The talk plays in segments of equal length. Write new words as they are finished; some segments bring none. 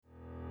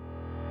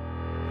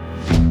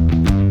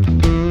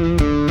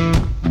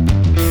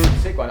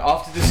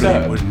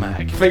Disturbed. Fleetwood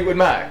Mac. Fleetwood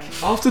Mac.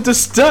 After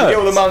Disturbed. Get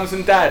all the mums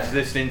and dads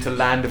listening to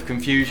Land of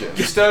Confusion.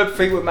 Disturbed,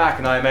 Fleetwood Mac,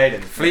 and Iron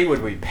Maiden. Fleetwood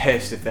would be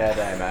pissed if they're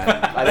there, man.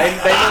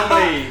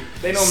 Like,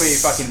 they normally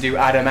fucking do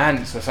Adam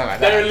Ants or something like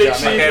that. They're Do you know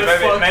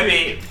what I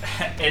literally mean?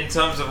 maybe in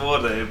terms of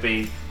order, it'd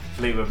be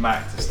Fleetwood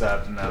Mac,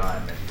 Disturbed, and then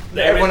Iron Maiden.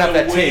 Everyone have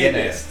their tea in it.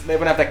 weirdest.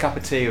 Everyone have their cup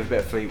of tea with a bit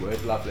of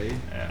Fleetwood. Lovely.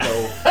 Yeah.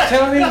 Little,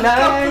 tell me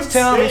lies,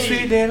 tell me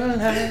sweet little lies.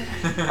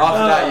 After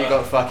that, you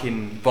got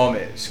fucking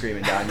vomit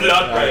screaming down your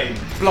Blood rain.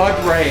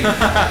 Blood rain.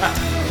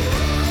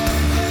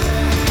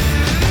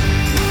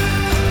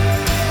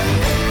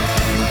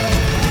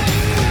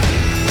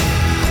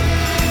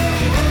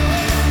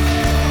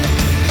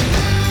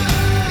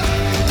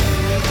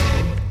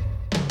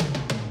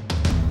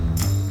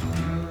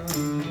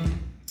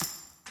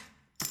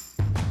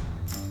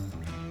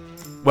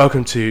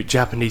 Welcome to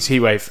Japanese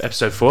Heatwave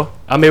episode 4.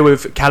 I'm here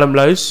with Callum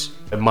Lowe's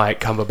and Mike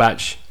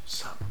Cumberbatch.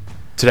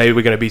 Today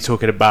we're going to be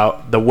talking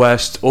about the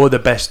worst or the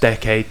best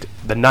decade,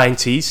 the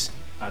 90s.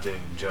 I do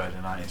enjoy the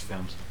 90s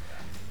films.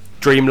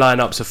 Dream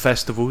lineups of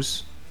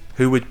festivals.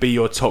 Who would be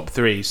your top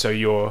 3? So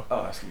your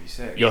Oh, that's gonna be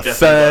sick. Your Definitely got a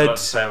third- lot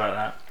to say about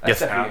that. That's Yes.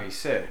 definitely gonna be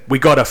sick. we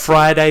got a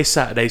Friday,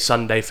 Saturday,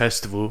 Sunday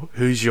festival.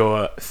 Who's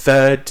your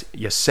third,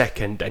 your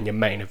second, and your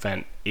main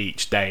event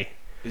each day?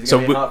 Is it So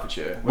gonna be in we-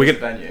 Hertfordshire? we're Where's the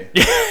gonna- venue?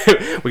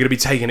 We're going to be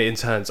taking it in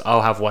turns.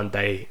 I'll have one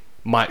day.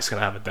 Mike's going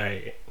to have a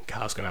day.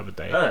 Carl's going to have a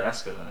day. Oh,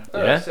 that's good. Isn't it?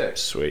 Oh, Yeah, sick.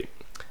 sweet.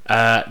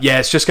 Yeah,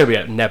 it's just going to be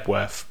at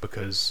Nebworth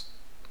because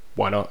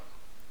why not?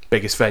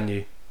 Biggest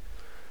venue.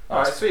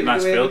 Alright, sweet.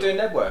 Nice We're build. doing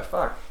Nebworth.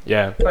 Fuck.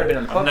 Yeah, I've only been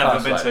on the podcast I've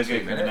never been like to a 2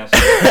 gig in minutes.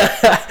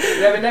 Nebworth.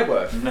 You ever been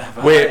Nebworth?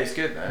 Never. We're- It's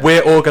good, man.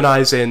 we're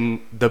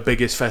organising the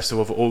biggest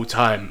festival of all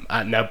time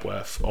at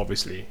Nebworth,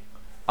 obviously.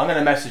 I'm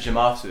gonna message him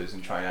afterwards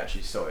and try and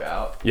actually sort it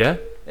out. Yeah,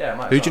 Yeah, I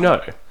might. who do you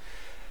know?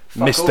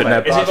 Fuck Mr. all, mate.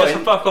 Neb. Is But it just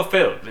I've a got fuck off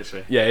field,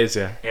 literally? Yeah, it is.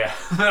 Yeah, Yeah,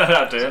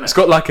 that'll do, isn't it's it?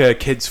 got like a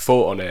kid's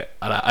fort on it,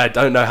 and I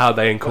don't know how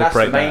they Well, that's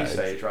incorporate the main that.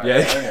 stage, right? Yeah,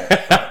 there,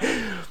 isn't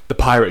it? the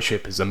pirate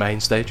ship is the main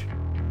stage.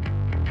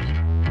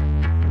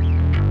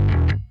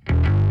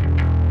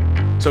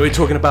 So we're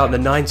talking about the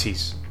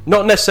 90s.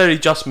 Not necessarily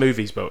just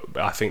movies, but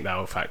I think that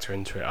will factor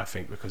into it. I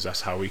think because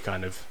that's how we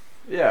kind of,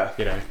 Yeah.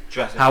 you know.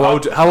 Jurassic How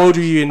Park. old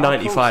were you in Oh,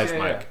 of course, 95, yeah,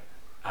 Mike?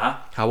 Huh?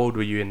 How old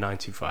were you in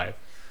 95?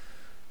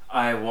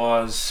 I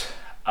was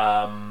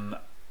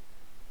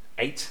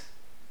 8.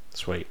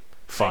 Sweet.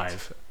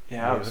 5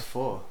 Yeah, I was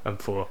 4. and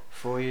 4.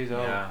 4 years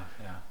old. Yeah.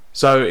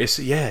 So it's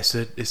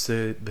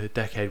the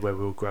decade where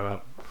we'll grow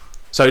up.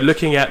 So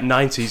looking at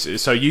 90s,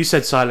 so you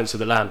said Silence of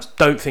the Lambs.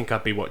 Don't think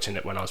I'd be watching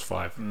it when I was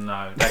 5.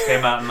 No, that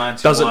came out in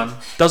 91.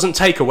 Doesn't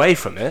take away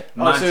from it.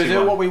 Oh, so is it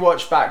 91. what we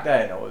watched back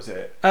then, or was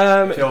it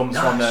films no, from it's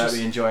that just-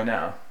 we enjoy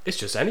now? It's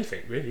just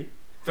anything, really.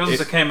 Films If-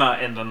 that came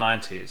out in the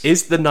 90s.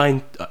 Is the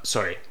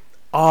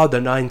are the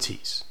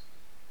 90s?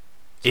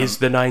 Is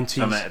the 90s?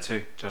 Terminator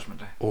 2, Judgment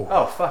Day.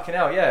 Oh, fucking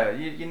hell, yeah.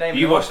 You named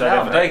You them watched off that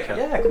now, the other day, mate. Cal.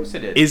 Yeah, of course it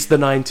did. Is the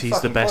 90s the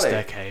Fucking best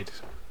quality. decade?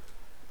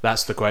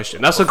 That's the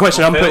question. That's the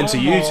question I'm putting to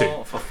you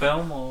two. For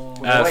film or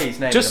Well, the way he's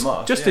naming them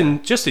off, yeah.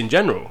 in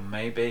general.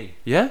 maybe,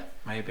 Yeah,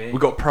 maybe. we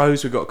got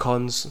pros, we got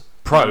cons.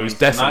 Pros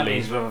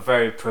definitely. 90s were a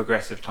very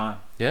progressive time.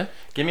 Yeah,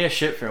 Give me a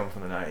shit film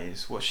from the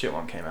 90s. What shit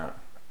one came out?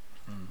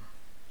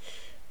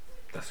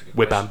 That's a good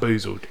we're question.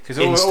 bamboozled. Because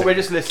Instant. we're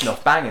just listing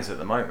off bangers at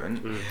the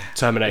moment. It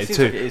Terminator seems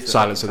 2, like it is the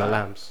Silence of the fucking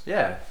time. Lambs.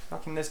 Yeah,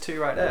 fucking there's 2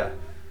 right there.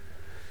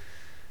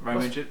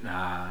 Romeo and Juliet?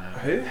 Nah.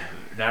 Who? No,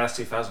 that's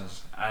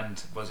 2000s.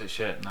 And was it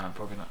shit? No,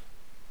 probably not.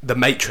 The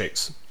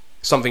Matrix,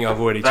 something I've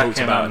already That talked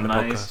came about out in in the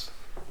the podcast.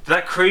 Did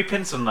that creep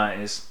into the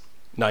 90s?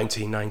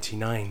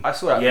 1999. I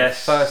saw that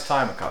Yes. for the first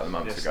time a couple of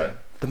months Yes, ago.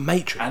 The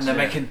Matrix. And they're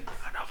Yeah. making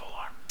another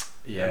one.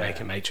 Yeah. They're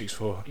making Matrix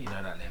 4. You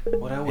know that, Liam.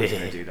 Well, they're always Yeah.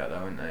 going to do that though,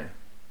 aren't they?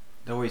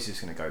 They're always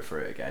just going to go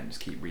through it again,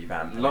 just keep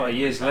revamping. A lot it, of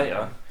years revamping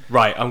later. it.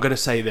 Right, I'm going to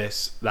say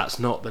this. That's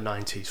not the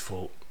 90s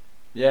fault.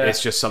 Yeah.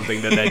 It's just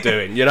something that they're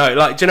doing. You know,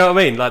 like, do you know what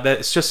I mean? Like,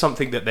 it's just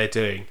something that they're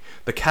doing.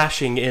 The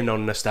cashing in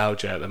on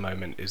nostalgia at the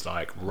moment is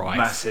like rife.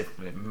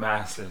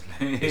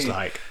 Massively. It's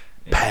like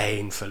Yeah.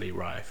 painfully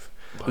rife.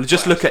 Well,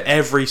 Just look at massive.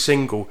 every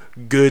single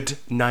good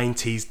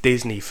 90s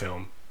Disney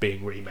film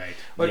being remade.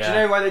 Well, do you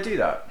Yeah. know why they do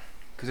that?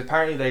 Because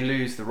apparently they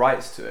lose the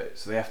rights to it,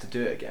 so they have to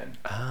do it again.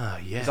 Ah,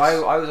 yes.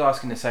 Because I was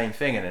asking the same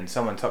thing, and then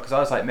someone talked. Because I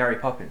was like, Mary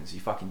Poppins, you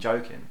fucking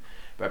joking?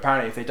 But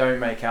apparently, if they don't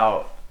make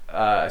out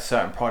a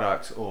certain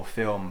product or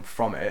film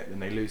from it, then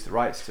they lose the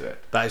rights to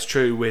it. That is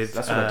true with.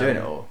 That's why they're doing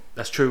it all.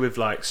 That's true with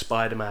like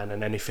Spider-Man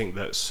and anything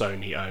that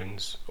Sony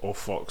owns or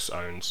Fox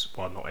owns.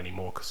 Well, not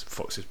anymore because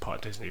Fox is part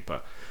of Disney.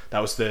 But that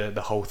was the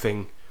whole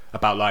thing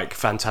about like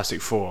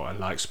Fantastic Four and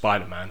like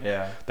Spider-Man.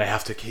 Yeah. They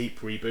have to keep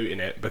rebooting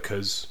it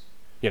because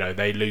you know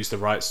they lose the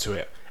rights to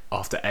it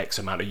after X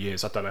amount of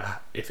years. I don't know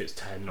if it's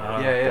 10 or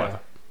Yeah. whatever.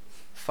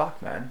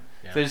 Fuck, man.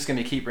 Yeah. They're just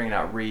gonna keep bringing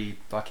out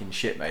fucking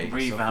shit, mate.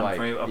 Revamp,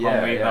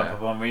 yeah, revamp yeah.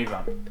 upon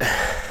revamp.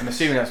 I'm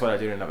assuming that's why they're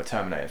doing another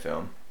Terminator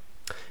film.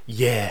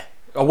 Yeah.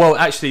 Oh, well,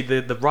 actually,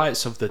 the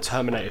rights of the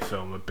Terminator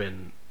film have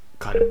been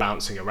kind of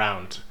bouncing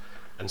around,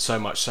 and so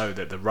much so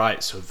that the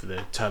rights of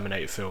the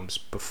Terminator films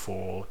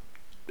before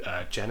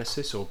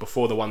Genesis, or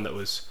before the one that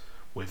was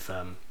with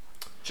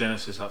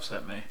Genesis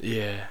upset me.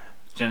 yeah.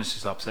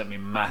 Genesis upset me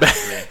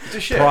massively. It's a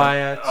shit.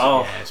 Prior to,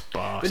 Oh. yes, The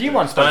bastard. new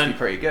one's supposed to be Don't-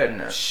 pretty good,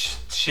 isn't it?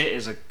 Shit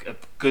is a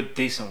good,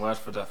 decent word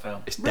for that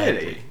film. It's Really?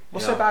 deadly.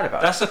 What's Yeah. so bad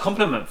about That's a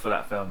compliment for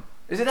that film.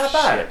 it? Is it that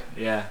bad?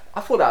 Shit, yeah.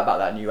 I thought that about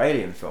that new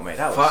Alien film, mate.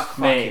 That was Fuck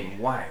me. fucking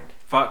wang.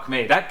 Fuck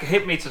me. That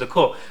hit me to the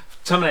core.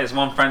 Terminator is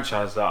one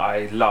franchise that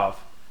I love.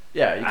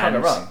 Yeah, you can't go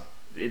And wrong.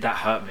 That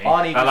hurt me.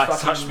 Arnie That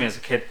just touched fucking- me as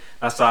a kid.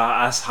 That's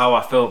how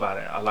I feel about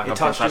it. I like It I'm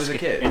touched you touched as a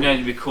kid? You know,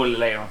 you call it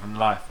later on in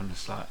life, and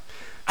it's like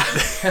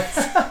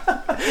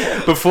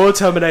Before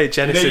Terminator you know,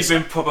 Genesis,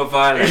 you've been proper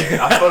violated.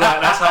 I feel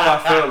like that's how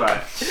I feel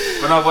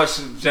like when I watched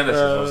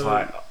Genesis. I was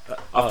like,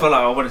 I feel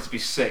like I wanted to be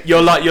sick.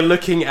 you're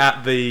looking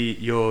at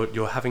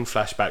you're having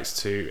flashbacks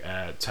to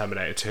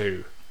Terminator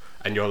 2,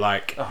 and you're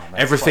like, Oh, man,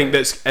 everything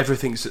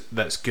fuck.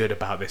 that's good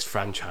about this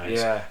franchise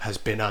Yeah. has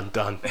been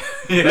undone.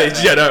 Yeah.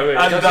 You know what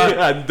I mean?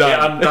 Undone. It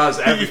undoes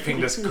everything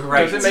that's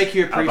great. Does it make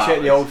you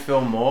appreciate the old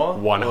film more?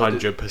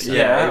 100%. Yeah,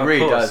 Yeah, it of really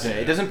course. does.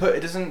 It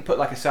doesn't put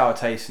like a sour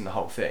taste in the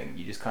whole thing.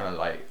 You just kind of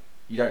like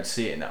you don't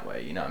see it in that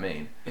way. You know what I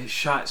mean? It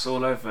shites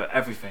all over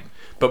everything.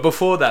 But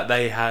before that,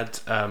 they had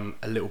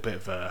a little bit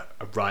of a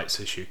rights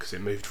issue because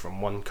it moved from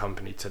one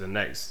company to the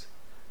next.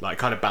 Like,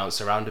 kind of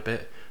bounced around a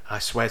bit. I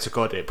swear to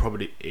God,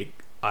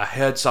 I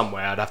heard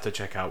somewhere, I'd have to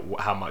check out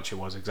how much it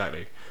was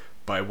exactly,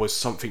 but it was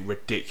something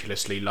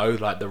ridiculously low.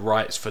 Like, the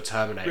rights for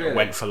Terminator Really?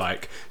 went for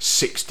like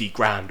 60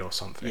 grand or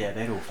something. Yeah,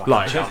 they'd all fucking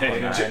Like, jump on do-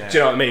 that. Do innit? you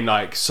know what I mean?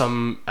 Like,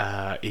 some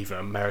either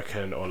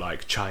American or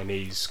like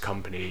Chinese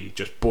company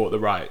just bought the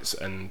rights,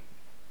 and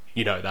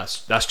you know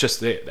that's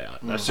just it.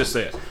 That's just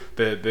it.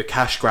 The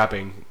cash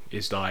grabbing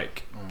is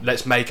like,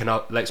 let's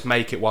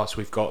make it whilst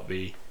we've got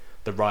the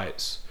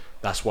rights.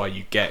 That's why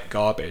you get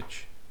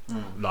garbage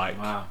like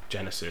Wow.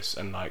 Genesis,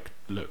 and like,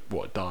 look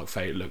what Dark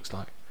Fate looks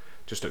like.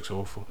 Just looks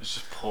awful. It's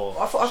just poor.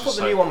 I thought It's the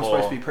just new so one was poor.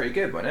 supposed to be pretty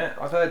good, wasn't it?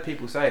 I've heard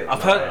people say that.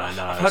 I've heard- I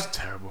know, I've it's heard-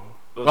 terrible.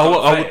 Well, Oh,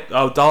 Dark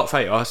Fate- Dark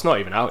Fate. Oh, it's not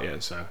even out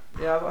yet. So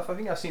Yeah, I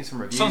think I've seen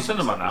some reviews. on and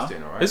cinema stuff, now. it's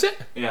doing alright. is it?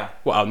 Yeah,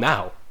 Well,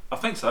 now, I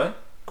think so.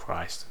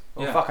 Christ.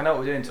 Well, Yeah. fuck, I know what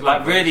we're doing tonight.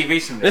 Like really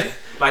recently,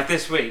 like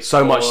this week.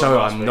 So much or so,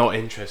 last I'm week. not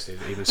interested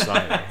even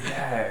slightly.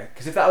 Yeah,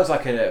 because if that was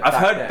like a. I've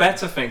back heard then-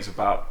 better things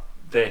about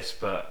this,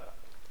 but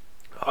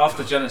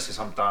after Genesis,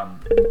 I'm done.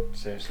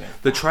 Seriously,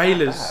 The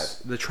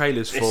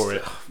trailers for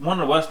it. one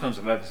of the worst films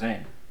I've ever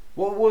seen.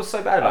 What was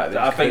so bad about it?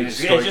 I think it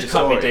just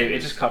cut me deep. It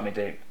just cut me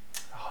deep.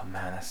 Oh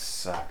man, that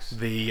sucks.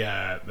 The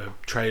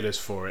trailers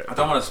for it. I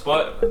don't want to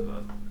spoil it.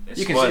 But it's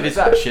You can spoiled. if it's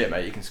that shit,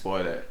 mate. You can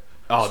spoil it.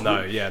 Oh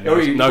no, yeah, You no,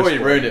 already, no you've already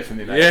spoil. ruined it for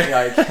me, mate.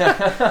 Yeah.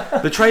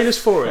 Like, The trailers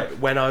for it,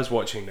 when I was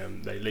watching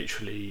them, they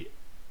literally,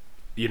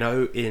 you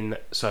know,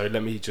 so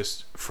let me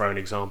just throw an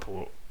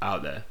example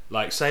out there.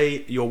 Like,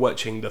 say you're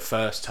watching the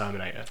first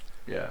Terminator,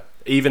 yeah.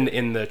 even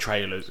in the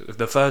trailers,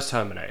 the first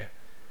Terminator,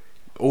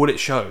 all it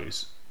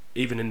shows,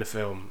 even in the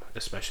film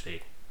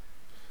especially,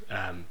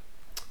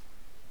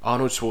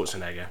 Arnold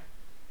Schwarzenegger,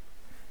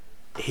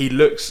 he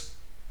looks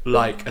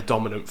like a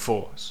dominant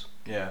force.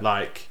 Yeah.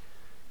 Like,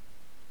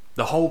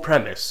 the whole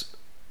premise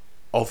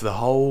of the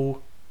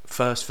whole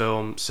first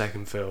film,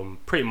 second film,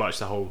 pretty much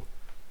the whole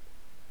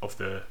of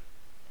the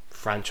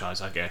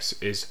franchise, I guess,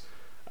 is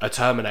a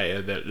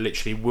Terminator that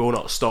literally will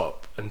not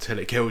stop until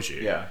it kills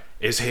you. Yeah.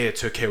 Is here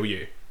to kill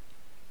you.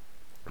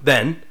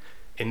 Then,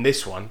 in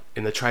this one,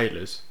 in the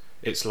trailers,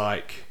 it's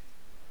like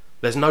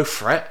there's no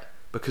threat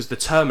because the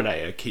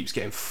Terminator keeps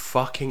getting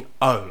fucking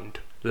owned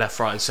left,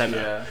 right, and centre.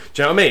 Yeah.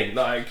 Do you know what I mean?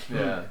 Like,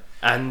 Yeah.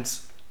 and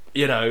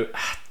you know,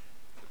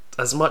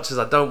 as much as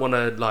I don't want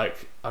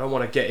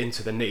to get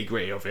into the nitty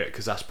gritty of it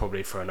because that's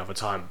probably for another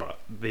time. But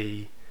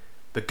the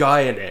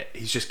guy in it,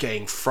 he's just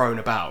getting thrown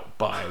about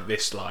by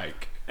this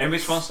like. In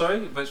which one? Sorry,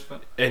 which one?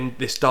 In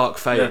this Dark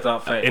Fate, Yeah,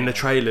 Dark Fate, in the yeah.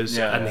 trailers,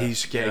 Yeah, and yeah,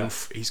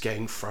 he's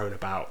getting thrown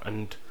about,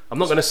 and I'm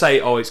not going to say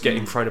it's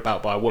getting thrown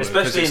about by a woman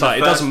because Especially it's in like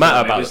the it doesn't first matter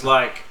film, about it was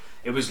like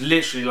it was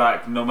literally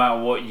like no matter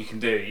what you can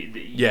do, you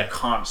Yeah.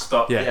 can't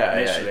stop. Yeah. Yeah,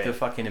 literally. it's the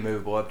fucking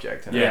immovable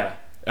object. Isn't Yeah.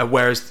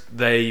 whereas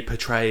they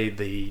portray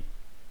the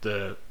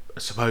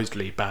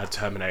supposedly bad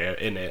Terminator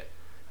in it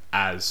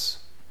as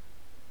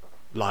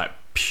like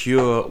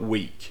pure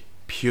weak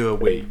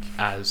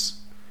as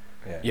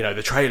Yeah. you know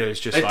the trailer is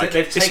just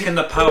They've taken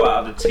the power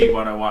out of the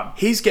T-101.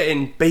 he's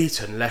getting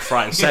beaten left,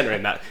 right, and centre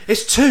in that.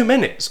 It's 2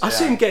 minutes. I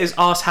see Yeah. him get his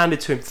ass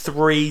handed to him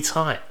 3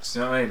 times. Do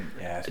you know what I mean?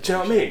 Yeah. Do you know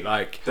what I mean?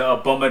 Like, The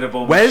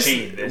abominable Where's-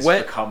 machine has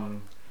where-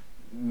 become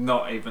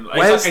not even.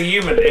 Where's- It's like a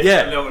human. It's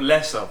yeah. a little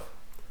less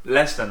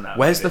than that.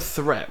 where's the maybe.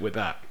 threat with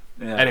that?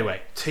 Yeah.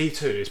 Anyway,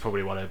 T2 is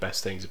probably one of the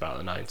best things about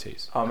the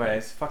 90s. Oh man,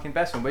 it's the fucking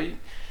best one. But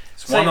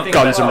It's same one of thing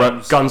the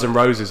about- Guns and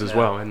Roses as Yeah.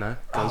 well, isn't there?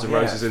 Guns Oh, and yeah.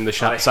 Roses in the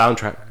Like-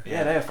 soundtrack.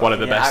 yeah, they're One of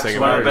the best things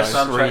It's one of the about best it.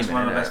 soundtracks. Screaming,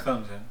 One of the innit? best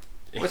films. Yeah.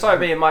 Well, it's like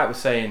me and Mike was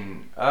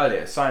saying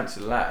earlier, Silence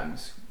of the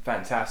Lambs,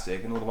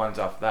 fantastic, and all the ones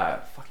after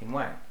that, fucking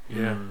wang.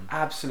 Yeah.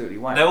 Absolutely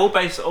wang. They're all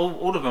based.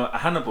 All of them.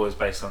 Hannibal is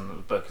based on the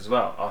book as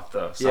well. After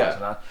Silence Yeah. of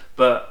the Lambs.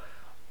 But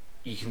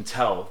you can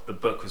tell the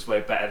book was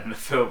way better than the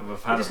film of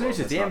It Hannibal. just loses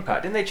It's the not-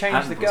 impact. Didn't they change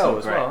Hannibal's the girl not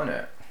as great. well,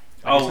 innit?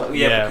 Oh Like,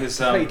 yeah, Yeah. because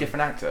Completely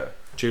different actor.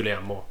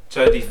 Julianne Moore.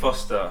 Jodie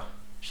Foster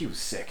She was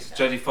sick.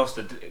 Jodie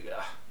Foster,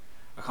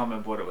 I can't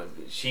remember what it was.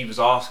 She was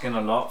asking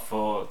a lot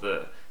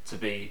to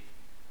be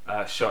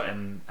shot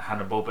in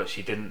Hannibal, but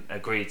she didn't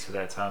agree to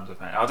their terms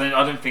of it. I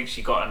don't think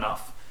she got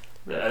enough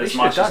as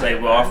much as they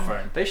were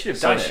offering. They should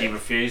have done it. So she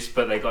refused,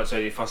 but they got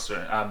Jodie Foster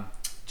and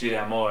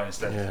Julianne Moore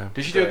instead. Yeah.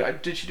 Did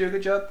she do a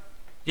good job?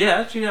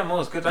 Yeah, Julianne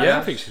Moore's good. Yeah,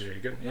 I think she's really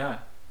good. Yeah.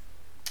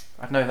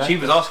 I know that. She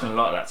was asking a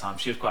lot at that time.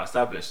 She was quite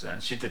established then.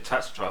 She did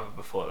Taxi Driver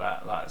before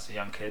that, like as a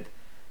young kid.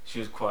 She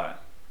was quite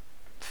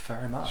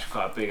Fair enough. She was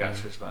quite a big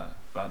actress back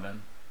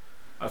then.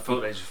 I thought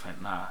they just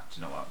went, nah,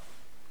 do you know what?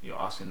 You're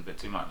asking a bit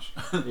too much.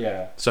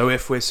 Yeah. So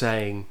if we're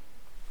saying,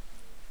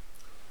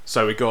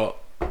 so we got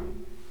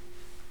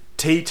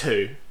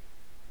T2.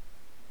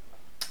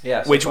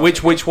 Yeah. So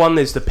Which one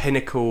is the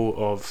pinnacle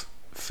of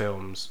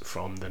films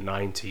from the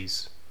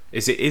 90s?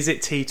 Is it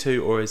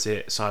T2 or is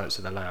it Silence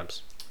of the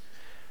Lambs?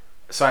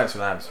 Silence of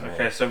the Lambs.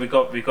 Okay, so we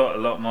got a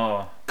lot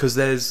more. Because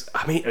there's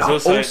There's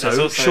also also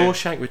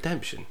Shawshank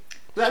Redemption.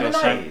 Was that in the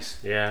Shawshank.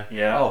 90s? Yeah.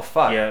 Yeah. Oh,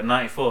 fuck. Yeah,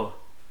 94.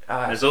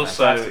 There's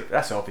also- fantastic.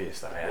 That's obvious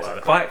though. Yeah,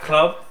 Well, Fight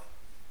Club.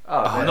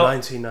 Oh, Oh, man. not-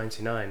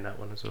 1999, that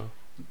one as well.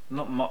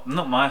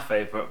 Not my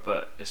favourite,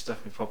 but it's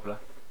definitely popular.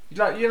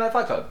 You like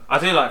Fight Club? I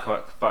do like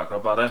Fight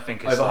Club, but I don't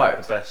think it's like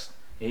Overhyped? the best.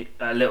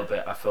 A little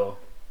bit, I feel.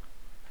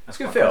 It's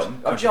a good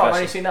film. Oh, do you know, I've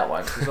only seen that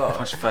once as well.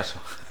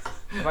 Controversial.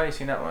 I've only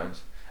seen that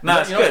once. No,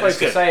 You're it's not good. supposed It's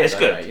to good. say it, It's though,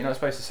 good. mate. You're not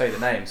supposed to say the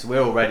name, so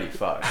we're already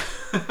fucked.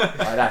 Like,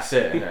 that's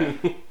it, isn't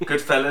it?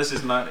 Goodfellas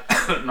is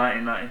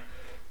 1990.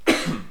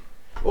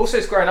 Also,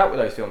 it's growing up with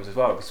those films as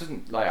well. Because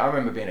like I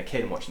remember being a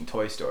kid and watching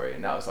Toy Story,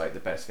 and that was like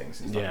the best thing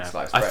since Yeah. fucking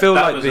sliced I bread. feel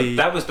That like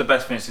that was the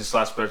best thing since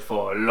sliced bread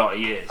for a lot of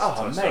years. Oh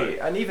Toy mate, Story.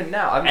 and even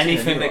now, I haven't seen the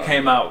Anything new that one.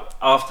 came out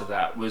after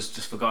that was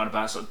just forgotten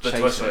about. So the Toy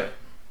Chasing Story. it.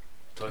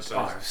 Toy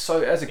Story. Oh,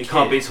 so as a It kid,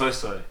 can't be Toy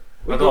Story.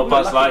 We I were got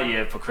Buzz lucky.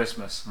 Lightyear for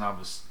Christmas, and I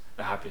was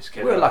the happiest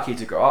kid. we were ever. lucky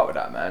to grow up with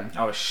that, man.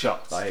 I was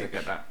shocked to Like,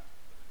 get that.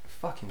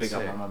 Fucking Big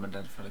up sick. my mum and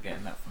dad for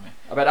getting that for me.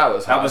 I bet that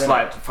was That hard, was innit?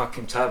 like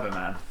fucking Turbo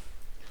Man.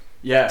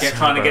 yeah,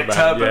 Trying to get Man,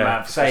 Turbo yeah.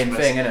 Man for same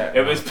Christmas. thing, innit?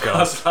 It was God.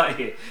 Buzz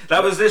Lightyear.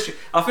 That was literally.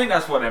 I think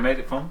that's what they made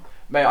it from.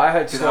 Mate, I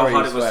heard Because how hard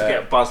stories it was to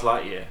where get Buzz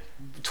Lightyear.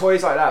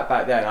 toys like that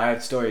back then. I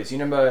heard stories. You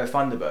remember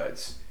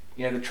Thunderbirds?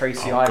 You know the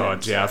Tracy Oh Island.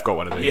 god, yeah, I've got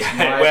one of these.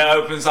 Yeah, where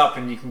it opens up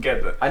and you can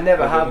get the. I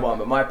never had one,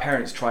 but my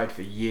parents tried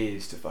for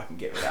years to fucking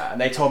get me that, and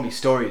they told me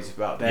stories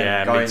about them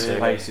Yeah, me going too. to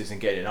places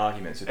and getting in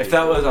arguments with If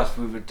people. that was us,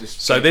 we would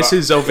just. So this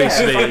is Yeah,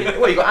 obviously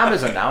fucking, well, you got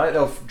Amazon now.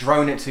 They'll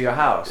drone it to your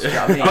house. You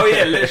know what I mean? Oh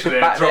yeah, literally,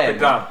 Back drop then, it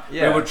down.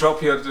 yeah. We would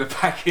drop you the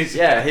package.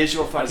 Yeah, here's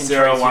your fucking Tracy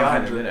 0, Island,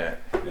 100. innit?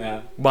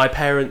 Yeah. my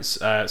parents.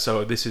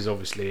 So this is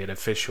obviously an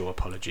official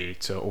apology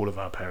to all of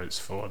our parents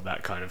for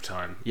that kind of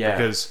time. Yeah.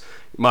 Because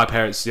my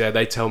parents,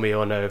 they tell me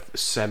on a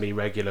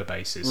semi-regular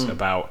basis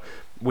about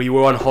we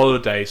were on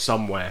holiday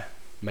somewhere,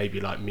 maybe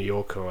like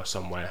Mallorca or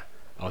somewhere.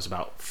 I was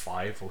about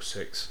 5 or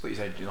 6. But you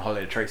said you're on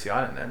holiday to Tracy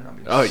Island then. I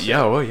mean, Oh sick.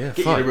 yeah, well yeah, Get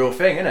you fine. the real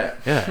thing, innit?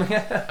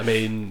 Yeah. I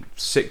mean,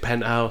 sick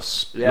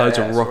penthouse, Yeah, loads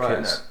yeah, of it's alright,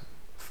 rockets.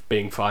 innit?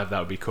 Being 5, that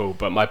would be cool.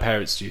 But my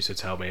parents used to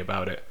tell me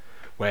about it,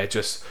 where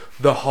just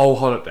the whole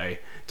holiday,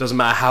 doesn't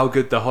matter how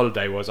good the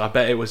holiday was. I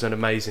bet it was an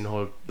amazing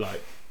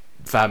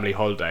family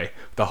holiday.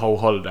 The whole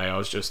holiday, I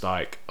was just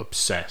like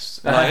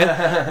obsessed. Like,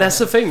 that's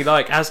the thing.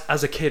 Like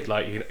as a kid,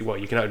 like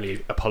you can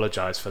only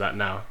apologise for that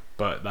now.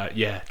 But like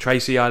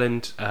Tracy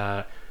Island,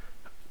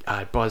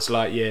 Buzz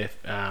Lightyear.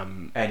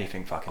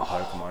 Anything fucking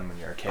Pokemon when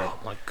you're a kid. Oh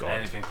my god.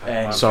 Anything.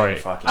 Anything Sorry.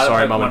 fucking- I Sorry,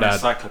 had Mum and one Dad.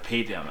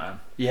 encyclopedia, man.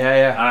 Yeah,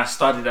 yeah. And I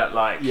studied that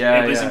like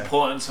Yeah, it was yeah.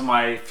 important to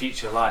my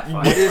future life.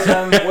 What Like, is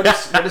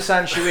what does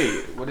Sancho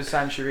eat? What does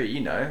Sancho eat? You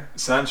know.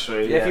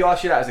 Century. Yeah, if you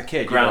ask you that as a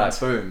kid, you're Ground. like,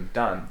 boom,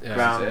 done. Yeah.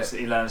 That's grounds, it.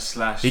 he learns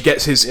slash. He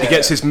gets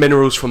his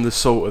minerals from the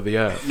salt of the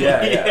earth.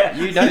 Yeah, yeah. Yeah.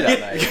 You know that,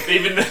 mate.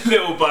 Even the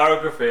little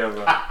biography of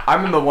him. I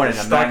remember wanting a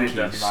Studied Mankey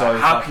them. so Like,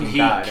 how fucking can he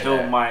bad. kill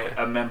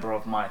innit? a member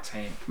of my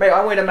team? Mate,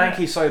 I wanted a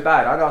Mankey so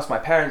bad. I'd ask my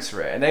parents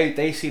for it, and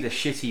they see the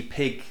shitty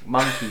pig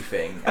monkey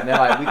thing, and they're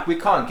like, we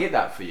can't get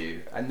that for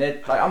you. And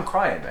they're like, I'm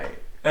crying, mate.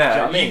 Yeah, Do you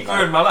know what I you mean?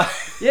 grew in my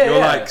life. Yeah, You're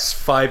yeah. like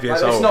 5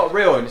 years Like, old. it's not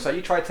real, and it's like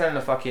you try telling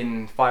a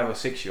fucking 5 or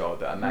 6 year old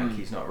that a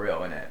Mankey's not real,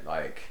 innit?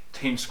 Like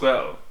Team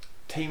Squirtle.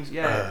 teams,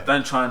 yeah.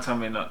 Don't try and tell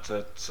me not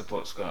to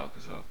support Squirtle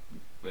because I'll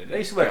really. They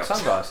used to wear get upset.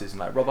 sunglasses and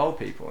like rob old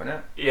people,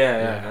 innit?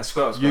 Yeah,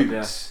 Squirtle's good. Yeah.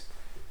 Utes,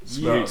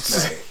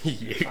 Squirrels.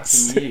 mate.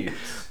 Utes. Fucking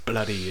utes.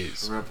 Bloody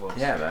utes. Rebels.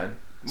 Yeah, man.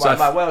 So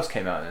My Wales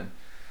came out then.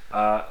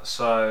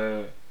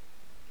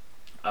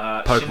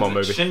 Pokemon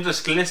movie.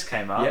 Schindler's List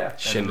came out. Yeah. in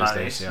Schindler's the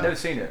 90s. List, yeah. Never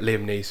seen it.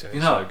 Liam Neeson. You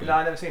know, so good. No,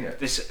 I never seen it.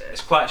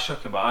 It's quite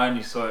shocking, but I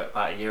only saw it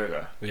about a year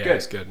ago. Yeah, Good.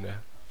 it's good.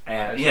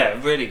 Yeah. Yeah,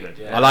 really good.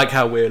 Yeah. I like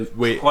how we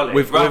Quality.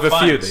 with Ralph a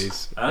few of Fiennes.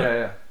 these. Huh?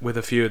 Yeah. With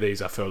a few of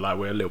these, I feel like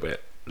we're a little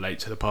bit late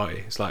to the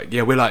party. It's like,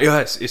 we're like,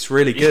 it's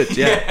really good.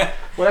 Yeah.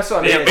 Well, that's what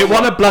I mean. It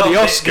won a bloody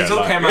Oscar. It all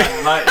like- came out in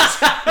the 90s.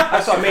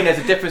 That's what I mean. There's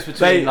a difference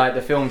between They- like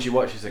the films you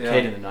watch as a Yeah.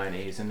 kid in the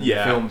 90s and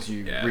Yeah. the films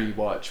you Yeah.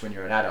 re-watch when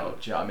you're an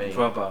adult. Do you know what I mean?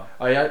 Proper.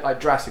 Like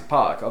Jurassic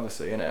Park,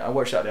 obviously, innit? I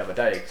watched that the other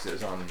day because it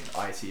was on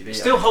ITV. It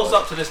still holds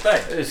up to this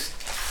day. It's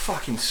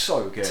fucking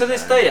so good. To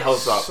this man. day, it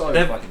holds up. So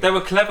They fucking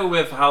were clever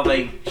with how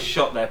they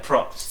shot their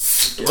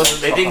props.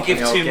 They didn't give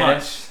too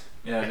Guinness.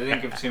 much. Yeah, they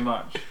didn't give too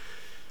much.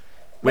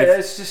 Wait,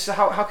 it's just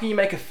how can you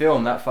make a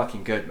film that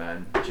fucking good,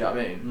 man? Do you know what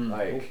I mean?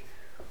 Like,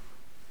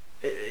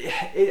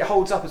 it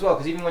holds up as well,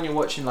 because even when you're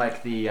watching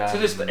like the To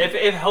this, if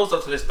it holds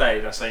up to this day,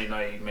 that's how you know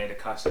you made a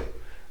classic.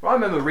 well, I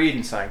remember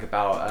reading something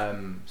about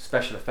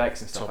special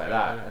effects and stuff like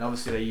that, Yeah. and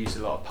obviously they used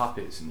a lot of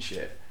puppets and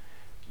shit.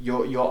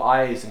 Your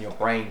eyes and your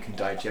brain can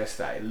digest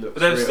that. It looks.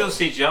 But there was real.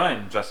 still CGI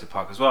in Jurassic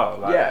Park as well.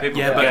 Like, Yeah. people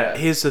Yeah, but forget.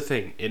 here's the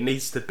thing: it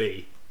needs to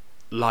be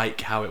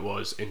like how it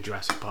was in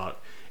Jurassic Park.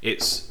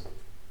 It's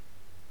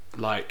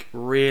like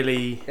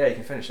really Yeah, you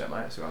can finish that,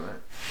 mate. That's all right, mate.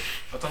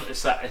 I don't,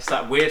 it's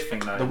that weird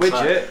thing though. The It's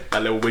like- widget.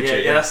 that little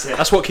widget. Yeah, that's it.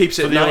 That's what keeps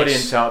For it the nice.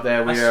 audience out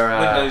there, That's we're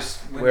Windows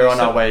we're on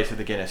our 7. way to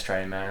the Guinness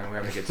train, man.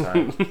 We're having a good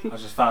time. I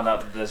just found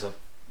out that there's a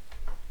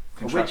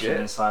contraption widget?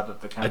 inside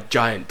of the A camera.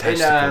 giant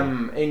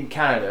testicle. in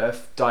Canada,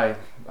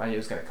 I knew it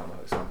was going to come up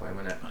at some point,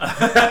 wasn't it?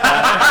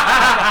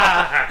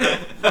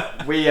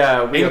 we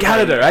in were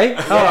Canada, playing-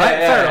 eh? All right,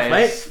 fair enough,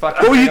 mate. it's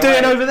fucking What were you been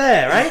doing away. over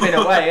there, It's eh? been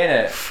away,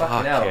 innit?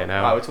 Fucking hell. Fucking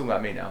hell. Right, we're talking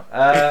about me now.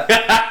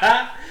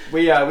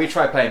 We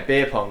tried playing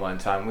beer pong one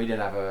time. We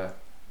didn't have a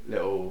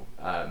little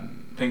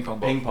Ping pong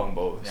ball.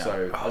 ball, Yeah.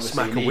 so Oh, obviously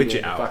smack a needing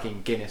widget the out.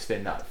 fucking Guinness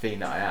fiend that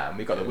I am.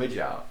 We got the widget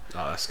out.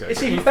 Oh, that's good.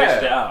 It's You even fished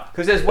better it out.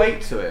 because there's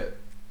weight to it.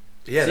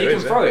 Yeah, so there you can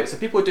is, throw it. So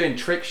people are doing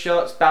trick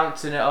shots,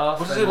 bouncing it off.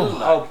 What does and- it look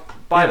like? Oh,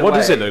 by the what way,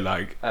 does it look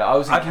like? I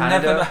was in I've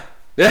Canada.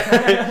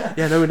 never.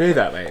 Yeah, no one knew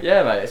that, mate.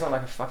 Yeah, mate. It's not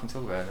like I fucking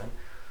talk about it. Man.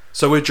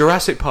 So with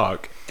Jurassic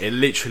Park, it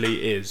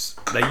literally is.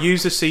 They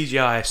use the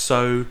CGI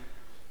so,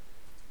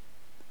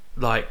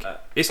 like,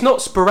 it's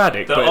not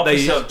sporadic, The but they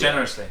opposite of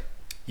generously.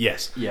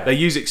 yes, Yeah. they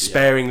use it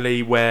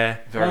sparingly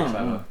where Very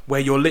clever.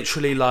 you're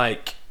literally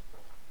like,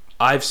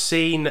 I've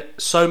seen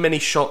so many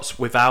shots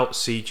without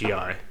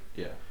CGI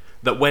Yeah.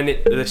 that when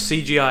the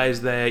CGI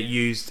is there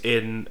used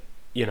in,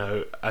 you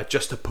know,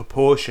 just a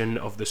proportion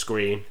of the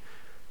screen,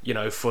 you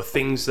know, for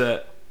things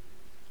that,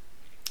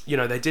 you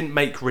know, they didn't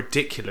make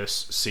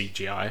ridiculous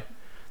CGI.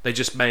 They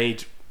just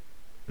made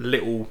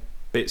little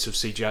bits of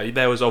CGI.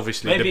 There was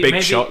obviously the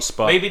big shots,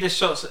 but maybe the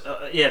shots, the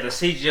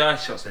CGI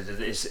shots,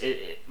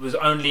 it was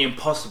only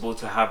impossible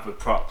to have with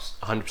props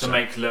 100%. to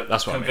make look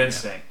That's what I mean,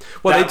 convincing.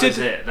 well, That they was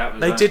did. it. That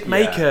was They like- did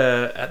make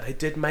yeah. they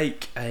did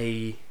make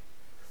a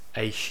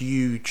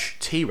huge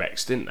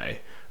T-Rex, didn't they?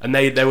 And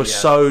they were Yeah.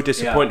 so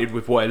disappointed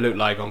with what it looked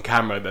like on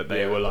camera that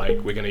they were like,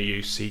 we're going to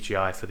use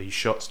CGI for these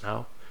shots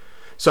now.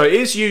 So it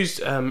is used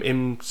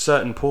in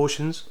certain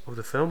portions of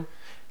the film.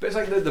 But it's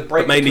like the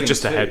break mainly between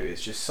just the a two head.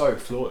 is just so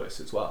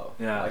flawless as well.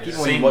 Yeah, like it's even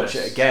when you watch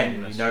seamless, it again,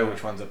 seamless, you know yeah.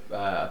 which one's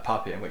a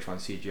puppet and which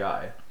one's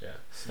CGI. Yeah.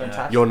 It's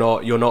fantastic.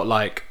 You're not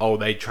like, oh,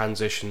 they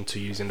transitioned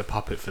to using the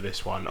puppet for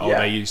this one. Oh,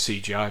 Yeah. they use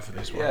CGI for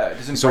this one. Yeah, it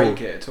doesn't It's break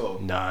all- it at all.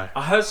 No.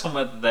 I heard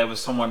somewhere that there was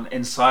someone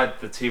inside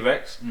the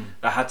T-Rex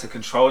that had to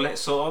control it,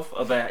 sort of.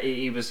 Or that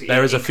he was.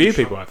 There is a in few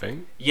control. people, I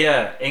think.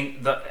 Yeah,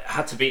 that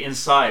had to be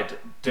inside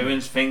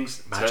doing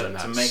things Imagine to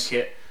that's- make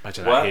it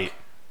Imagine work. that heat.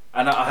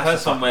 And I That's heard a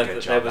somewhere fucking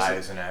that good there job, was. that,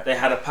 isn't it? They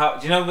had a power.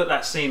 Do you know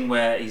that scene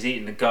where he's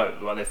eating the goat?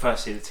 Well, they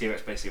first see the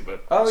T-Rex basically,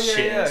 but Oh, yeah,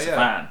 shit yeah, in the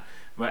yeah.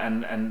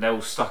 van, and they're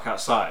all stuck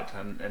outside,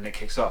 and it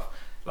kicks off.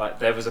 Like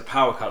there was a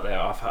power cut there.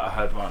 I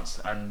heard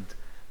once, and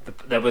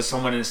there was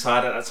someone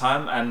inside at that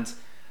time, and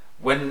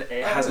when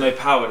it has no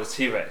power, the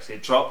T-Rex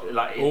it dropped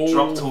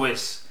to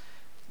its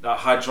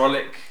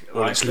hydraulic All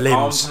like its limbs.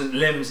 arms and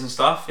limbs and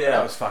stuff. Yeah,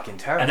 That was fucking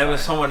terrible. and there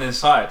was someone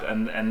inside,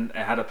 and it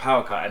had a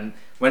power cut, and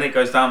when it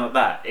goes down like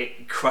that,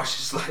 it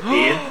crushes like the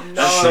end.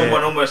 No. And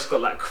someone almost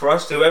got like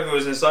crushed. Whoever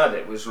was inside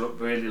it was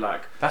really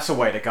like, That's the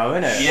way to go,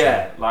 isn't it?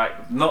 yeah,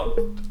 like not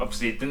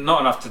obviously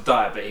not enough to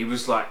die, but he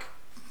was like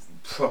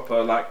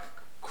proper like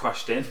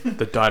crushed in,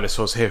 The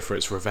dinosaur's here for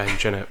its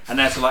revenge, innit? and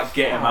they had to like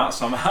get him out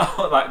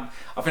somehow. Like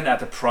I think they had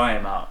to pry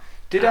him out.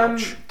 Did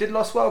Ouch. did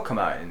Lost World come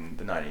out in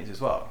the 90s as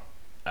well?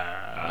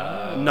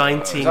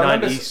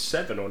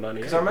 1997 or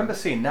 98. Because I remember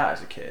seeing that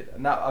as a kid,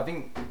 and that I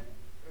think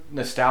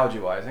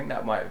nostalgia-wise, I think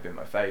that might have been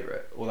my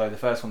favourite. Although the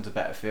first one's a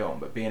better film,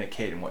 but being a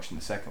kid and watching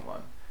the second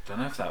one, Don't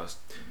know if that was.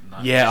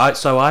 Nice. Yeah,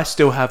 I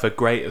still have a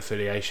great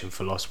affiliation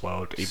for Lost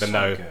World, even So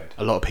though good.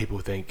 a lot of people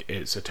think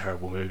it's a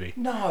terrible movie.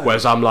 no.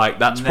 Whereas I'm like,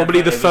 that's Never-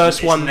 probably the it was- first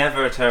it's one.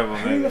 Never a terrible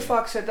movie. Who the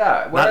fuck said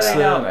that? Where That's are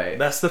they now, mate?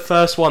 that's the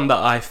first one that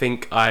I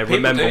think I People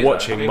remember do, though.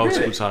 watching People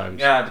multiple really? times.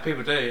 Yeah, the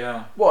people do.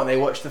 Yeah. What? And they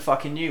watched the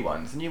fucking new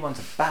ones. The new ones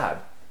are bad.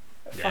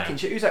 Yeah. Fucking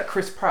shit. Who's that?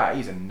 Chris Pratt.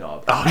 He's a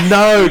knob. Oh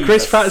no, He's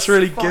Chris a Pratt's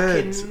really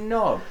fucking good.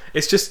 knob.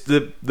 It's just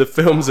the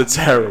films are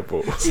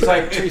terrible. He's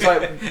like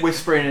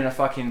whispering in a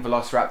fucking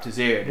Velociraptor's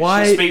ear. And it's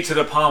Why? just, Speak to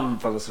the palm,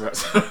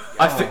 Velociraptor.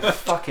 I oh, think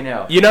fucking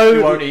hell. You know-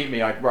 He won't eat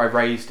me. I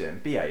raised him.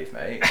 Behave,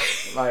 mate.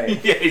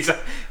 Like. yeah, he's a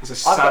I've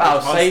savage got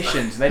monster.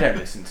 Alsatians and they don't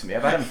listen to me.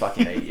 I've had them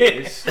fucking 8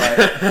 years. Like,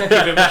 Give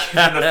him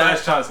the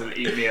first chance to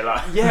eat me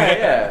alive.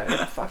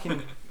 yeah.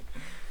 Fucking.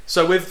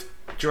 So with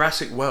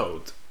Jurassic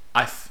World,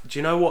 do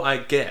you know what I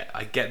get?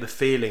 I get the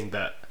feeling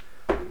that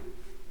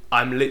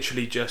I'm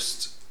literally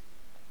just,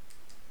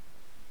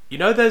 you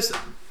know,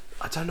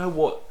 I don't know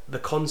what the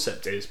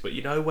concept is, but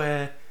you know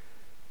where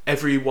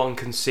everyone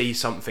can see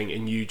something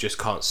and you just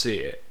can't see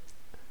it.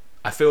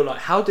 I feel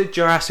like, how did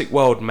Jurassic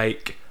World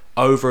make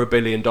over $1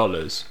 billion,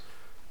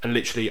 and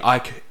literally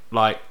I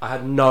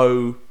had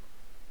no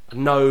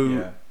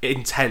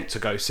intent to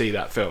go see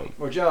that film.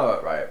 Well, do you know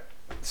what, right?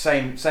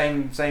 Same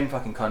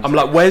fucking concept. I'm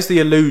like, where's the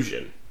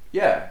illusion?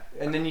 Yeah,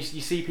 and then you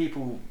see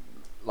people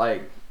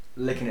like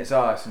licking its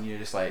ass, and you're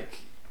just like,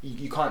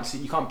 you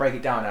can't break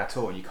it down at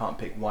all. You can't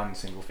pick one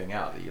single thing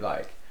out that you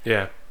like.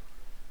 Yeah.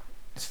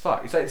 It's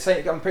fucked. It's like the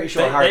same, I'm pretty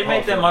sure They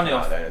made their money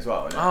off then as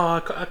well. Isn't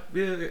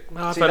it?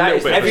 I've See, had a that little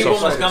is- bit of a Everyone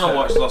soft was spot. gonna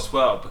watch Lost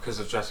World because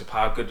of Jurassic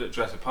Park. How good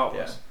Jurassic Park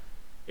was.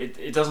 Yeah.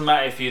 It doesn't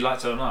matter if you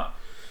liked it or not.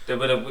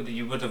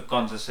 You would have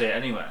gone to see it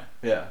anyway.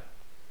 Yeah.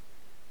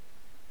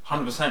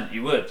 100%.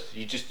 You would.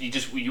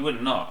 You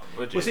would not.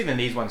 Would you? Well, it's even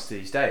these ones to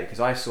this day, because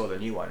I saw the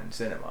new one in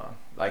cinema.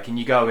 Like, and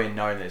you go in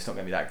knowing that it's not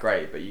going to be that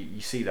great, but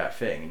you see that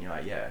thing and you're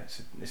like, yeah,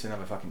 it's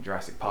another fucking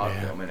Jurassic Park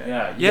Yeah. film, innit?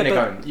 Yeah. Like,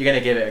 you're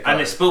gonna give it a go.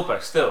 And it's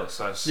Spielberg still,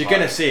 so it's You're like-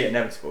 gonna see it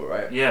inevitable,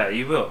 right? Yeah,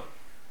 you will.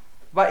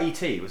 What about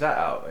E.T.? Was that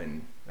out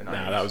in the 90s?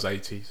 Nah, that was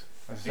 80s.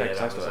 I was Yeah, saying, 'cause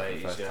I that saw was that for the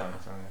 80s, first yeah. time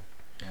or something.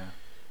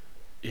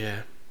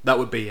 Yeah, that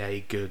would be a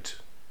good,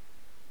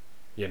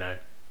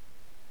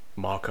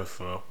 marker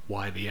for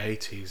why the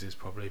 80s is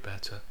probably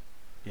better.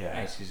 Yeah.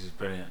 80s is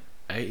brilliant.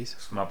 80s?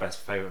 It's my best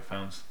favourite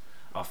films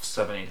of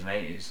 70s and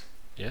 80s.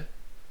 Yeah.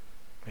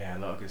 Yeah, a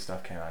lot of good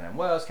stuff came out then.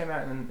 What else came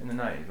out in the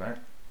 90s, right?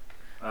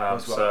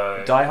 What's what?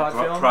 So Die Hard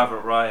film? Private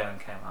Ryan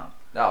came out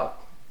Oh,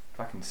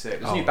 fucking sick.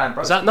 There's a Oh. new Band of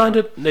Is Brothers. that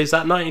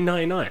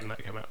 1999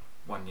 that came out?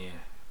 1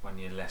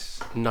 year less.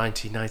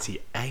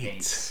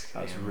 1998.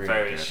 That was Yeah, really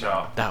very good,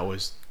 sharp. That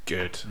was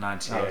good.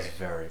 98. That was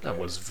very good. That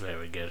was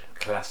very good.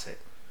 Classic.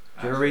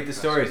 Do you ever read the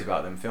stories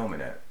about them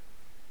filming it?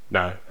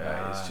 No.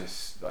 It's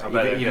just like, I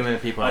bet even they're when the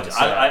people I, on the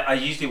set. I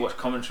usually watch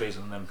commentaries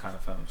on them kind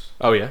of films.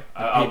 Oh yeah.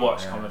 I people,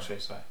 watch yeah.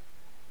 commentaries, so.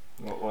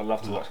 Well, I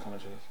love to watch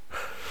commentaries.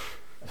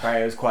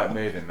 Apparently it was quite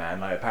moving,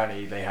 man. Like,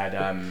 apparently they had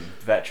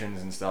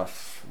veterans and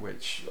stuff,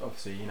 which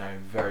obviously,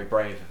 very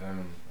brave of them,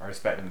 and I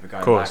respect them for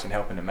going Course. back and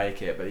helping to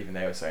make it. But even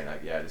they were saying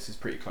like, yeah, this is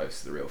pretty close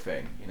to the real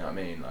thing. You know what I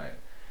mean? Like,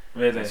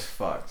 Really? it's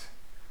fucked.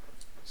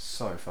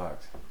 So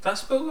fucked.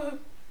 That's Spielberg?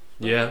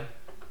 Yeah.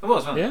 It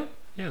was, wasn't it? Yeah.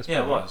 Yeah. It's Yeah,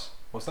 it probably- was.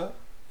 What's that?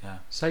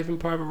 Saving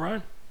Private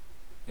Ryan.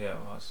 Yeah, it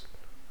was.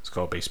 It's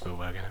got to be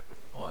Spielberg in it.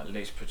 Or at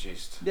least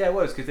produced. Yeah, it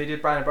was, because they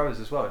did Band of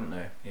Brothers as well, didn't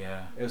they?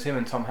 Yeah. It was him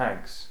and Tom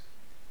Hanks.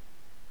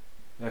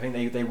 I think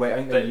they wait. I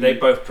think They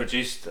both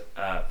produced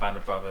Band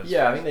of Brothers.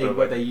 Yeah, I think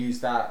Spielberg. they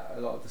used that, a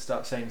lot of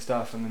the same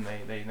stuff, and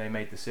then they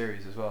made the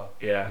series as well.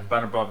 Yeah,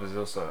 Band of Brothers is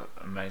also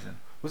amazing.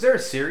 Was there a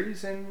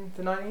series in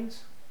the 90s?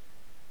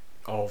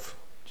 Of.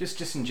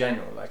 Just in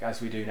general, like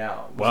as we do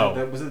now. Wow.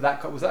 Was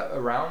that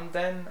around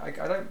then? I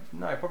don't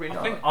know, probably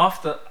not.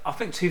 I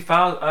think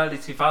 2000, early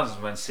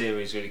 2000s when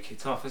series really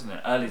kicked off, isn't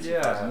it? Early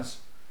 2000s.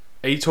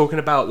 Are you talking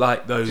about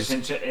like those?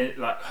 Just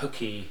like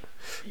hooky.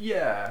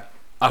 Yeah.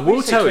 I When will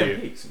you say tell Twin you.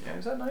 Peaks, yeah,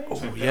 was that 90s? Oh,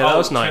 Twin yeah, that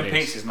was Twin 90s.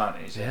 Peaks is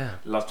 90s. Yeah.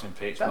 Love Twin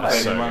Peaks. That My must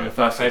have been been favourite, one of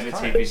the my first favourite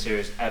times. TV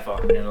series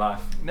ever in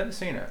life. Never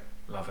seen it.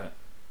 Love it.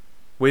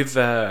 With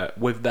that,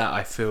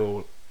 I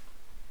feel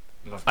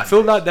Love I Twin feel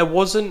Peaks. like there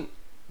wasn't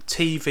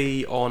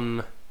TV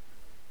on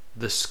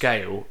the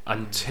scale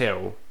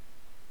until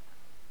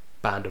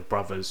Band of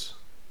Brothers.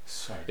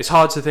 So It's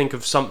hard to think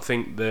of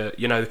something that,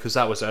 because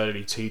that was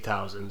early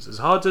 2000s. It's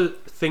hard to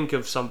think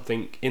of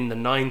something in the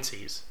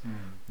 90s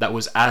that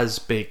was as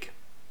big.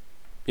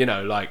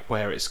 Like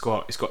where it's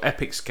got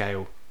epic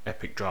scale,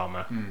 epic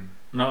drama.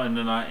 Not in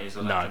the 90s. I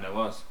don't No. think there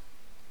was.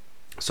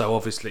 So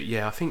obviously,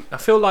 yeah, I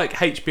feel like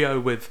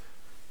HBO with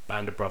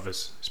Band of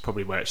Brothers is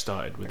probably where it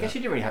started I with guess that.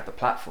 you didn't really have the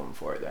platform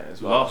for it then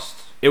as well. Lost.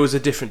 It was a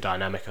different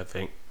dynamic, I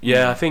think.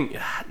 Yeah, I think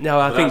But think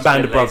that was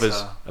Band a of bit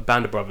Brothers, later.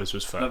 Band of Brothers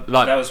was No, first.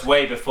 that was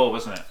way before,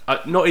 wasn't it?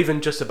 Not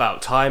even just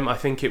about time. I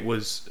think it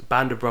was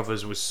Band of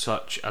Brothers was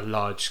such a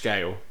large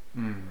scale.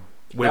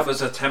 That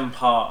was a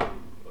 10-part,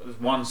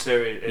 one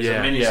series. It's Yeah.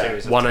 a mini Yeah.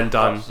 series. of One 10 and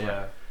done. parts.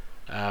 Yeah.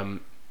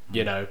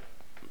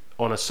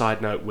 On a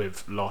side note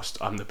with Lost,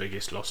 I'm the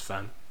biggest Lost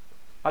fan,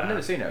 I've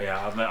never seen it.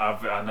 Yeah, I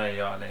know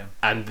you are, Liam.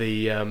 and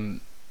the I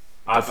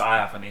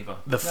haven't either.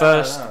 the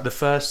No.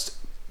 first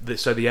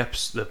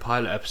the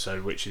pilot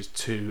episode, which is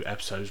 2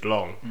 episodes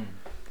long,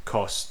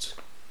 cost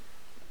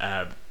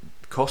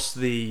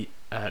the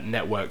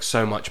network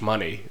so much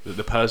money that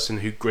the person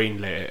who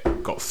greenlit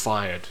it got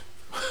fired.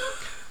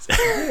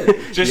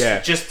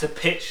 Just to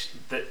pitch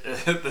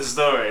the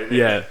story.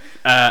 Yeah,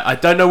 I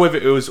don't know whether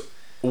it was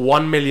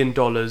 $1 million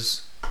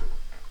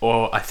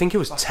or I think it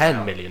was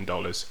 $10 million.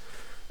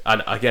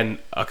 And again,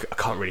 I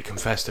can't really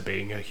confess to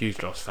being a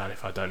huge Lost fan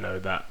if I don't know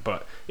that,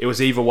 but it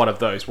was either one of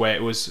those where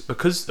it was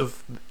because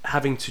of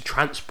having to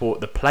transport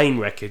the plane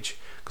wreckage,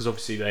 because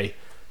obviously they're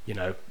in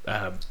a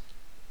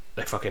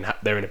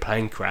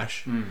plane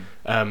crash,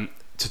 to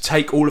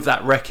take all of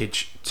that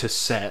wreckage to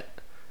set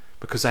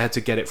because they had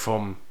to get it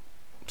from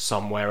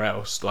somewhere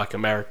else like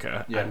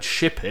America and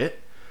ship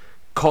it,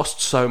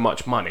 cost so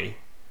much money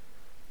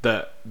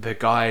that the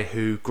guy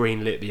who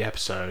greenlit the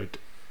episode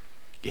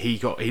he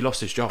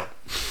lost his job.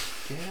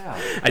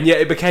 Yeah. And yet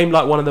it became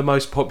like one of the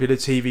most popular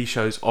TV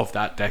shows of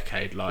that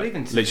decade, like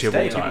Even to literally this of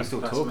all day, time. people still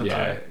That's talk about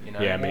yeah. it. You know?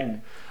 Yeah, I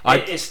mean,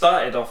 It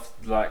started off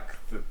like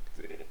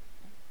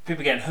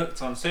people getting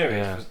hooked on series.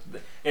 Yeah.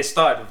 It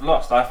started with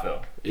Lost, I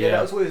feel. Yeah,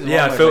 that was always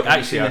Yeah, I one feel- where, like,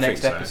 actually, in I the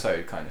think next so.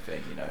 episode kind of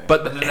thing, you know.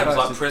 But But then there was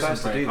like First Prison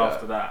to do Break that.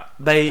 after that.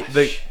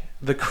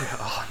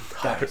 Oh,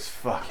 that is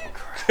fucking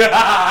crazy.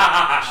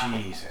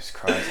 Jesus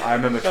Christ! I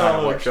remember trying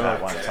to watch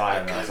that one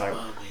time, and I was like,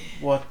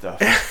 "What the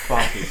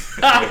fuck is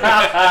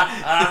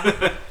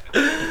this?"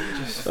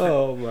 Just,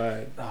 oh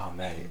man. oh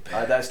mate,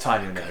 that's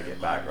time you'll never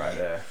get back right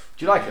there.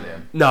 Do you like it,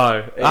 Liam?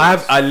 No, It I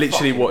is literally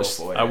fucking watched.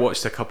 awful, I innit?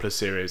 watched a couple of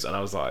series, and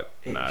I was like,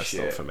 It's "Nah, it's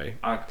not shit. for me."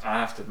 I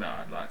have to admit,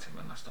 I liked him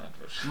when I started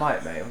watching.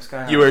 Mate, what's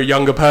going on? You were a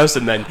younger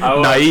person then, I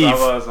naive.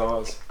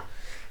 was.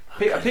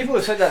 People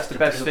have said that's the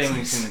best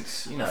thing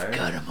since, you know.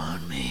 Got him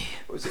on me.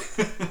 What was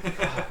it?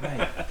 Oh,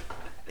 mate.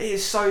 It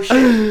is so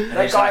shit.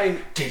 That he's guy.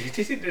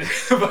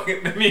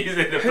 the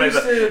music that plays,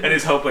 Who's the- and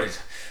his whole body's.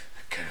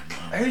 Got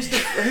him on me.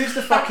 Who's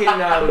the fucking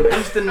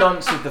who's the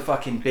nonce with the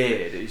fucking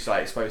beard? Who's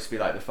like supposed to be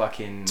like the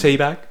fucking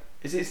Teabag.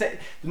 Is it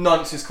the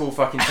nonce is called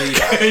fucking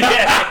Teabag?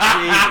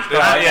 Yeah. Jesus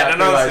Christ, Yeah, that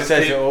the feel like nonce is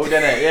says it all,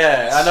 doesn't it?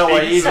 Yeah, I know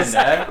why he's in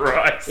there.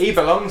 Right. He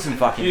belongs in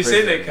fucking You've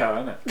prison. seen it, Carl,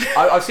 haven't it?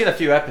 I've seen a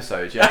few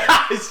episodes.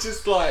 Yeah, It's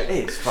just like.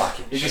 it's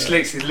fucking. He just shit.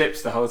 licks his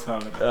lips the whole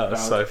time. Oh,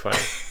 that's so funny.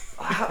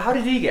 How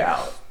did he get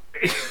out?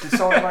 Did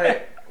someone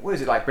like? What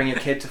is it like? Bring your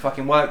kid to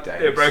fucking work day?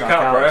 It broke Snuck up,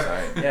 out bro. or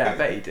something? Yeah, I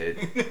bet he did.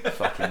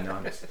 Fucking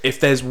nonce. If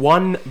there's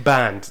one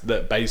band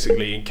that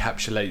basically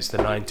encapsulates the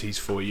 90s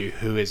for you,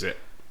 who is it?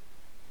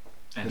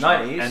 The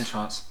 90s?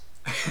 Entrance.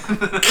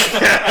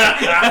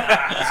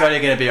 It's only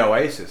going to be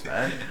Oasis,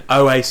 man.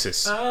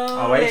 Oasis.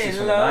 Oasis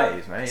from the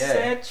 90s, mate. Yeah.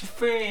 Set you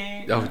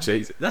free. Oh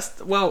jeez,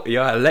 that's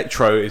yeah.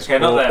 Electro is, Okay,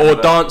 not or, that, or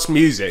but- dance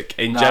music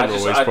in No, general I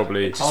just- is I-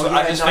 probably. it's-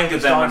 I just think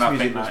of them when I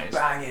dance think music was 90s.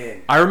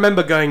 banging. I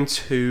remember going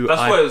to.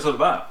 That's what it was all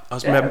about.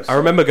 I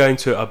remember going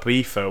to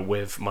Ibiza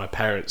with my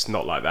parents.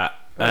 Not like that,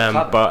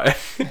 clubbing. but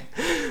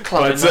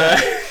Clubbing,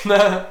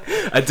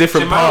 a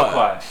different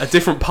part. Jamiroquai. A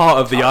different part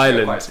of the Quite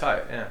island.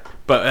 tight, yeah.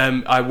 But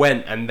I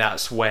went, and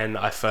that's when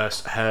I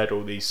first heard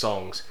all these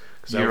songs.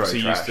 Because I obviously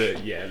used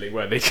to,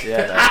 were they?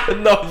 Yeah,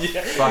 Not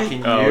yet.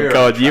 Fucking Oh Euro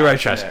god,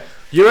 trash, Eurotrash.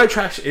 innit?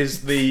 Eurotrash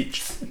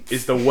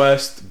is the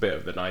worst bit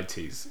of the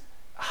 90s.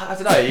 I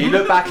don't know. You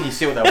look back and you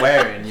see what they're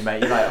wearing, and you're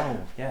like, oh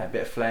yeah, a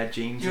bit of flared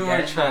jeans. Euro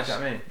again. trash. You know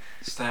what I mean?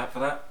 Stay up for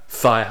that.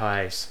 Thigh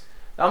highs.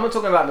 I'm not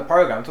talking about the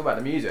program. I'm talking about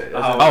the music.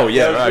 Oh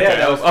yeah, right, okay.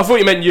 there was- I thought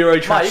you meant Mate, you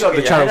Eurotrash, gotta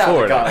the get your Channel head out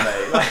 4. of the gutter,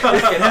 mate. Like,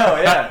 fucking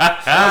hell, yeah.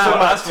 I'm talking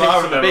about That's what I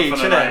tits on the remember beach,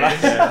 from the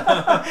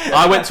innit? 90s.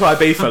 I went to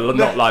Ibiza,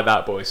 not like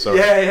that, boy. Sorry.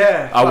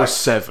 Yeah. I was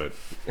Fuck. 7.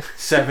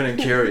 7 and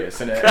curious,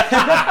 innit?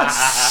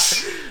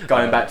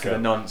 Going back to the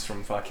God. nonce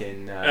from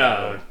fucking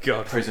Oh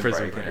god, Prison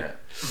Break, innit?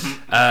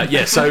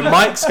 Yeah, so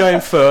Mike's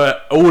going for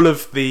all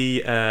of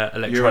the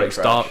electronic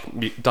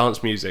Eurotrash.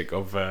 dance music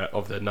of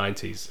the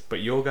 90s,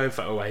 but you're going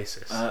for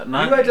Oasis. You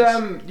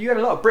had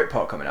a lot of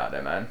Britpop coming out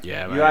there, man.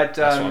 Yeah, you man, had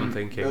that's what I'm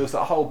thinking. There was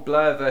that whole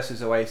Blur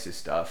versus Oasis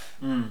stuff,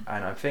 Mm.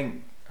 and I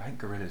think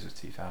Gorillaz was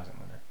 2000,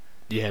 wasn't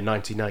it? Yeah,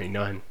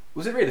 1999.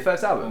 Was it really the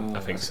first album? Ooh. I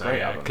think That's a so. great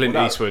Yeah, album. Clint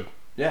Well, that- Eastwood,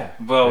 Yeah,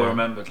 Well Yeah.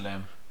 remembered,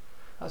 Liam.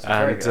 that's a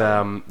very and good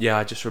album. yeah,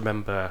 I just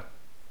remember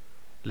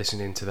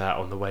listening to that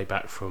on the way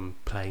back from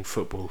playing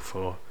football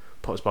for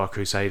Potts Bar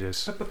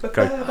Crusaders.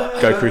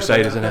 Go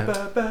Crusaders, innit?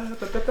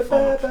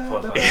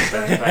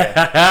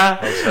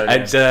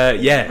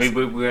 And yeah, We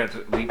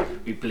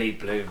bleed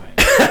blue,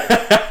 mate.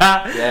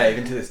 Yeah,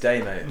 even to this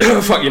day, mate.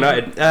 fuck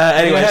United.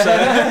 Anyway,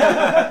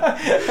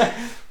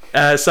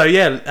 so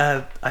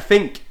yeah, I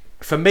think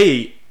for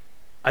me,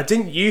 I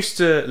didn't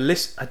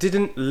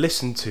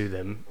listen to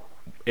them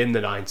in the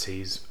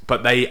 90s,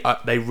 but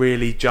they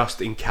really just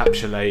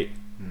encapsulate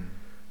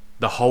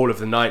the whole of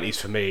the 90s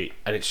for me,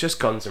 and it's just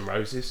Guns N'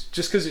 Roses,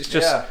 just because it's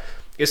just Yeah.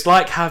 it's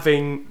like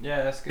having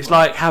Yeah, that's a good. it's one.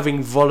 like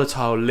having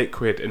volatile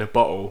liquid in a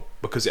bottle,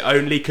 because it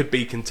only could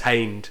be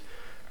contained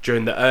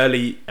during the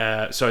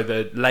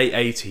the late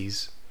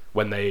 80s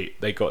when they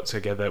got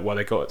together. Well,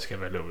 they got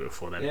together a little bit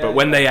before then, Yeah, but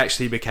when yeah. they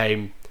actually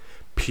became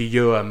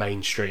pure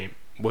mainstream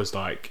was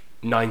like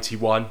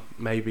 91,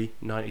 maybe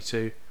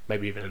 92,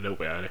 maybe even a little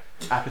bit earlier.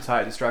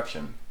 Appetite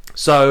Destruction.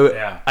 So,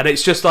 Yeah. and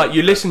it's just like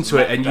you listen to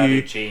it and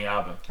you G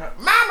album.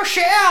 Mama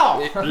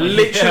Shell!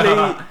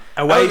 literally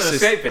Oasis.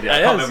 Escape video. I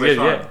Yeah, can't that's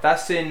remember which good, one.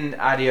 That's in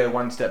Adio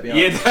One Step Beyond.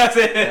 Yeah, that's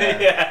it. Yeah.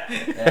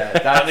 Yeah. Yeah, I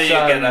that's, knew you'd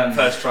get that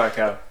first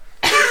strikeout.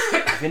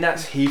 I think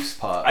that's Heath's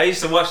part. I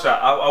used to watch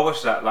that. I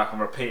watched that like on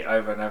repeat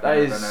over and over That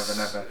and over is-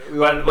 and over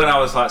and over. When I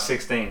was like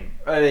 16.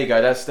 Oh, there you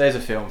go. There's a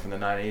film from the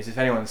 90s. If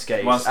anyone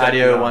skates, One Step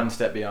Adio Beyond. One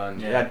Step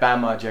Beyond. Yeah. It had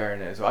Bam Margera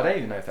in it as well. I don't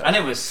even know if that And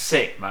it was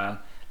sick, man.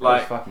 was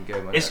Like fucking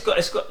good. Wasn't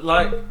it's it? got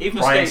like even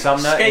Brian skate,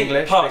 Sumner, skate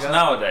English, parks bigger.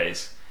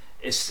 nowadays.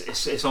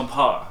 It's on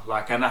par.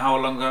 Like, and how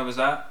long ago was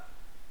that?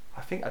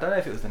 I don't know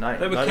if it was the 90s.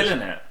 They were killing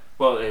it.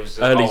 Well, it was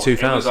Early old.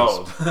 It was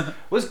 2000s. old.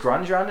 Was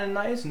grunge around in the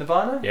 90s?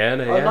 Nirvana? Yeah,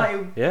 no, Oh, yeah.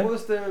 90, Yeah. What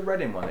was the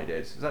Reading one they did?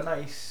 Was that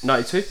 90?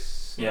 92?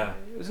 Yeah.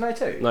 It was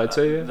 92?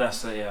 92, yeah.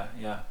 That's it. Yeah.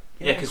 Yeah,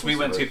 Yeah, because of we course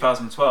went it was.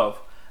 2012,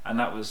 and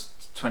that was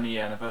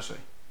 20-year anniversary.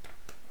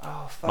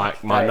 Oh fuck.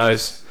 Mike that knows.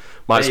 is-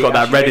 Mike's There got you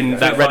that go. Reading,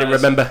 that Foo Reading.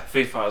 Fighters- Remember?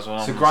 Foo Fighters were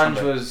on So on grunge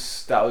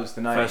Sunday. was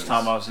the 90s. First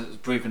time I was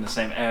breathing the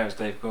same air as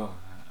Dave Grohl.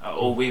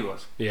 All we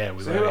was. Yeah,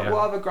 we So were. Yeah.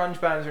 what other grunge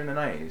bands are in the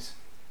 90s?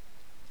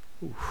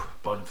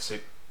 Bowling for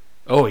Soup.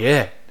 Oh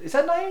yeah, Is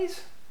that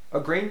 90s? Or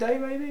Green Day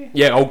maybe?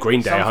 yeah. Old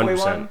Green Day, Sum 100%.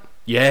 41?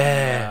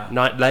 Yeah,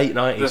 late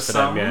 90s The for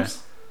them. Yeah,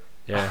 Sums.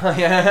 yeah.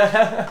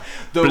 Yeah.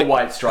 The Blink-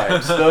 White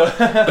Stripes.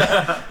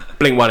 the-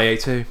 Blink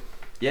 182.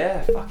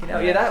 yeah, fucking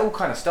hell. Yeah, that all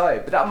kind of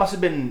started, but that must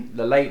have been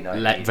the late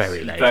 90s.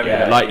 Very late. Very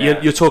yeah. late, Like yeah.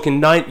 you're talking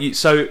 90.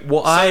 So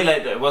what So I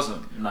late that it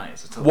wasn't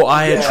nice at all. what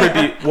I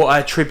Yeah.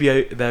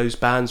 attribute those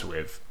bands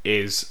with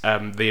is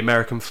the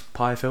American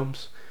Pie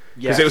films,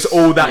 because Yes. it was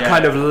all that Yeah,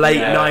 kind of late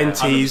yeah,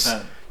 90s.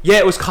 100%. Yeah,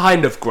 it was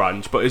kind of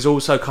grunge, but it was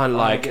also kind of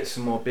like get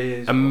some more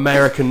beers.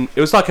 American.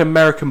 It was like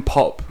American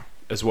pop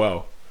as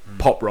well,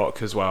 pop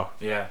rock as well.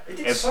 Yeah. It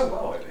did so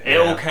well. It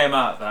all came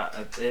out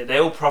that they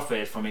all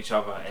profited from each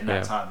other in that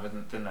Yeah. time,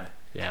 didn't they?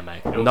 Yeah,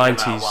 mate. It all came out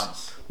 90s.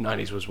 once.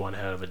 90s was one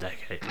hell of a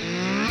decade.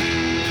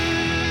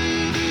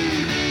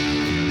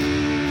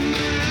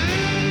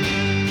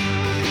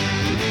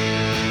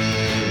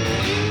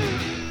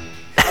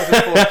 How's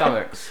it four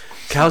stomachs?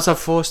 Cows have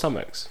 4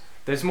 stomachs.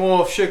 There's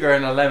more sugar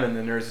in a lemon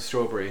than there is a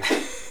strawberry.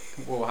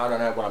 Well, I don't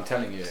know what I'm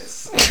telling you.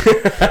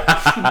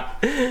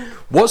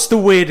 What's the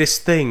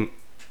weirdest thing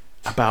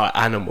about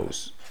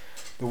animals?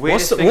 The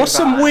What's weirdest thing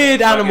some about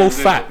weird animals, animal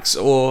fucking facts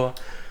or Well,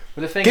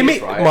 the thing give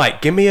is, me right,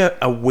 Mike, give me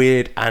a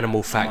weird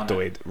animal Come on,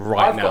 factoid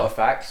right I've got now. a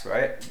fact,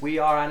 right? We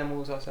are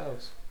animals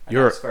ourselves. And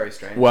You're- that's very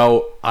strange.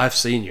 Well, I've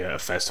seen you at a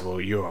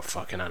festival. You're a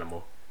fucking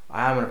animal.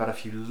 I am, and I've had a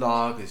few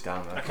lagers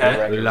down there. Okay.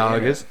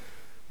 Regularly, Lagers.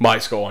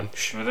 Mike's got one.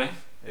 Shh. Really?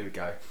 Here we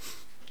go.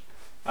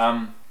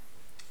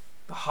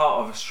 The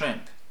heart of a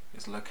shrimp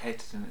is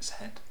located in its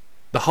head.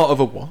 The heart of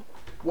a what?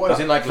 What is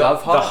it like? Love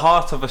The heart?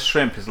 heart of a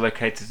shrimp is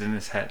located in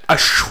its head. A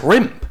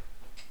shrimp.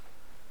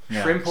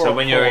 Yeah. Shrimp or So a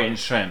when you're prawn? eating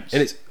shrimps,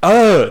 And it's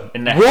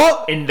in the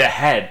what? in the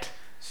head,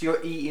 So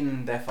you're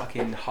eating their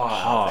fucking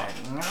heart. Heart.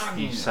 Then.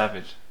 you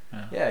savage.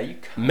 Yeah, you.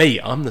 Me,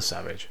 I'm the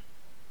savage.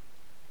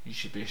 You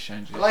should be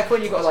ashamed of I like yourself.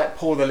 when you got to like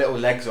pull the little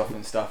legs off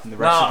and stuff, and the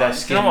rest No, of their you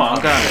skin. know what,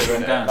 I'm comes going, through,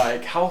 I'm innit? going.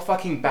 Like how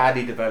fucking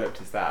badly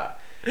developed is that?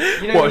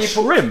 You know What, when a you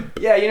pull, shrimp?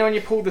 Yeah, you know when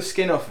you pull the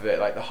skin off of it,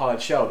 like the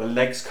hard shell, the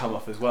legs come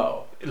off as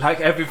well. like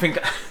everything,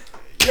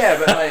 Yeah,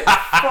 but like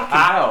fucking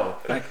hell.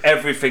 like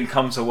everything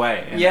comes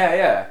away. innit? Yeah,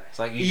 yeah. It's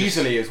like you just-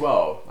 Easily as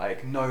well,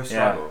 like no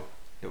struggle.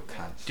 Little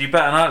cunts. Do you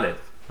bat an eyelid?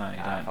 No, you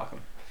Ah, don't. fuck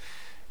 'em.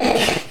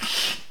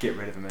 Get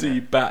rid of them. Do innit?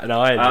 you bat an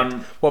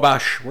eye? What about a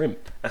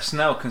shrimp? A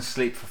snail can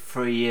sleep for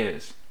 3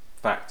 years.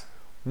 Fact.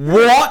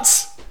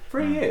 What?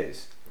 3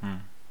 years. Hmm.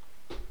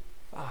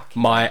 Fuck.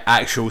 My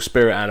actual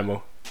spirit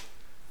animal.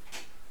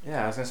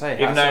 Yeah, I was gonna say.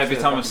 Even hats though off every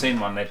to the time I've fucking- seen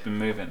one, they've been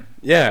moving.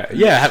 Yeah,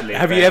 yeah. Have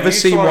Literally, you ever you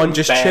seen saw one him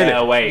just bare chilling?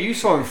 awake. You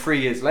saw him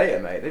 3 years later,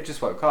 mate. They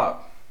just woke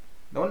up.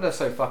 No wonder they're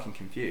so fucking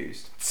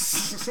confused.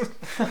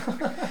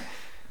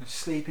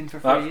 Sleeping for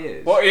 3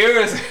 years. What year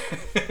is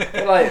it?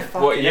 They're like,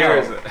 What fucking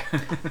year hell. is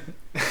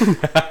it?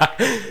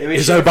 It was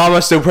Is shit.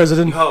 Obama still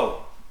president?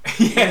 Oh.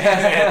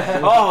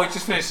 Yeah. Oh, he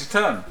just finished his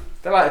term.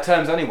 They're like, the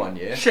term's only 1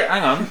 year. Shit,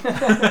 hang on.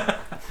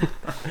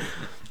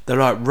 They're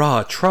like,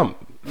 rah, Trump.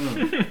 Do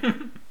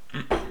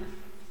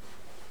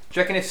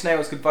you reckon if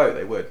snails could vote,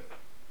 they would?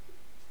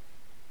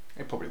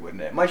 They probably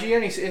wouldn't. It. Mind you,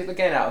 only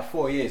again out of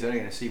 4 years, they're only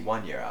going to see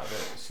 1 year out of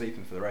it,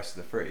 sleeping for the rest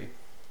of the 3.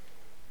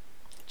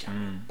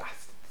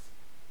 Bastards.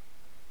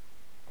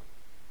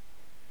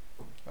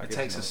 I It guess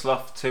takes a not.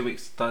 sloth 2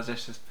 weeks to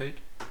digest his food.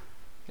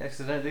 Yeah, because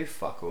they don't do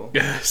fuck all.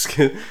 Yes,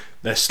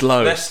 they're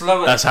slow. They're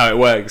slow. That's how it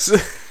works.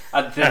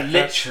 They're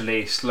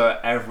literally slow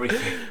at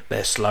everything.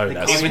 They're slow. They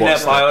That's can't Even their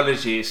what's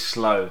biology is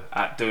slow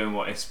at doing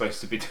what it's supposed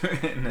to be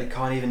doing. They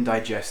can't even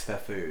digest their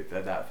food.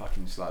 They're that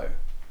fucking slow.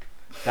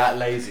 That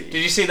lazy.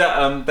 Did you see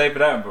that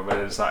David Attenborough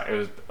where it was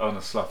on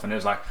a sloth and it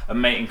was like a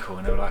mating call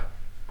and they were like,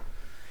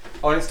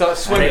 Oh, and it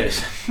starts swimming.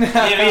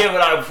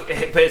 yeah,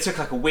 but it took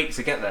like a week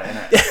to get there,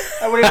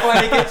 innit? And when it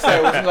finally gets there,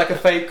 it wasn't like a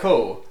fake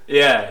call. It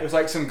Yeah. was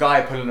like some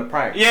guy pulling a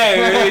prank.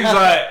 Yeah, he was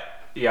like,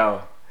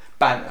 yo,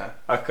 Banter.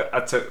 I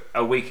took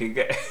a week to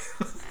get.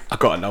 I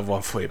got another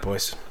one for you,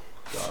 boys.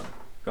 Gone.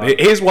 Go on.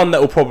 Here's one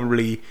that will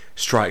probably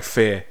strike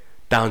fear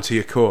down to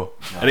your core,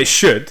 and it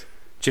should.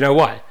 Do you know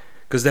why?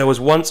 Because there was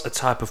once a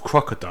type of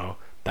crocodile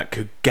that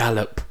could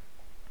gallop.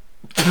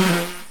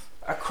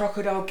 A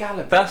crocodile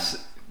galloping.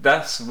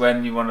 That's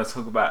when you want to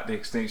talk about the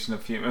extinction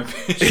of human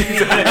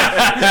beings.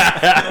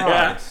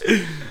 Right.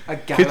 A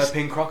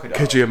galloping crocodile.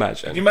 Could you Can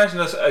imagine? you imagine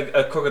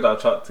a crocodile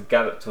trying to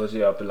gallop towards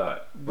you? I'd be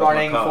like, where's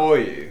running my car? for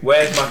you?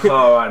 Where's my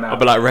car right now? I'll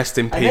be like, rest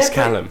in And peace, they're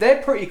Callum.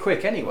 They're pretty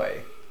quick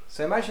anyway.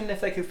 So imagine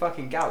if they could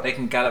fucking gallop. They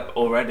can gallop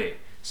already.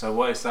 So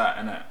what is that,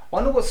 innit?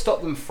 Wonder what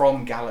stopped them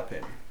from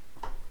galloping.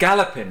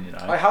 Galloping, you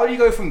know. Like, how do you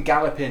go from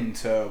galloping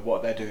to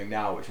what they're doing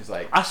now, which is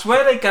like I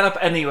swear they gallop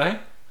anyway.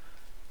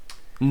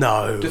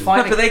 No.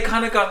 define, No, but they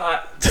kind of got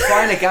like.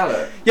 define a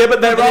gallop. Yeah, but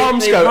their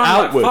arms they go run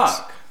outwards. Like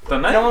fuck,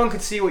 don't they? No one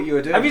could see what you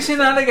were doing. Have you seen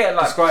the alligator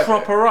like Describe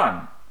proper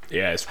run?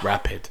 Yeah, it's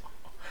rapid.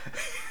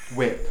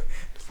 Whip.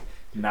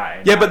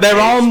 Yeah, but their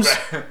arms,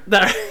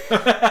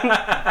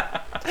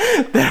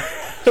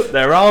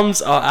 their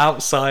arms are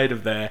outside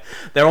of they're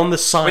on the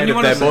side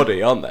of their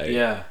body, aren't they?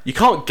 Yeah. You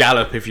can't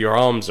gallop if your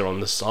arms are on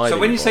the side. So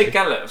of when your you say body.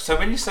 gallop, so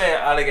when you say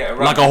alligator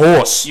run, like a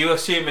horse, you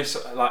assume it's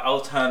like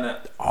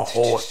alternate. a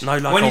horse, no,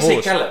 like when a you horse.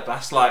 say gallop,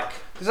 that's like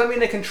Does that mean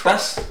they can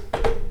trot?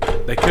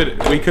 We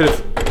could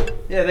have,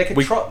 Yeah, they could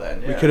trot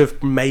then. Yeah. we could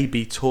have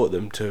maybe taught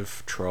them to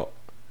trot.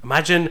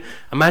 Imagine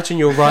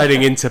you're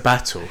riding into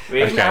battle.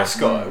 We have an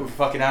ascot with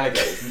fucking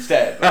alligators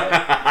instead. Like.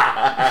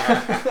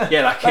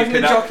 Yeah, like Imagine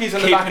keeping the up, jockeys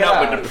on the back keeping of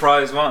up that. with the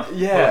prize one.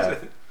 Yeah.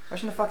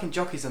 Imagine the fucking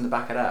jockeys on the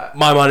back of that.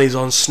 My money's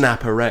on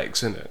Snapper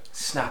Rex, isn't it?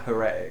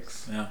 Snapper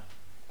eggs. Yeah.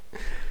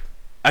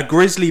 A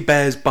grizzly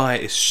bear's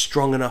bite is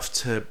strong enough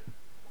to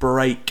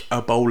break a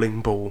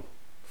bowling ball.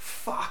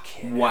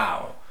 Fucking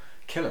Wow.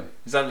 kill him.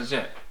 Is that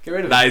legit? Get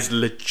rid of That him. is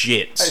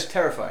legit. That is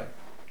terrifying.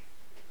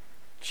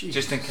 Jesus.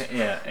 Just in case,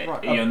 yeah.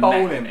 Right, Your a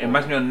bowling neck. ball.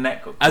 Imagine your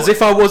neck. Got As caught.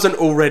 if I wasn't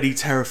already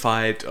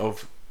terrified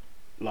of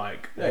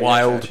like Yeah,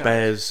 wild yeah,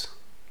 bears.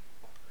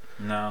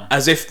 No.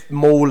 As if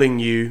mauling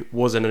you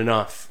wasn't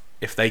enough.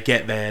 If they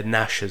get their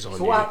gnashers on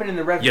So what you, happened in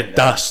the Revenant? you're then?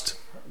 dust.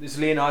 This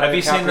Leonardo Have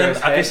you seen them?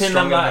 DiCaprio's Have you head seen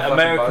them stronger than like a fucking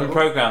American bow?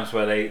 programs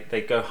where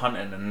they go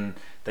hunting and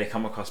they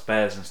come across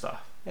bears and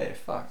stuff? Yeah, you're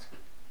fucked.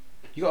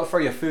 You got to throw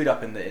your food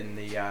up in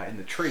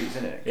the trees,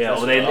 innit? Yeah,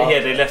 or they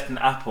left an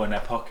apple in their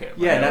pocket.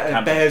 when Yeah, they were and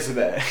camping. bears are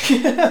there.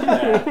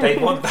 Yeah, they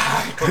want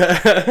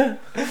that.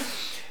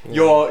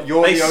 You're They the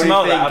only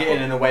smell thing that getting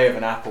apple. in the way of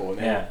an apple,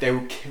 and Yeah. they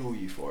will kill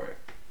you for it.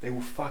 They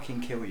will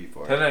fucking kill you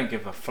for They it. don't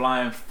give a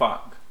flying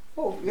fuck.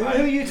 Well, who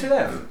are you to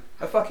them?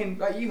 A fucking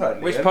like you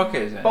heard. Which Liam.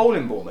 pocket is it?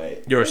 Bowling ball,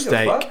 mate. You're a Don't give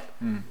steak. fuck.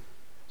 Mm.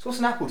 So what's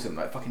an apple to them?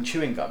 Like fucking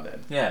chewing gum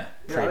then? Yeah.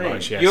 You know what I Pretty mean?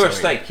 much, yeah. You're a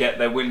something. steak, yet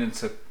they're willing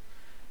to.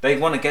 They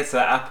want to get to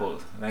that apple.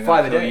 They're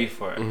Five going a to kill day. you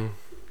for it. Mm.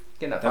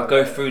 Getting that They'll five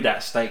go there. through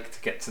that steak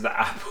to get to the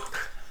apple.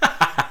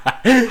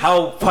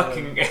 How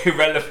fucking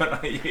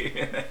irrelevant are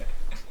you?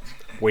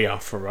 We are Lower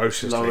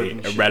ferociously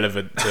than shit.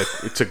 irrelevant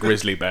to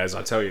grizzly bears.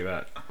 I tell you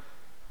that.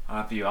 I'll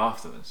have you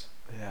afterwards.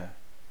 Yeah.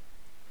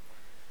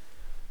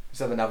 Let's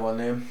have another one,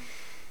 Liam.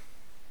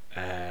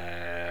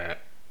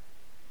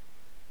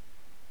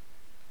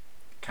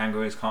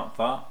 Kangaroos can't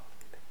fart.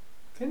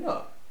 They're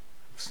not.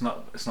 It's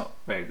not a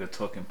very good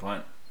talking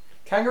point.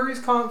 Kangaroos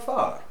can't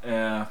fart.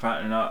 Yeah,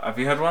 apparently not. Have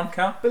you heard one,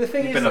 Cal? But the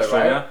thing You've is, been though, to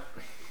Australia.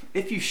 right?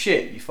 If you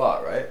shit, you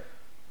fart, right?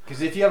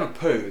 Because if you have a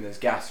poo and there's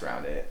gas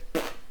around it,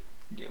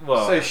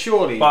 Well, so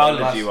surely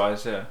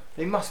biology-wise, yeah.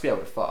 they must be able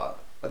to fart.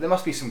 Like there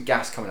must be some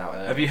gas coming out.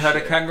 Have you heard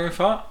a kangaroo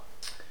fart?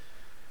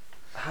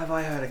 Have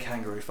I heard a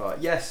kangaroo fart?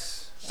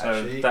 Yes, So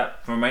actually. that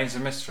remains a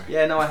mystery.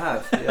 Yeah, no, I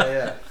have.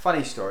 Yeah.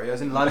 Funny story. I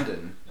was in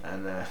London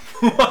and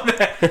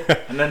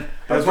And then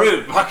There a was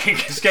root fucking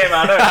just came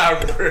out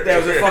of there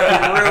was a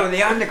fucking roo in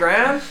the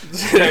underground.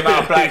 came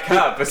out of Black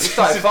Cup. But It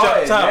started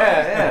farting.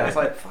 Yeah. It's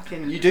like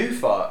fucking. You do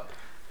fart.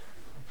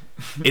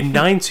 In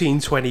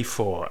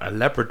 1924, a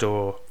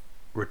Labrador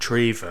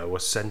retriever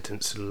was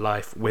sentenced to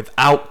life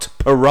without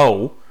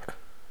parole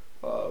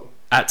Whoa.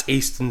 at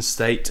Eastern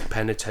State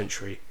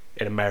Penitentiary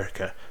in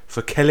America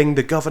for killing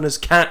the governor's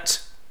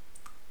cat.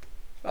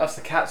 That's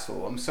the cat's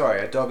fault. I'm sorry.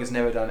 A dog has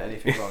never done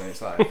anything wrong in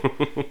its life.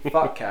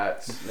 Fuck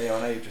cats.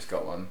 Leon, I know you've just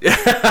got one.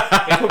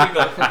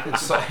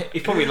 He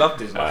probably loved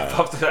his life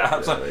after that. I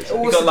was like, What's he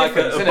the got like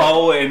difference, a innit?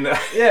 bowl in.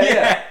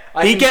 Yeah.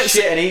 I He can gets-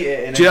 shit and eat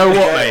it. In Do you a know what,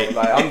 jail. mate?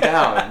 Like, I'm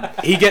down.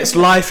 He gets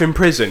life in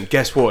prison.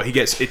 Guess what? He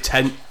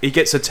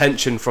gets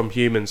attention from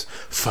humans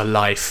for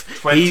life.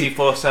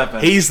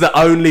 24/7. He's the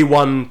only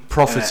one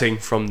profiting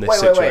from this Wait.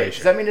 situation.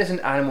 Does that mean there's an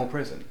animal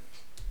prison?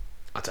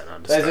 I don't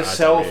understand. There's a I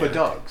cell don't for really-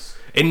 dogs.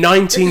 In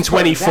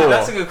 1924,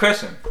 That's a good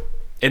question.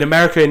 in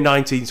America in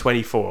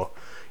 1924,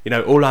 you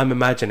know, all I'm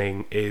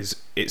imagining is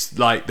it's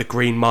like the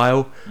Green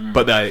Mile,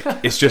 but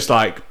it's just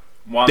like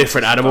One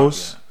different dog,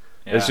 animals.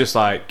 yeah. It's just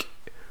like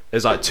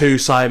there's like two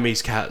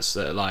Siamese cats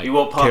that are like You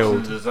walk past and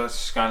killed there's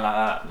just going like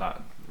that, like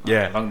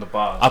Yeah. along the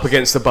bars. up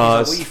against the He's like,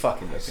 bars. what are you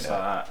fucking Just looking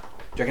like at? that. Do you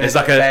reckon There's there's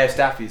like a- bear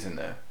staffies in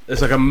there?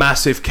 There's like a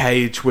massive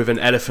cage with an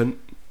elephant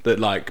that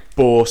like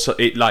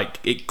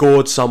it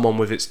gored someone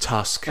with its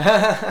tusk.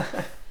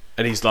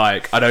 And he's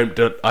like, I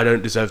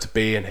don't deserve to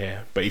be in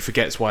here, but he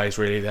forgets why he's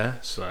really there.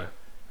 So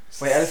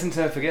Wait, elephants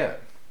don't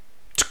forget.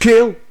 to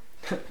kill,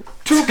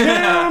 to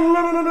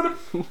kill.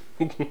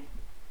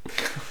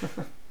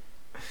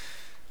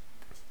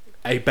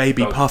 A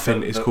baby Dog-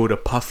 puffin the- is the- called a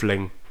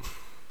puffling.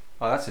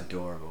 Oh, that's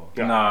adorable.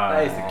 No.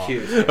 That is the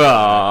cutest thing. A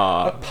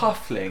Ah,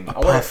 puffling. A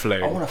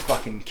puffling. I want to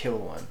fucking kill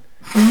one.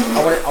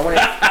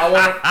 I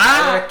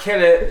want to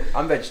kill it.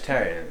 I'm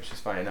vegetarian, which is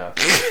funny enough.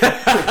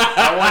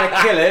 I want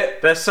to kill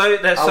it. They're so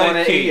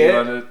wanna cute. eat You it.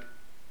 wanna-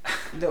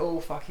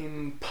 Little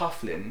fucking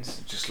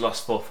pufflings. Just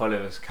lost 4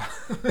 followers.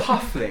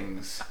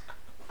 Pufflings.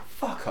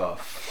 Fuck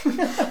off.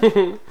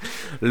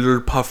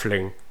 little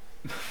puffling.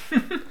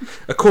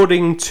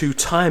 According to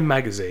Time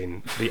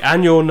magazine, the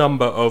annual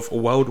number of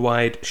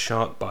worldwide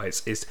shark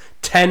bites is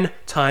 10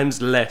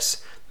 times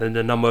less than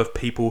the number of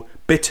people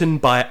bitten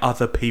by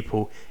other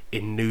people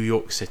in New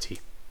York City.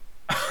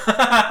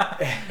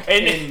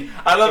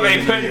 I love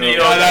it in New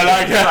York.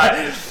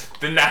 I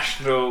The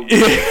national,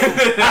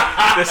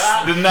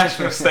 the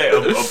national state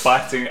of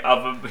biting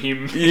other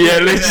humans. Yeah,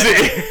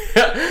 literally.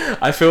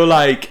 I feel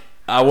like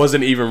I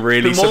wasn't even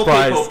really The more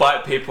surprised. people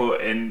bite people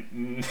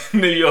in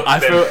New York I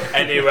than feel-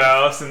 anywhere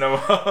else in the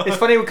world. It's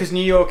funny because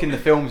New York in the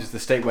films is the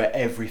state where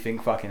everything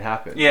fucking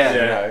happens. Yeah.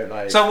 You know,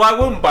 like, So why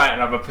wouldn't bite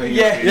another person?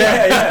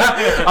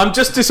 yeah. I'm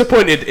just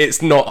disappointed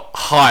it's not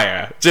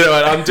higher. Do you know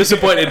what? I'm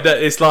disappointed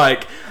that it's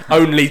like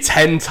only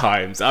 10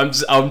 times. I'm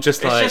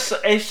just like,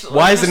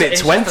 why isn't it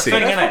 20? That's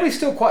probably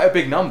still quite a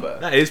big number.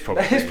 that is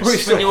probably. That is probably When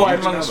still you're quite a walking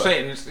big along the number.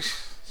 street and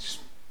it's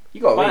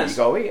You gotta Why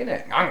eat,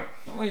 innit?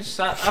 well, just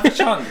have a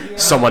chunk.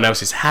 Someone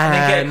else's And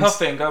then get a hands.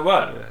 coffee and go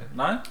work.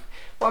 No?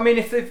 Well, I mean,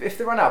 if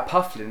they run out of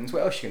pufflins,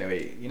 what else are you gonna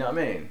eat? You know what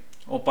I mean?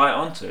 Or bite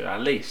onto, at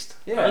least.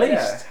 Yeah, At least.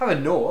 yeah. Have a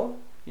gnaw,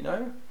 you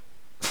know?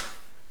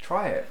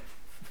 Try it.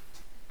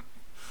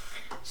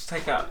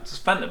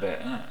 Just vent a bit,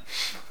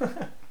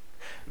 innit?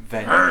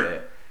 Vent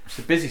it. It's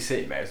a busy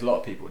city, mate. There's a lot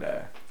of people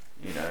there.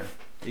 You know,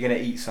 you're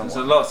gonna eat someone.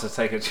 There's a lot to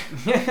take a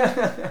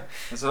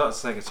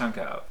chunk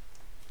out of.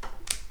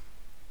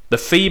 The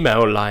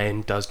female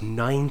lion does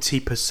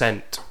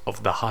 90%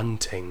 of the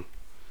hunting.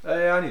 Oh,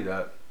 yeah, I knew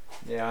that.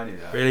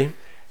 Really?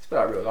 It's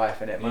about real life,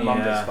 innit? My mum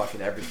Yeah. does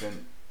fucking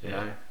everything. You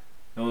Yeah.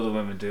 know? All the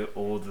women do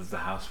all of the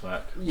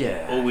housework.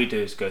 Yeah. All we do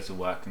is go to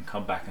work and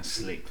come back and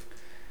sleep.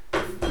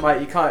 Mate,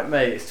 you can't,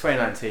 mate. It's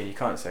 2019. You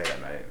can't say that,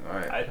 mate. All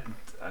right.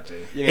 I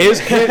do.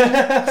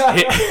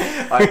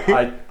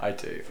 I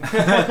do.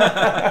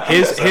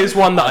 Here's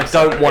one that I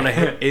don't want to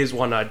hear. Here's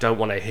one I don't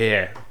want to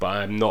hear, but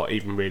I'm not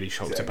even really Is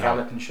shocked it a about.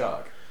 galloping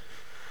shark?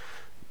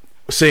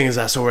 Seeing as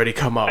that's already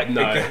come up,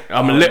 no,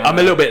 I'm Oh, a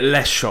little bit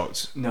less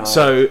shocked. No.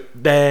 So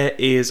there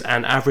is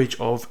an average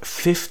of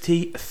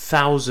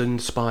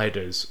 50,000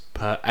 spiders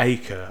per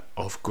acre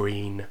of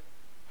green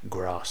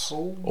grass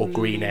or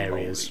green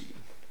areas. Holy.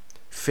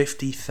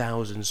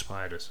 50,000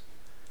 spiders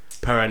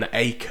per an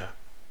acre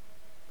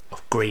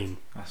of green.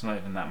 That's not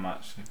even that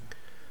much.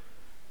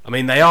 I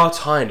mean, they are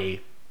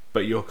tiny,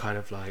 but you're kind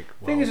of like,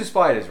 well, Thing is with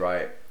spiders,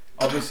 right?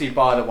 Obviously,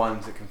 bar the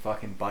ones that can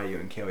fucking bite you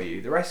and kill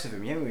you. The rest of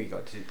them, you haven't really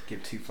got to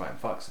give two flying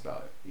fucks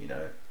about. You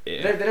know,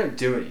 yeah. they don't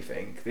do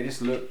anything. They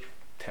just look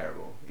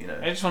terrible. You know.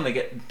 I just want to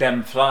get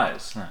them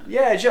flies. No.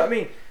 Yeah, do you know what I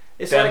mean?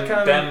 It's Them,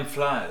 like them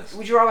flies.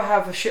 would you rather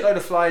have a shitload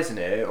of flies in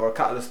it or a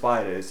couple of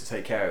spiders to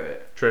take care of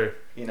it? True.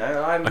 You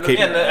know, I'm Okay. looking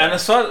Yeah, at and the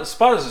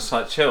spiders are just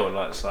like chill.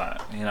 Like it's like,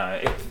 you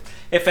know,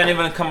 if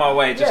anyone come my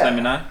way, just let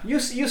me know. You'll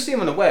see them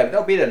on the web.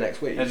 They'll be there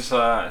next week. They're just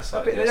like, it's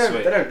like they yeah, don't.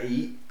 sweet. They don't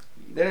eat.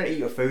 They don't eat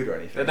your food or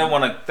anything. They don't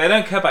want to. They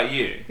don't care about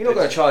you. You're not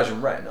going to charge them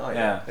rent, are you?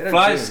 Yeah. They don't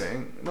Flies do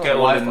anything. Not get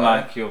all in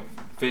Wi-Fi. like your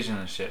vision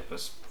and shit. But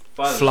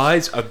spiders,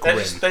 Flies are they grim.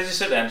 just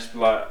sit there and just be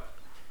like,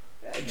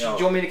 Do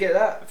you want me to get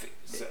that?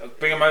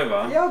 bring them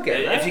over. Yeah, I'll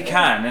get that, if you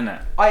yeah. can,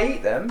 innit? I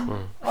eat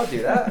them. I'll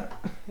do that.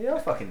 Yeah, I'll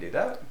fucking do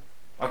that.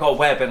 I got a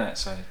web innit,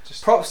 so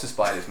just. Props to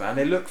spiders, man.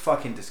 They look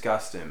fucking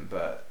disgusting,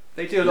 but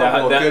they do a lot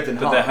more good than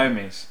but harm.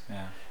 they're homies.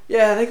 Yeah.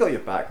 Yeah, they got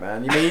your back,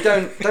 man. You mean you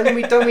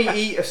don't we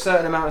eat a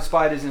certain amount of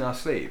spiders in our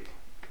sleep?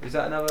 Is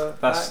that another?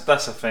 fact?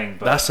 That's a thing.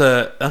 But That's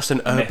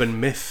an urban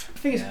myth. The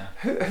thing is, Yeah.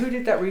 who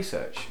did that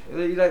research? Are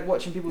you like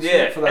watching people sleep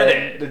Yeah, for like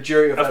innit? the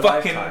jury of a their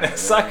fucking lifetime?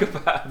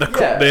 psychopath.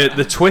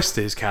 The twist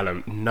is,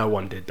 Callum, no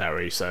one did that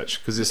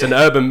research because it's an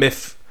urban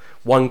myth.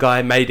 One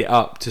guy made it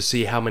up to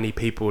see how many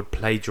people would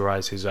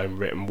plagiarise his own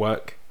written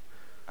work,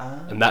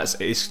 and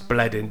it's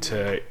bled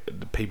into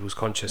the people's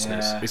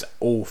consciousness. Yeah. It's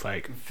all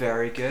fake.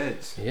 Very good.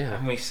 Yeah.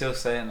 And we still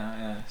say it now.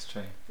 Yeah, it's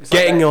true. It's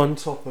Getting like on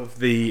top of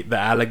the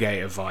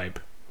alligator vibe,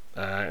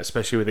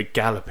 especially with the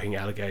galloping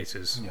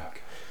alligators. Yeah,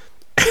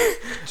 okay.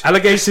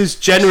 Alligators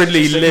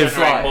generally live.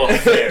 Fly. More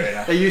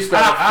fear, They used to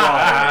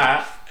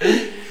have a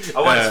fly.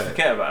 I won't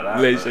forget about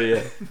that. Literally,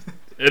 yeah.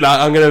 And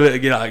I'm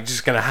gonna,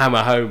 just gonna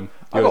hammer home.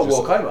 I got to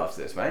walk home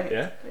after this, mate.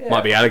 Yeah?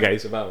 Might be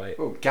alligators about, mate.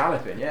 Oh,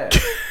 galloping, yeah.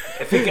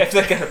 If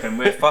they're galloping,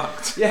 we're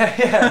fucked. yeah.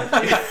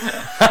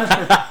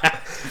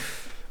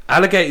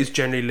 Alligators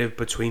generally live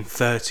between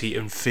 30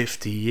 and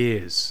 50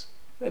 years.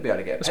 They'd be able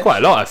to get. That's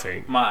quite a lot, I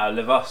think. Might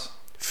outlive us.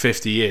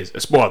 50 years.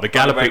 Well, the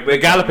galloping, we're the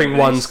galloping getting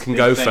ones these can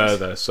go things.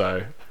 further.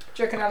 So,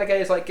 Do you reckon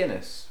alligators like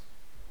Guinness?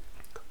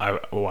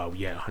 well,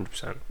 yeah,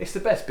 100%. It's the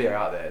best beer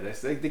out there.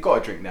 They got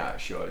to drink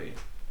that, surely.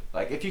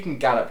 Like if you can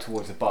gallop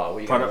towards a bar, what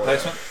are you Product gonna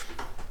order? placement.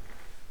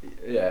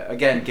 Yeah,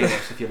 again,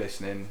 Guinness. If you're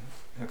listening,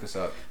 hook us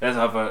up. There's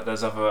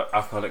other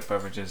alcoholic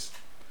beverages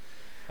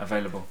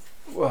available.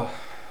 Well,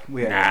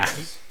 we ain't Nah.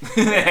 Guinness.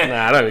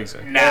 Nah, I don't think so.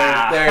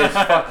 There is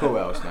fuck all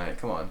else, mate.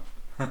 Come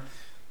on.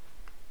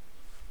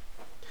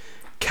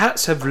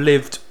 Cats have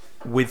lived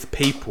with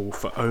people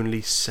for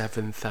only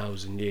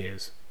 7,000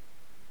 years.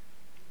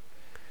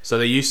 So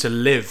they used to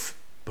live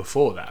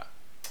before that.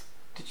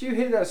 Did you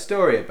hear that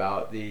story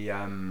about the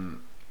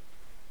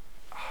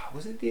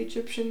was it the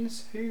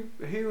Egyptians who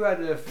had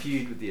a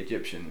feud with the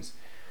Egyptians?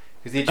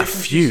 Because the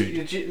Egyptians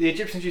feud? the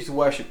Egyptians used to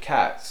worship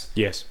cats,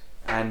 Yes.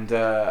 and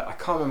I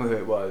can't remember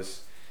who it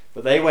was,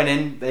 but they went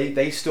in.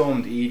 They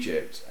stormed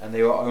Egypt, and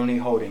they were only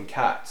holding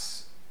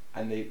cats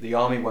and the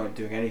army weren't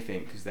doing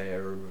anything because they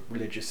are a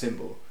religious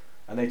symbol,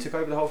 and they took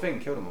over the whole thing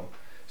and killed them all.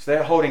 So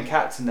they're holding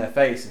cats in their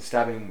face and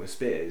stabbing them with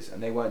spears,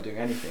 and they weren't doing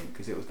anything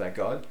because it was their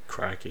god.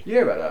 Crikey. You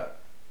hear about that?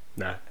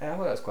 No. Yeah,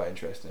 well, that's quite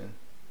interesting.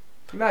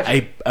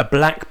 Imagine. A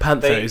black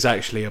panther is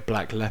actually a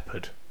black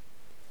leopard.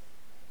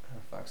 Oh,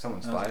 fuck,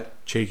 someone's fired.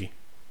 Cheeky.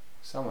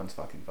 Someone's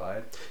fucking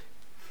fired.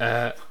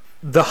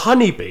 The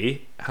honeybee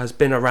has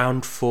been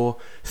around for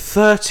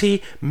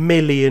 30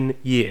 million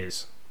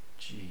years.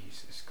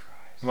 Jesus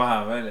Christ.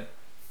 Wow, really?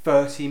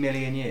 30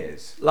 million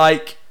years.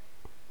 Like,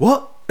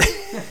 what?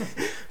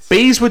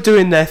 Bees were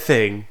doing their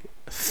thing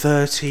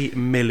 30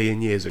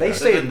 million years ago. They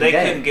stayed in the They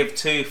game. couldn't give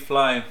two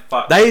flying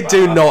fucks. They about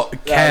do us.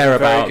 not care very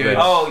about good. them.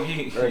 Oh,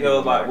 Very you're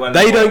good. like well.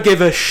 They don't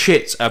give a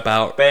shit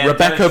about Ben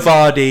Rebecca Tennyson.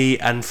 Vardy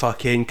and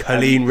fucking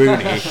Colleen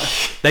Rooney.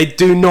 They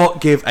do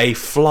not give a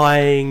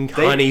flying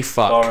honey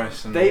fuck.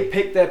 Boris and They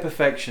picked their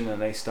perfection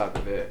and they stuck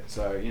with it.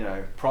 So, you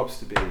know, props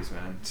to bees,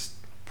 man.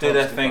 do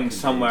their Props to thing fucking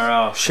somewhere bees.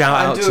 else. Shout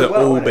And out do to it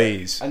well, all innit?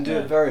 bees. And do Yeah.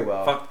 it very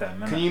well. Fuck them.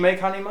 Can innit? you make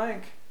honey,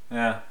 Mike?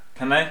 Yeah.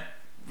 Can they?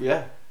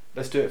 Yeah.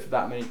 Let's do it for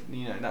that many,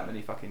 that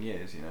many fucking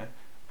years,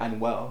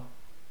 and well.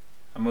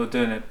 And we're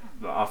doing it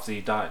after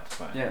you died.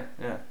 So.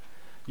 Yeah.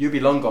 You'll be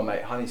long gone,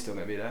 mate. Honey's still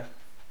gonna be there.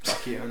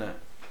 Fuck you, innit?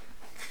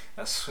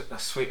 That's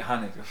sweet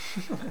honey.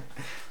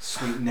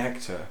 Sweet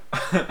nectar.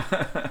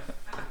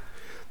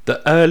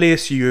 The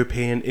earliest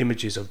European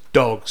images of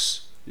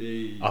dogs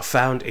Yee. are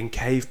found in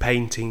cave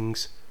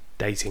paintings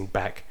dating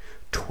back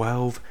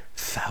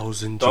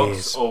 12,000 Dogs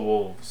years. or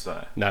wolves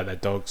though? No, they're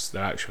dogs.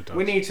 They're actual dogs.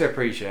 We need to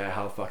appreciate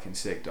how fucking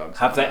sick dogs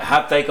Have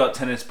are. they got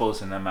tennis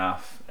balls in their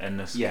mouth in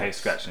this Yes. cave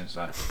scratching?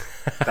 So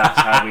that's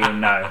how we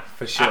know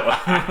for sure.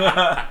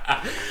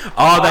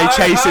 Are they I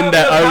chasing have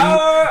their the own?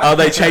 power! Are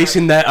they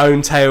chasing their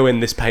own tail in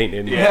this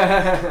painting?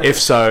 Yeah. If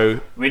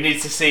so, We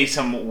need to see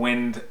some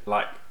wind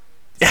like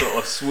sort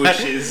of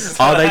swooshes.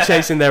 are they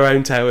chasing their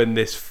own tail in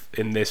this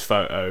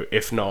photo?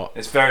 If not,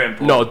 It's very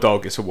important. not a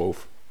dog. It's a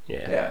wolf.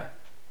 Yeah. Yeah.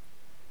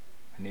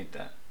 I need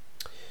that.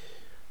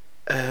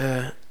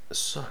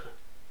 So,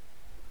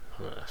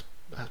 oh,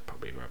 that's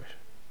probably rubbish.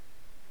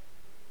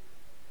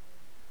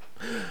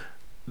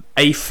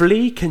 A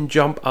flea can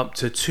jump up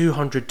to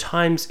 200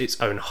 times its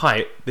own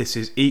height. This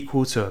is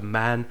equal to a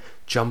man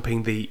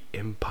jumping the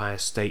Empire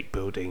State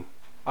Building.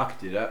 I could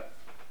do that.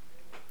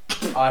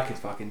 I could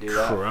fucking do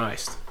that.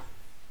 Christ.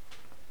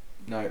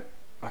 No,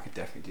 I could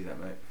definitely do that,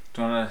 mate.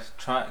 Do you want to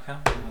try it,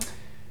 Cam?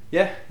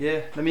 Yeah.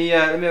 Let me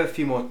have a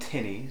few more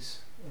tinnies,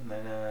 and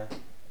then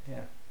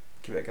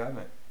give it a go,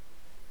 mate.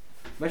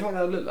 Imagine what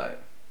that would look like.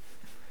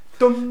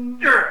 Dun.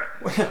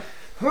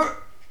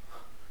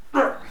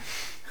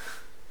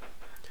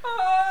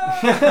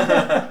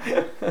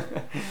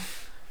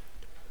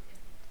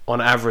 On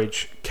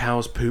average,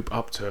 cows poop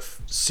up to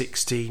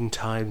 16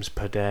 times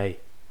per day.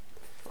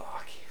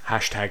 Fuck.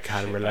 Hashtag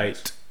can Shit,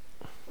 relate.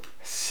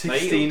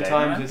 16 day,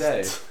 times man.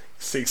 a day.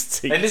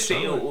 16 They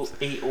literally times.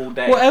 eat all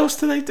day. What else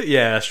do they do?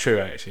 Yeah, that's true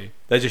actually.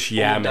 They're just All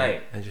yamming.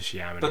 day. They're just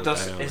yamming. But all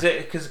does, day, is aren't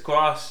it because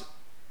grass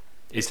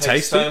they? It's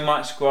takes tasty. so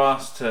much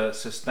grass to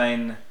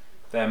sustain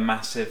their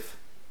massive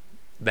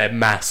Their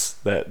mass.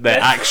 Their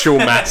actual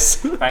mass.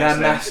 That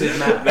massive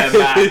mass. their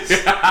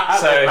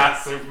mass. So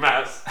massive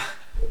mass.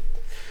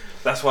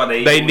 that's why they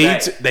eat They all need day.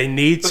 to, they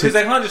need Because to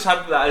they can't just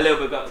have that a little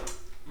bit. Go,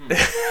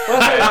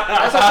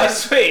 That's that's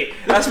sweet.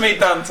 That's me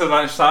done till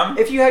lunchtime.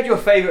 If you had your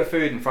favourite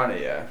food in front of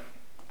you,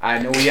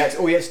 and all you had to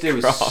do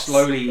was Grass.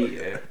 slowly eat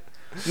it.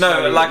 No,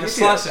 Slowly- like you a do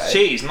slice that, of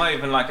Dave. cheese, not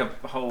even like a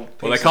whole. Well,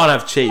 they piece can't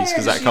have cheese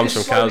because Yeah, that comes from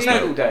just cow's slowly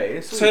eat all milk. day.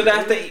 That's all So you they do.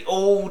 have to eat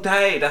all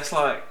day. That's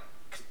like.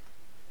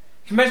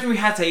 Can you imagine we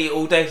had to eat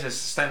all day to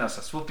sustain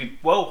ourselves? We'll be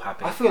well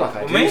happy. I feel like I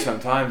Well, do me?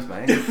 sometimes,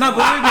 mate. No, but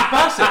we'll be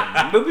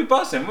buzzing. We'll be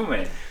buzzing, won't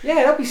we? Yeah,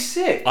 that'd be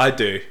sick. I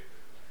do.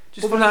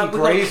 Just We'll fucking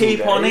we'll graze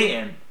keep all on day.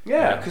 eating.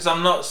 Yeah. Because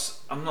I'm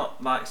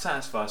not like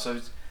satisfied. So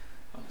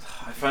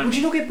if only- Would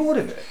you not get bored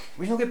of it?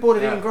 Would you not get bored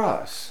of Yeah. eating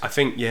grass? I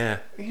think yeah.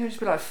 You just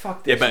be like,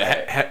 fuck Yeah, this. but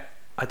mate.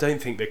 I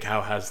don't think the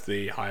cow has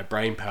the higher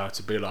brain power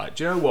to be like,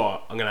 do you know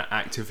what? I'm gonna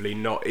actively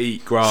not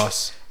eat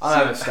grass.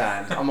 I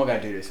understand. I'm not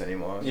going to do this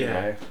anymore. You Yeah. know.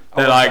 I They're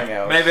want like, something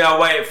else. Maybe I'll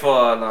wait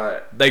for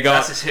like. They go.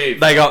 That's Up, his hoop.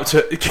 they go up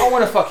to. I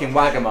want a fucking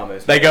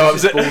Wagamamas. They mate. go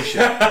This up is to-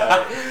 bullshit.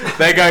 Like,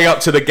 They're going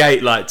up to the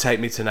gate like, take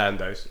me to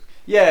Nando's.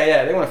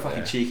 yeah, they want a fucking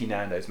Yeah. cheeky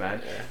Nando's,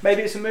 man. Yeah.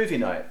 Maybe it's a movie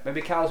night.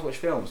 Maybe cows watch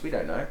films. We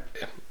don't know.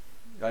 Yeah.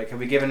 Like, have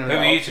we given them Who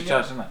an are you option to yet?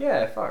 judge, isn't it?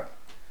 Yeah, fuck.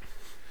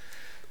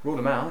 Rule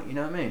them out, you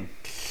know what I mean?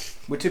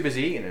 We're too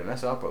busy eating them,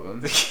 that's our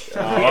problem. Oh,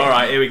 all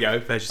right, here we go.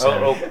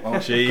 Vegetarian.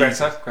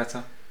 Jeez.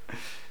 Greta.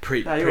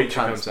 No, you're all Preacher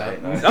comes cunts,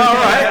 out. mate. No. All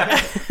right.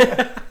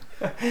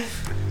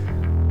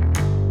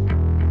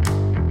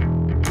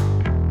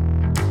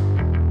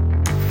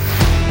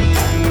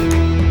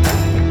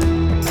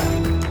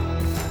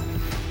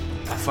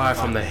 I fire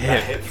from the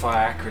hip. Hip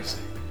fire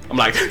accuracy. I'm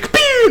like,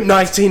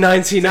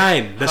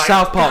 1999, the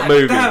South Park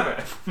movie. Damn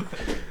it.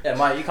 Yeah,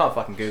 mate, you can't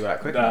fucking Google that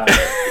quick. Nah.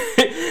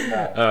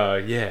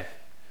 Yeah.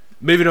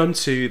 Moving on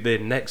to the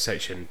next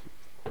section,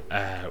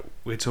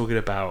 we're talking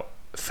about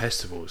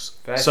festivals.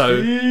 So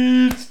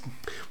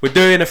we're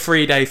doing a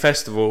 3-day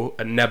festival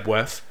at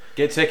Nebworth.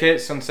 Get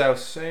tickets on sale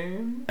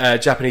soon.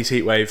 Japanese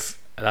Heatwave.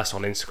 That's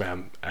on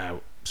Instagram,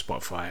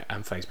 Spotify,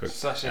 and Facebook.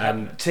 It's actually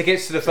happening.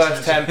 Tickets to the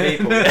first 10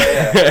 people.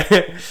 Yeah.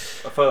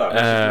 I thought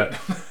that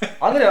was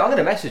I'm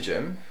gonna message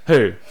them.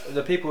 Who?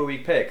 The people we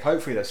pick.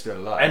 Hopefully they're still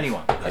alive.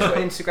 anyone. That's what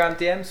Instagram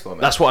DMs for, man.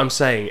 That's what I'm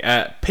saying.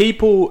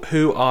 People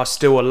who are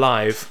still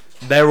alive,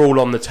 they're all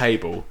on the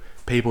table.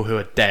 People who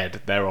are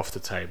dead, they're off the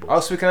table. Oh,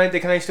 so they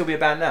can only still be a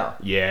band now?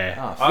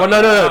 Yeah. Oh,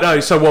 Well, no.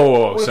 So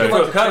whoa. Well,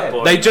 So come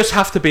on. they just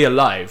have to be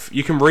alive.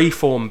 You can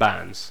reform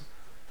bands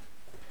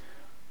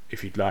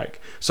if you'd like.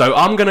 So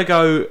I'm gonna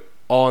go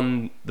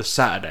on the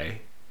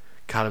Saturday.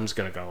 Callum's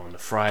gonna go on the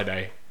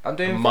Friday. I'm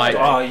doing Mike.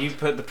 Friday. Oh, you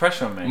put the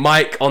pressure on me.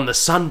 Mike on the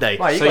Sunday.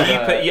 Mate, So I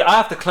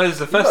have to close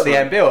the You got festival. the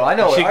end bill. I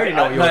know. You should- I already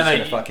know what yours no, is no,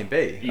 gonna you- fucking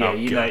be. Yeah, Oh,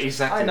 you know God.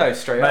 exactly. I know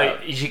straight Mate, up.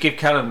 you should give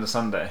Callum the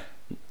Sunday.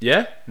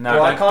 Yeah. No,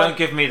 Well, I don't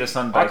give me the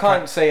Sunday. I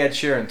can't say Ed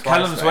Sheeran twice.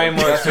 Callum's mate. way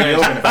more That's what you're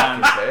experienced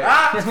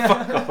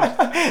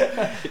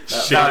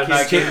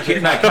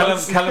gonna No,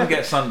 fucking Callum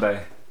gets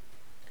Sunday.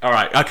 All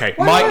right. Okay.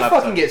 Why Mike. do I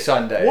fucking get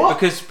Sunday? What?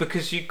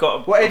 Because you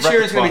got. What, Ed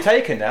Sheeran's gonna be repertoire.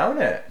 taken now,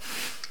 isn't it?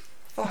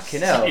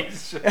 Fucking hell. Ed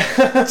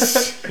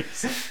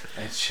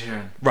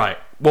Sheeran. Right.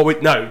 Well,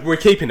 we're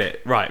keeping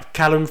it. Right.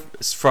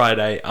 Callum's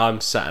Friday.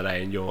 I'm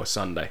Saturday, and you're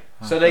Sunday.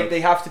 So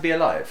they have to be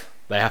alive.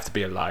 They have to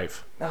be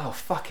alive. Oh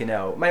fucking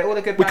hell, mate! All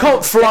the good. We bands can't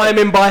are fly dead.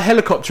 them in by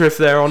helicopter if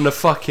they're on the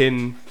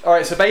fucking. All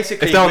right, so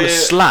basically, If they're on the we're-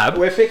 slab.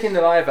 we're picking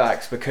the live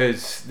acts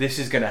because this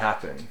is going to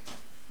happen.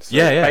 So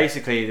Yeah.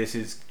 Basically, this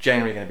is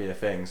generally going to be the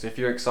thing. So if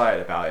you're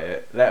excited about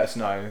it, let us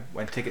know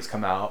when tickets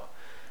come out.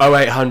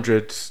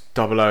 0800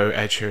 00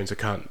 Ed Sheeran's a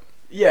cunt.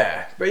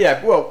 Yeah, but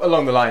yeah, well,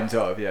 along the lines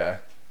of Alright,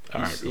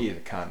 he's a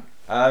cunt.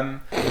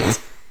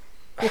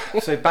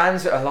 So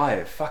bands that are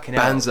live, fucking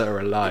hell. Bands that are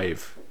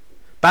alive.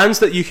 Bands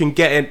that you can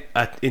get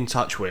in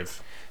touch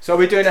with. So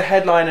we're doing a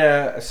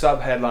headliner, a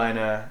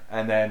sub-headliner,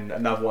 and then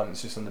another one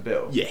that's just on the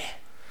bill. Yeah.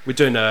 We're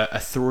doing a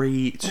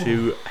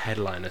 3-2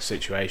 headliner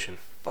situation.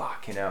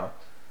 Fucking hell.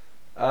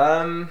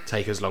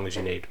 Take as long as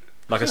you need.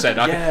 Like I said,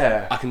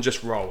 Yeah. I can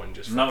just roll and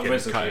just Not fucking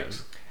Rizzle cut it.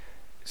 Kicks.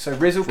 So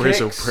Rizzle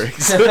Rizzle Kicks.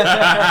 Pricks.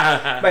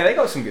 Mate, they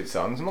got some good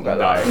songs. I'm not gonna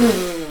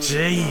lie.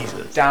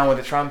 Jesus. Down with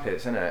the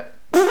Trumpets, isn't it?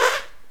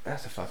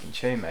 That's a fucking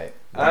tune, mate.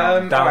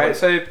 Down Alright, with-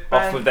 so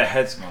Off with their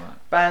heads on it.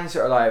 bands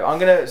that are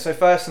live. So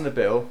first on the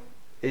bill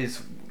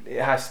is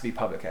it has to be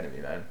Public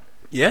Enemy, man.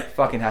 Yeah?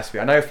 Fucking has to be.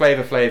 I know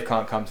Flavor Flav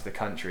can't come to the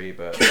country,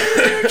 but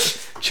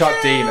Chuck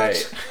D,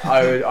 mate.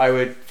 I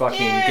would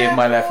fucking give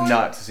my left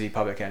nut to see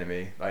Public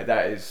Enemy. Like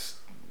that is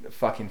a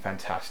fucking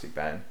fantastic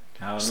band.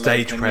 How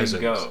Stage low can you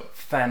presence. go? Death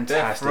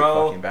Fantastic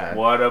Row, fucking band.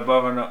 What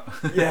above and up.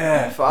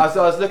 Yeah, I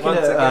was looking Once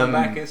at again,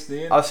 back is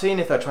the end. I was seeing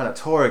if they're trying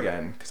to tour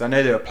again because I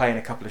know they were playing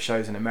a couple of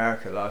shows in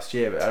America last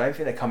year, but I don't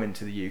think they're coming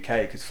to the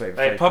UK because Flavor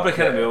Flav. Hey, Public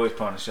can't Enemy get it. always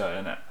put on a show,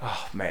 isn't it?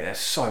 Oh mate, they're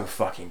so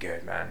fucking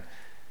good, man.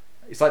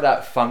 It's like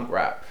that funk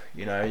rap,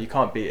 you know, you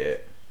can't beat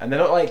it. And they're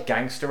not like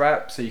gangster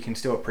rap, so you can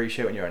still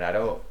appreciate when you're an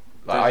adult.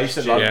 Like I used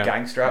to love Yeah.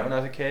 gangster rap when I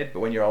was a kid, but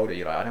when you're older,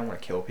 you're like, I don't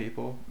want to kill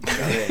people. You know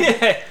what I mean?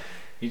 Yeah.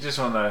 You just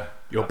want to.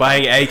 You're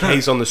buying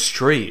AKs on the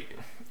street.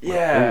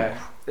 Yeah.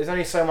 There's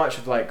only so much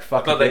of like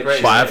fucking But they're bitch great.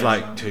 shit. But I have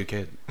like 2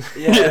 kids.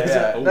 Yeah,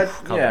 yeah. Ooh, That-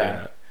 can't believe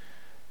yeah.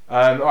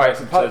 that. Alright,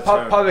 so So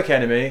terrible. Public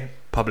Enemy,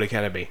 Public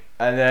Enemy.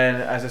 and then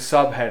as a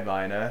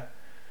sub-headliner,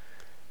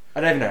 I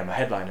don't even know who my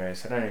headliner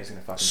is. I don't know who's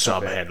gonna fucking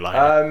top it.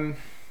 Sub-headliner.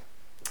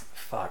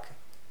 Fuck.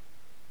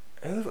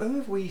 Who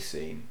have we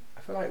seen?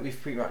 I feel like we've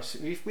pretty much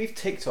we've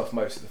ticked off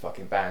most of the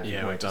fucking bands. Yeah,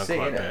 we've wanted to done see,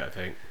 quite a innit? bit, I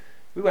think.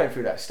 We went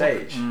through that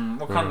stage.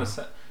 What kind of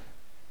set?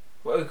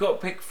 Well, we've got to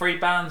pick 3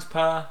 bands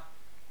per.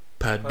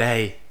 Per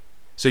day.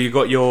 So you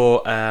got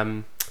your,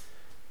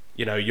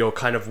 your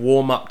kind of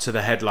warm up to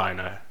the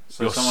headliner.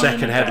 So Your someone in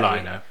second the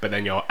headliner, but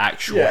then your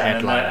actual Yeah,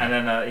 headliner. And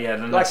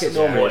then Like that's it the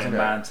normally, supporting isn't it?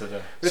 band to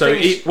the. The So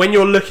thing is- when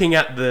you're looking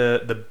at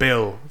the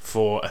bill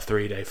for a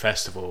 3-day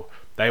festival,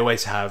 they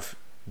always have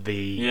the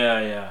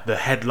Yeah. the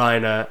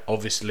headliner,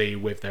 obviously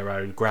with their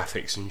own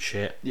graphics and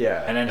shit.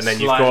 Yeah. And then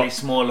you've slightly got-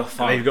 smaller font.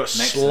 And then you've got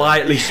next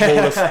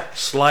to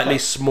slightly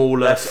smaller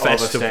Less of a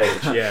festival,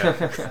 stage.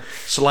 yeah,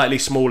 slightly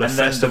smaller and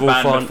then festival the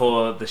band font,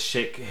 before the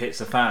shit hits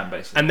the fan,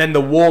 basically. and then the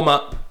warm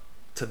up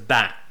to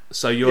that.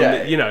 So you're, Yeah.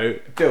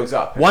 it builds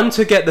up. one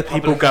to get the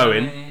people Public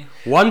going, Enemy.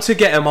 one to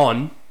get them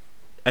on,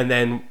 and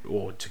then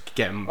or to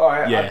get them,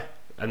 Alright,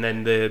 and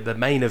then the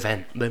main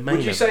event. The main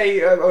Would you event.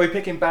 say are we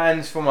picking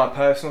bands from our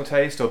personal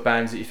taste or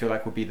bands that you feel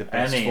like will be the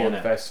best Any, for the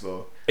innit?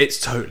 festival? It's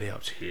totally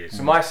up to you.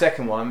 So my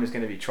second one is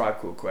going to be Tribe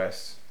Called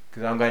Quest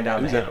because I'm going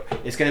down the Who's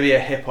hip. It's going to be a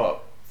hip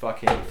hop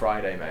fucking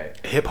Friday,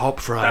 mate. Hip Hop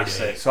Friday. That's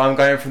it. So I'm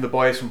going from the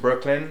boys from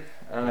Brooklyn,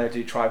 and I'm going to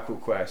do Tribe Called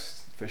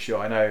Quest for sure.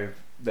 I know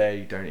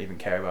they don't even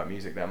care about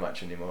music that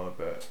much anymore,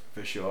 but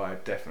for sure I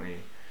definitely.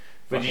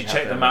 Would you fucking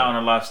check have them out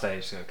on a live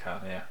stage, so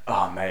Cal? Yeah.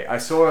 Oh mate, I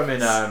saw them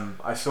in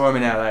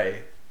LA,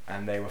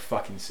 and they were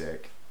fucking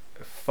sick.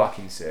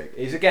 Fucking sick.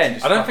 It's again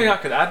just I don't think I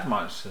fucking could add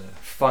much to.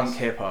 funk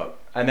hip hop.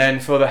 And then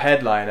for the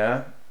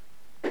headliner,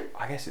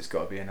 I guess it's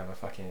got to be another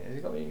fucking. Has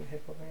it got to be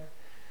hip hop?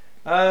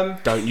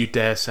 Don't you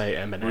dare say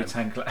Eminem.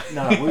 Wu-Tang Clan.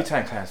 No,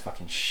 Wu-Tang Clan's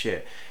fucking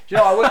shit. Do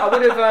you know,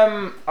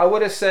 I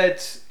would have said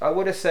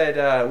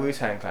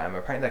Wu-Tang Clan, but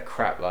apparently they're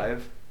crap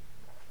live.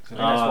 So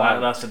I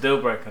think That's a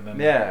deal breaker then.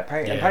 yeah,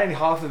 apparently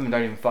half of them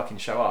don't even fucking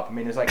show up. I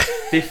mean, there's like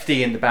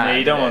 50 in the band. Yeah,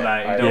 you don't want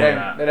that. You don't want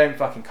that. They don't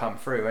fucking come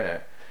through,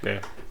 innit?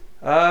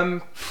 Yeah.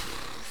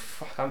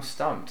 Fuck, I'm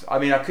stumped. I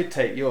mean, I could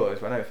take yours,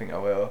 but I don't think I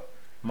will.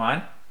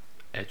 Mine?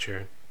 Ed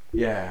Sheeran.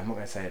 Yeah, I'm not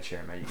gonna say Ed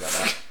Sheeran, mate. You got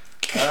that.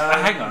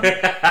 Hang on.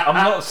 I'm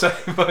not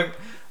saying.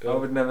 I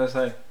would never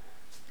say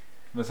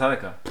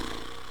Metallica.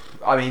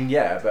 I mean,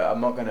 yeah, but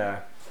I'm not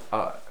gonna.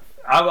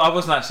 I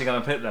wasn't actually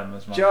going to pick them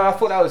as mine. Joe, I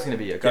thought that was gonna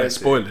be a go. Yeah,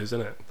 spoilers,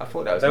 isn't it? I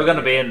thought that was. They were going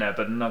to be in there,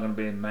 but not going to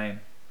be in main.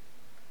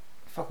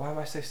 Fuck, why am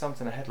I so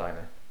stumped on a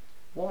headliner?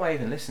 What am I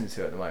even listening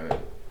to at the moment?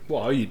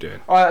 What are you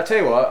doing? All right, I tell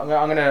you what. I'm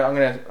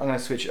gonna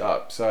switch it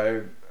up.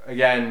 So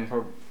again,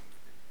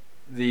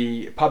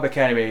 the Public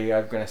Enemy,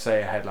 I'm gonna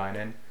say a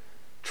headlining.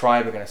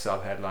 Tribe are gonna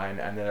sub-headline,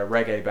 and then a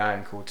reggae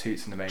band called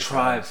Toots and the Maytals.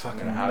 Tribe, I'm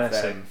gonna fucking have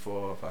messy. them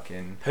for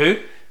fucking. Who?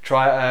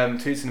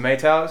 Toots and the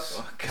Maytals.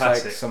 Oh, It's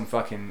classic. like some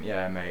fucking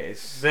mate.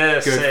 It's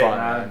They're good sick, fun,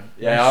 man.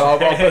 Yeah, I'll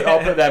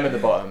put them at the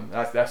bottom.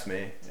 That's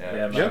me. Yeah, for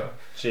man. sure.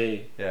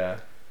 Gee. Yeah.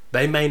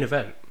 They main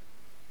event.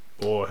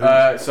 Or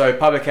who? So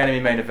Public Enemy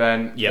main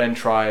event, Yep. then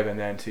Tribe, and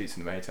then Toots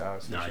and the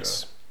Maytals. for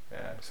Nice. Sure.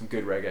 Yeah, some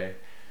good reggae.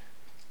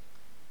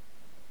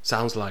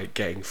 Sounds like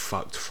getting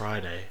fucked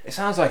Friday. It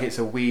sounds like it's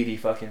a weedy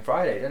fucking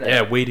Friday, doesn't it?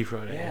 Yeah, Weedy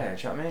Friday. Yeah,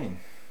 do you know what I mean?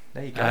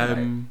 There you go,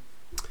 mate.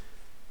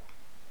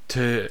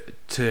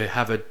 To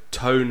have a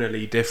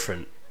tonally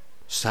different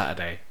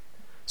Saturday.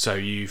 So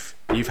you've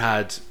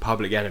had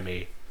Public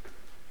Enemy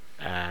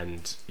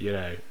and, you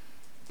know,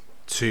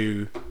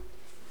 two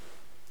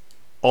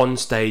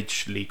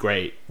on-stagely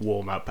great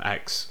warm-up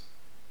acts,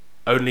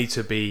 only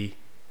to be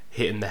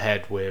hit in the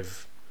head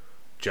with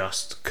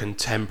just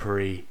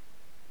contemporary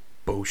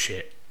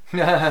bullshit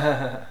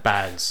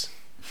bands.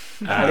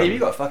 Maybe you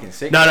got fucking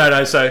sick.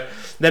 No. So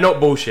they're not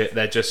bullshit.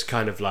 They're just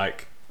kind of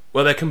like,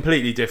 well, they're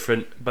completely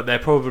different, but they're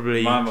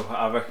probably Mine,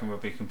 I reckon,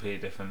 would be completely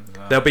different as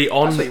well. they'll be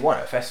on. That's what you want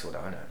at a festival, though,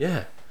 isn't it?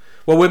 Yeah.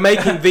 Well, we're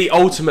making the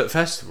ultimate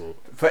festival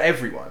For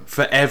everyone.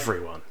 for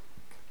everyone.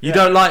 You Yeah.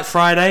 don't like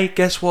Friday?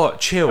 Guess what?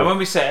 Chill. And when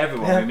we say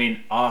everyone, Yeah. we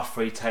mean our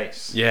free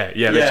tastes. Yeah,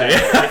 Yeah. literally.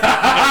 But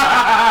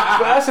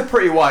that's a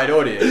pretty wide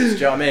audience. Do you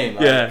know what I mean?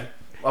 Like, Yeah.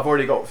 I've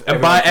already got.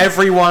 And by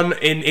everyone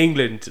in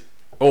England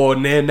or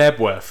near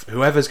Nebworth,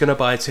 whoever's going to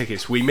buy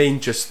tickets, we mean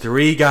just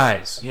 3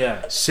 guys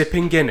Yeah.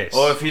 sipping Guinness.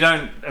 Or if you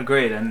don't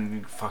agree,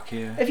 then fuck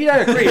you. If you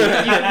don't agree, you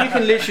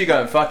can literally go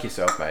and fuck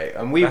yourself, mate,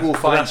 and we will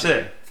find That's you.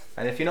 it.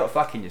 And if you're not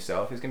fucking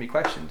yourself, there's gonna be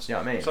questions. You know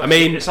what I mean? So I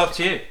mean, it's up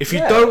to you. if you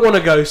Yeah. don't want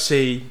to go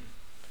see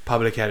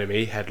Public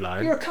Enemy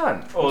headline, You're a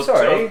cunt. Or I'm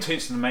sorry. or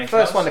Toots and the Maytals.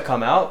 First one to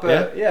come out,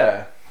 but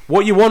yeah.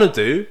 what you want to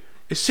do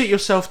is sit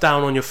yourself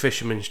down on your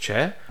fisherman's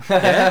chair,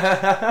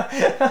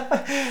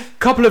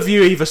 couple of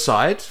you either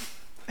side,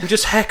 and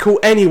just heckle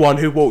anyone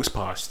who walks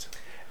past.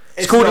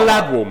 It's called a not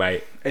lad hard. wall,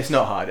 mate. It's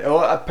not hard.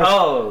 Or,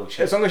 Oh,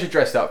 as long as you're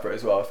dressed up for it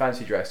as well.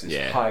 Fancy dress is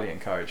Yeah. highly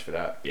encouraged for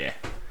that. Yeah.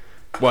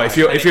 Well, if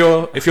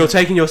you're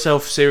taking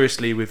yourself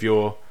seriously with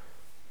your,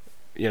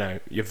 you know,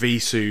 your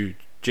Visu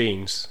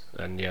jeans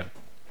and your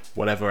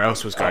whatever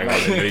else was going on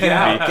in the, Get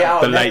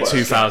out the of late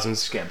Nebworth. 2000s,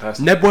 it's getting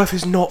personal. Nebworth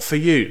is not for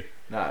you.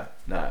 No.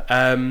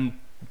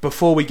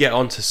 Before we get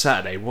on to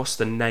Saturday, what's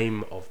the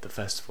name of the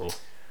festival?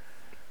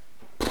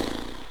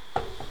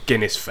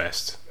 Guinness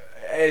Fest.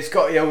 It's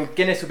got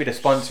Guinness will be the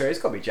sponsor. It's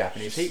got to be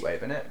Japanese Heatwave,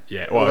 isn't it?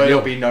 Yeah. Well, Well,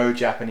 there'll be no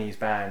Japanese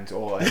band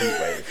or a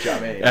Heatwave. Do you know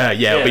what I mean? yeah, it'll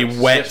Yeah, be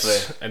wet,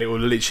 seriously. and it will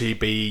literally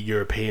be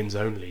Europeans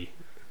only.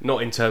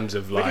 Not in terms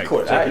of We can like, call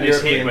it that. Japanese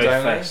Europeans Heatwave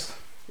only. Fest.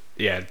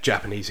 yeah,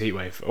 Japanese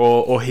heatwave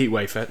or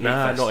heatwave fest.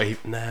 Nah, Fest. not a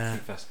heat. Nah,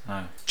 Fest.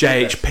 No.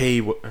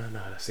 JHP. No,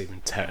 that's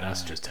even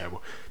that's just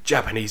terrible.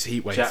 Japanese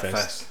heatwave Jap fest.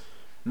 Fest.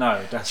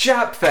 No, that's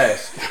Jap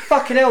Fest.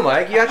 Fucking hell,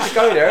 Mike. You had to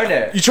go there,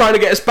 innit? You trying to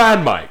get us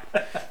banned, Mike?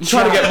 You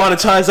trying to get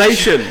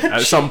monetization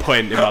at some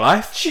point in my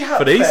life Jap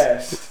for these?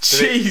 Fest.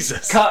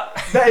 Jesus, cut.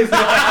 That is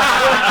not.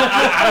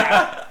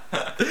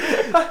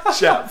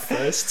 Jap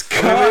fest.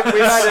 We've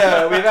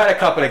had a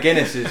couple of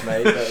Guinnesses,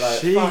 mate. But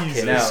like, fucking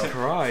Jesus hell.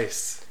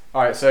 Christ.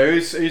 All right, so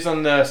who's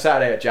on the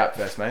Saturday at Jap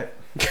Fest, mate?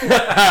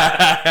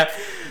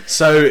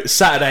 So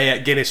Saturday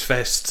at Guinness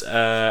Fest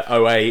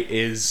 08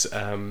 is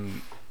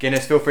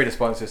Guinness, feel free to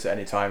sponsor us at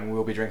any time.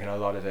 We'll be drinking a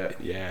lot of it.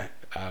 yeah.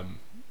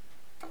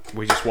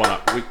 We just want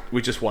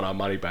our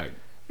money back.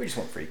 We just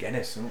want free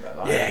Guinness. I'm not gonna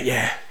lie.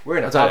 Yeah. We're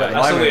in a I don't pub at know. the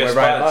That's all moment. we We're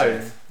right aspire low.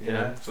 to. You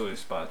know? That's all we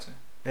aspire to.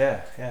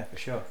 Yeah, for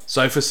sure.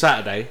 So for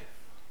Saturday,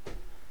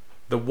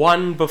 the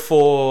one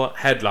before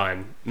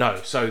headline. No,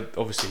 so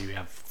obviously we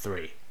have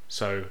 3.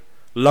 So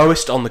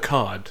lowest on the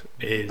card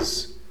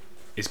is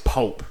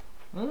Pulp.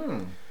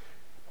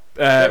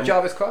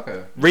 Jarvis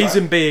Cocker.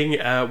 Reason being,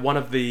 one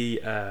of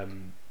the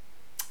one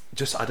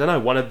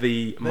of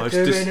the most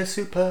in a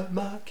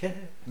supermarket.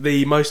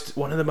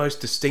 one of the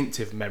most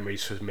distinctive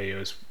memories for me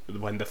was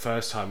when the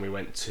first time we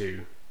went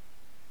to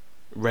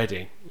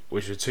Reading,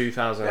 which was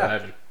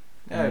 2011.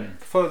 Yeah,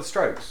 for the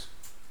Strokes.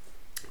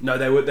 No,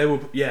 they were they were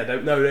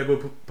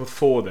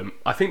before them.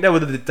 I think they were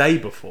the day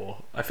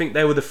before. I think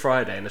they were the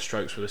Friday and the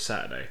Strokes were the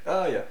Saturday.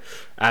 Oh yeah.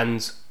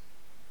 And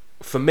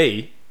for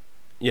me,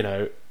 you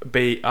know,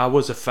 I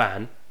was a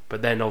fan,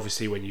 but then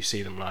obviously when you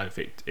see them live,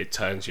 it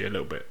turns you a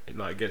little bit.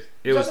 Like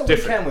it was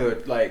different. We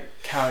were like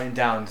counting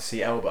down to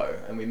see Elbow,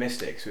 and we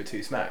missed it because we were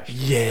too smashed.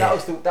 Yeah,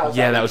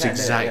 that was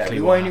exactly.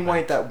 We only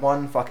wanted that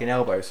one fucking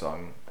Elbow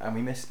song, and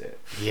we missed it.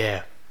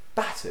 Yeah,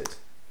 battered.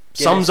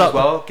 Guinness sums up as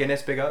well.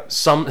 Guinness, big up.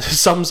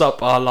 Sums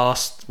up our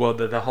last. Well,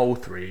 the whole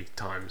 3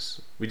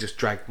 times we just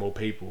dragged more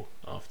people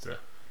after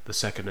the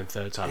second and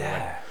third time.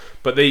 Yeah.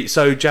 But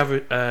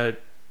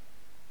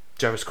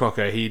Jarvis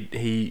Cocker,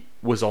 he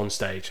was on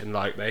stage and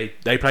like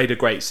they played a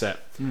great set.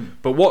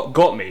 But what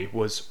got me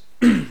was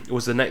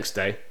was the next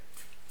day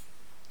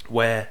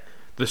where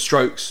the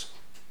Strokes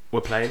were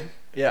playing.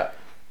 Yeah.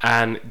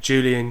 And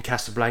Julian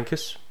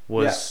Casablancas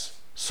was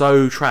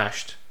so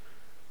trashed,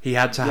 he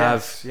had to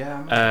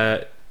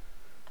have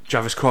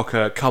Jarvis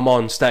Cocker come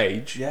on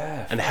stage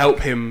and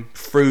help him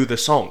through the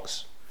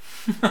songs.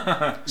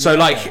 So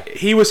like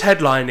he was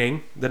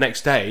headlining the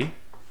next day,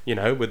 you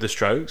know, with the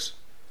Strokes,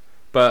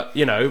 but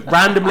you know,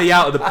 randomly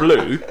out of the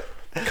blue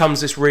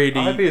comes this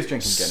really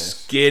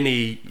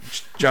skinny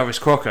Jarvis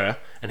Cocker,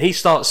 and he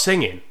starts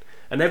singing,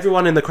 and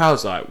everyone in the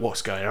crowd's like,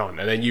 "What's going on?"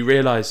 And then you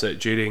realise that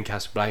Julian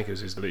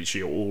Casablancas is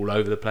literally all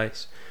over the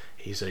place.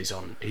 He's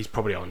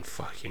probably on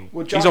fucking.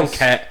 Well, he's on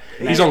Ket.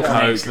 He's on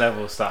coke. Next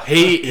level stuff.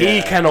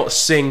 He cannot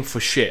sing for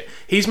shit.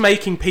 He's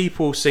making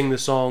people sing the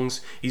songs.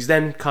 He's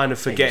then kind of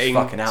forgetting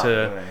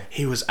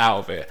he was out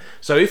of it.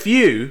 So if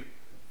you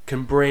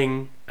can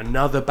bring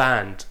another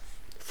band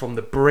from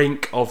the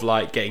brink of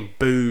like getting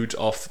booed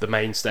off the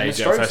main stage,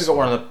 the Strokes have got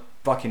one of the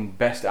fucking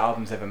best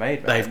albums ever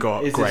made. Man. They've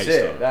got great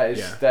stuff.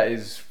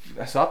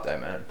 That's up there,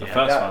 man. The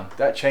first one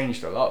that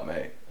changed a lot,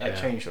 mate. That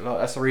changed a lot.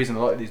 That's the reason a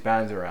lot of these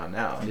bands are around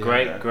now.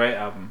 Great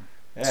album.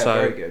 Yeah,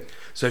 very good.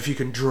 So if you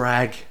can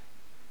drag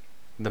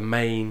the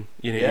main,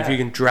 you know, if you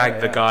can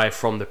drag the guy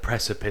from the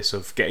precipice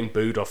of getting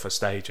booed off a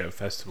stage at a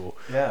festival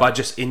by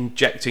just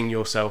injecting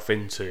yourself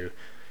into,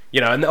 you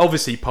know, and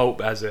obviously Pulp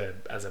as a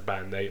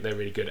band, they're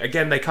really good.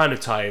 Again, they kind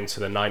of tie into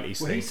the 90s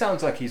thing. He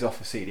sounds like he's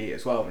off a CD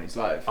as well when he's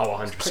live. Oh,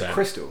 100%.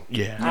 Crystal.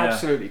 Yeah.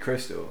 Absolutely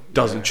crystal.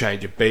 Doesn't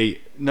change a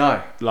beat.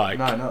 No. Like,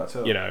 no, not at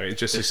all. You know, it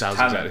just sounds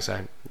talent. exactly the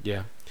same.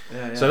 Yeah.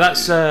 So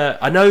that's,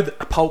 I know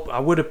that Pulp, I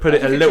would have put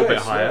it a little bit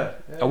higher.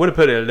 I would have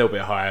put it a little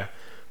bit higher.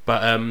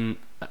 But,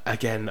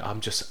 again,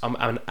 I'm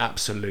an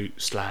absolute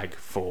slag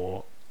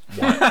for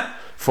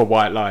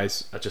White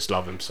Lies. I just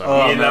love them so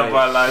much. You love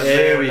White Lies.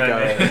 Here we go.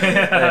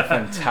 They're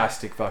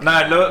fantastic fucking No,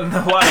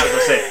 White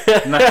Lies, that's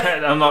it. No,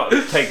 I'm not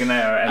taking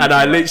that. And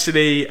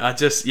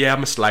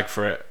I'm a slag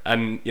for it.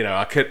 And, you know,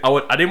 I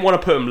didn't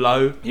want to put them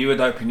low. You would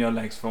open your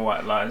legs for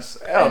White Lies.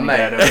 Oh,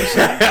 mate.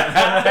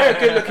 They're a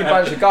good looking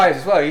bunch of guys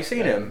as well. You've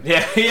seen them?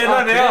 Yeah, they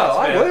are.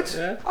 I would.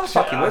 I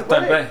fucking would.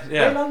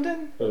 They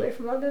London? Are they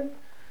from London?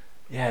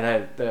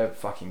 Yeah, they're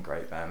fucking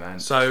great band,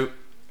 man. So,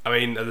 I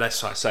mean, the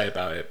less I say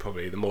about it,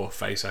 probably the more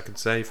face I can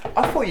save.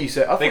 I thought you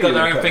said they got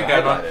their own thing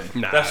going on.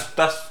 Nah.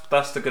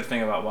 That's the good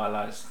thing about White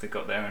Lies. They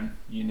got their own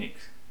unique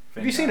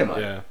thing. Have you seen them?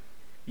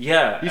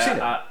 Yeah. You've seen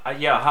it?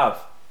 Yeah, I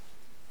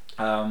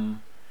have.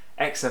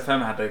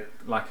 XFM had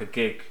a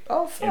gig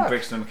in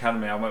Brixton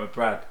Academy. I went with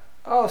Brad.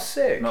 Oh,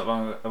 sick! Not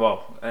long ago.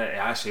 Well, it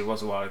actually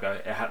was a while ago.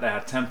 They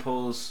had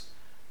Temples.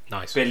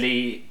 Nice.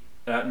 Billy.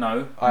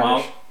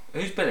 Miles.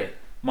 Who's Billy?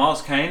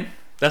 Miles Kane.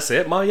 That's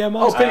it. Miles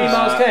Miles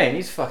Kane.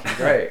 He's fucking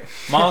great.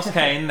 Miles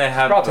Kane. They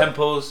have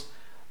Temples,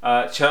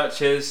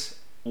 Churches,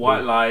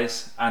 White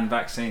Lies, and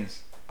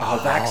Vaccines. Oh,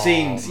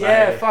 Vaccines.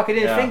 Yeah, fuck, I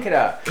didn't think of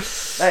that.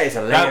 That is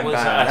a legend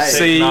band. A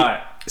sick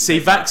night. See,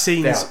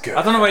 Vaccines.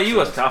 I don't know where you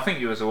was. I think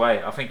you was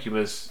away. I think you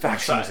was.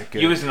 Vaccines are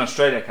good. You was in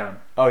Australia, Callum.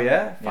 Oh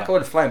yeah. Fuck, I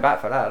would have flown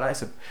back for that.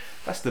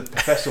 That's the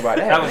festival right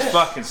there. That was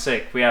fucking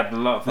sick. We had a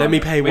lot of fun. Let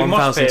me pay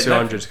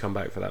 1,200 to come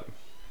back for that.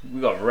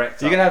 We got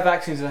wrecked. Are you gonna have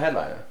Vaccines as a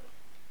headliner?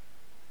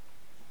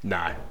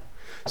 No.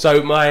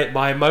 So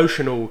my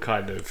emotional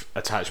kind of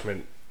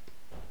attachment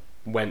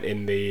went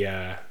in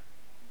the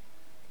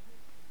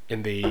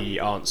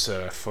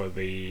answer for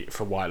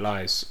White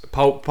Lies.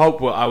 Pulp.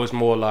 I was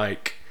more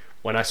like,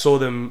 when I saw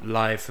them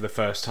live for the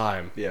first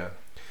time. Yeah.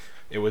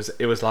 It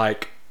was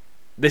like,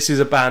 this is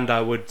a band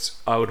I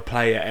would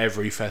play at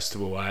every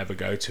festival I ever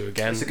go to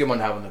again. It's a good one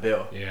to have on the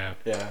bill. Yeah.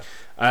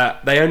 Yeah.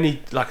 They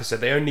only, like I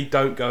said, they only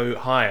don't go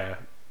higher,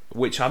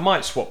 which I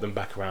might swap them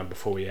back around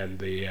before we end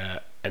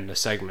the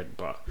segment,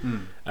 but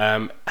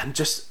and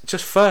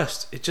just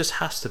first, it just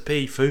has to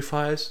be Foo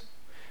Fighters.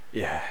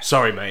 Yeah.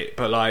 Sorry, mate,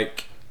 but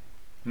like,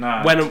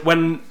 no.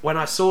 When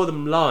I saw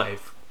them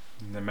live,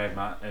 it made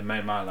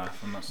my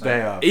life. I'm not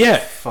saying they are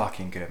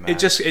fucking good, man. It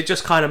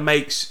just kind of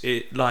makes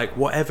it like,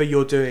 whatever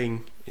you're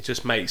doing, it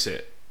just makes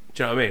it.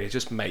 Do you know what I mean? It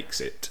just makes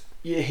it.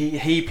 Yeah,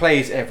 he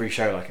plays every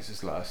show like it's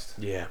his last.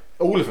 Yeah.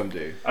 All of them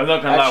do. I'm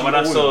not gonna lie. When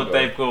I saw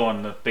Dave Grohl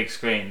on the big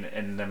screen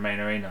in the main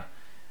arena,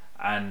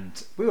 and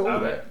we were all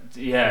there.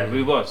 Yeah,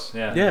 we was.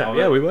 Yeah.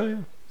 Yeah, we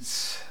were.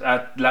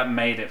 Yeah. That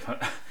made it.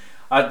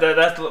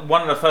 That's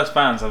one of the first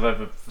bands I've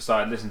ever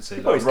started listening to.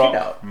 He brought his kid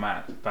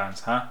out.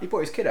 Bands, huh? He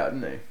brought his kid out,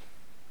 didn't he?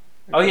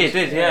 Oh yeah, he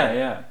did.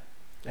 Yeah.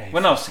 Hey,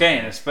 When I was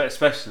skating,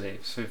 especially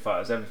Foo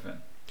Fighters, everything.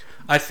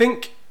 I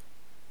think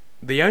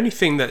the only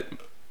thing that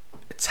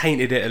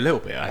tainted it a little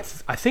bit, I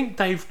think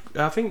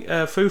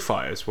Foo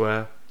Fighters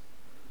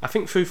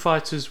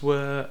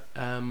were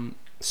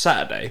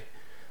Saturday,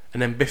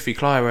 and then Biffy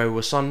Clyro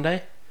was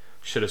Sunday.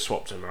 Should have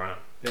swapped them around.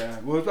 Yeah,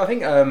 well, I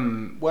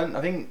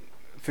think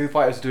Foo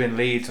Fighters were doing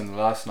Leeds on the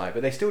last night,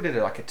 but they still did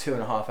like a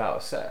 2.5 hour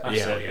set.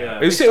 Yeah.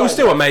 It was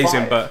still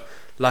amazing, but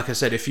like I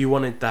said, if you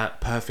wanted that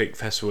perfect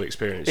festival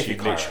experience, Biffy you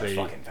Clyro are literally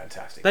fucking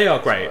fantastic. they are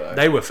as great. well,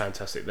 They were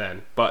fantastic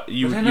then, but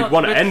you'd not-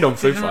 want to end on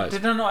Foo did Fighters.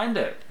 Did they not end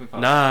it? Foo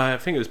Fighters? Nah, I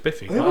think it was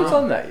Biffy. Who was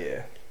on that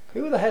year?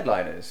 Who were the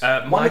headliners?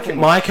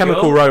 My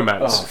Chemical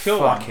Romance. Oh, Cure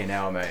one. fucking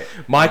hell, mate.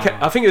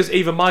 I think it was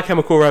either My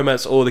Chemical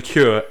Romance or The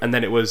Cure, and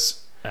then it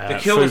was The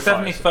Cure Foo was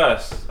definitely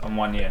Fighters. first on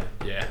 1 year.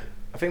 Yeah.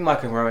 I think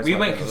Michael Romance. We might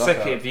went have been the lockout.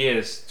 consecutive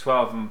years,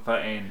 12 and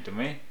 13, didn't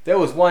we? There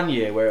was 1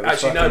 year where it was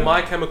Actually, no.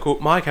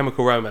 fucking- My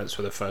Chemical Romance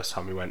for the first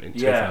time we went in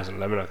Yeah.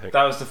 2011, I think.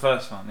 That was the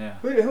first one, yeah.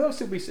 Who else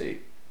did we see?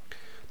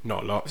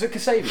 Not a lot. Was it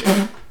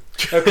Kasabian?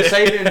 No,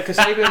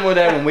 Kasabian were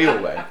there when we all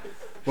went.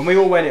 When we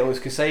all went, it was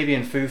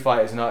Kasabian, Foo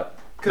Fighters, and No,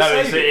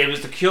 it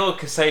was The Cure,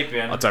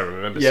 Kasabian. I don't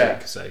remember Yeah.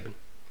 seeing Kasabian.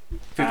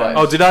 Foo and- Fighters.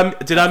 Oh,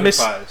 did I Foo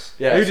miss? Fighters.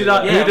 Yeah, Who so did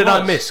that- I? Yeah, Who it did I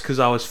was. miss? Because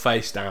I was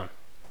face down.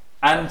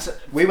 And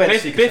We went to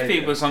see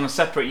Biffy Kasabian. was on a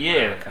separate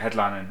year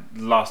headlining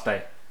the last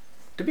day.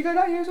 Did we go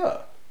that year as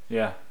well?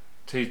 Yeah.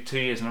 Two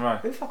years in a row.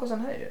 Who the fuck was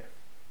on that year?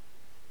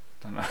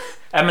 Don't know.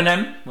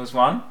 Eminem was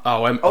one.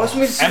 Oh, Oh, that's when we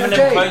went to see All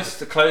Eminem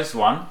J. closed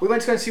one. We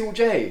went to go and see All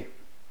J.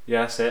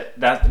 Yeah, that's it.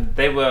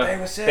 They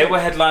were sick. they were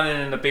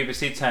headlining in the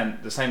BBC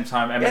tent the same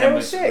time they Eminem were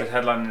was sick.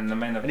 headlining in the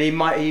main And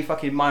event. he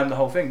fucking mimed the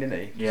whole thing, didn't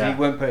he? 'Cause Yeah. He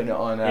weren't putting it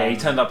on. Yeah, he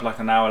turned up like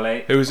an hour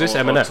late. Who was this,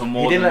 Eminem? till He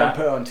more didn't than let him that.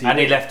 put it on TV. And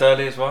he left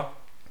early as well.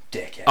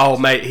 Dickhead. Oh,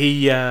 mate,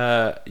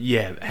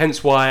 yeah.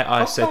 Hence why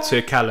I said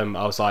to Callum,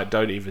 I was like,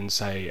 don't even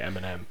say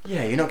Eminem.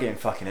 Yeah, you're not getting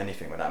fucking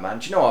anything with that, man.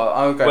 Do you know what?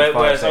 I'll go.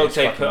 Whereas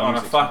OJ OJ put on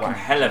a fucking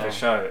hell of a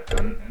show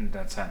in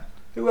that tent.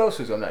 Who else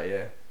was on that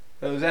year?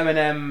 There was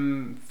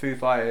Eminem, Foo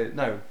Fighters.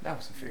 No, that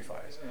wasn't Foo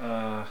Fighters.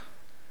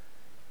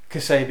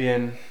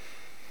 Kasabian.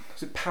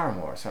 Was it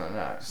Paramore or something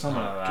like that?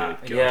 Something like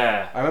that. Good God.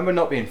 Yeah. I remember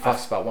not being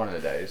fussed about one of the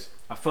days.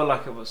 I feel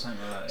like it was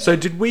something like that. So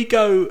did we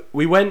go?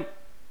 We went.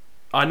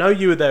 I know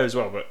you were there as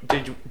well, but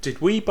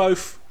did we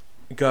both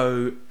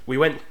go? We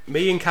went.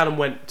 Me and Callum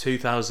went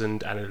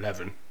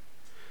 2011.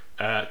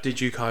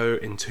 Did you go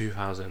in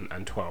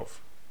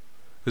 2012?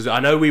 Because I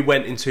know we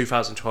went in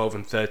 2012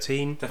 and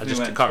 13. Definitely I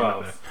just went can't 12.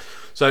 remember.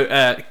 So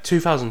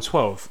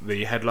 2012,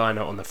 the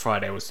headliner on the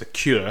Friday was The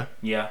Cure.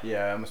 Yeah.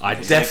 Yeah, I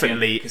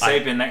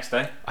Kasabian next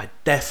day, I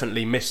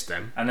definitely missed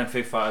them. and then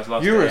Foo Fighters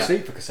last You day. were yeah.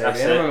 asleep for Kasabian.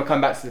 That's I it. remember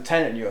coming back to the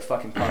tent and you were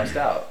fucking passed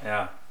out,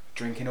 Yeah.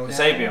 drinking all day.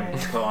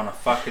 Kasabian put on a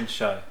fucking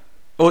show.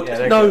 Or Yeah,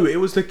 they're no, good. it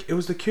was the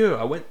Cure.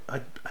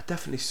 I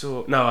definitely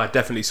saw. No, I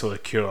definitely saw The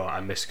Cure. I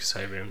missed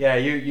Kasabian. Yeah,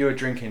 you were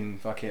drinking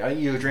fucking. I think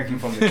you were drinking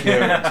from the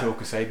Cure until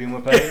Kasabian were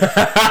playing.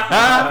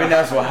 I think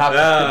that's what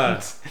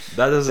happened.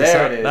 That doesn't There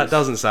sound. it That is.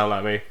 doesn't sound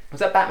like me. Was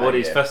that Batman? All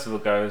these year? festival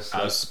goers.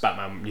 That was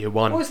Batman Year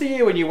One. What was the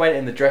year when you went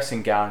in the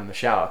dressing gown and the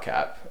shower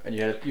cap and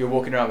you were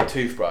walking around with a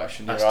toothbrush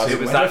and you were That's asking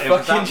too- when was the that- it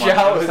was fucking that one. It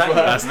showers was that were?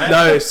 year. That's, Isn't it?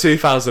 no, it's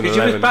Because you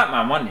 2011. was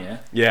Batman 1 year.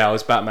 Yeah, I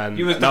was Batman.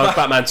 You was no, I was the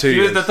Batman 2 You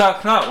years. was the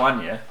Dark Knight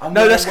 1 year. I'm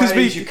No, wearing that's 'cause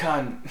we- wellies, you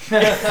can't.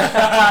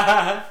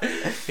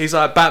 He's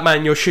like,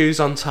 Batman, your shoes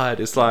untied.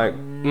 It's like,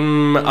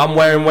 I'm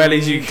wearing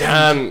wellies. You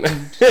can.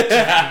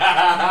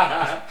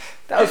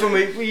 That was when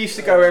we used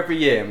to go every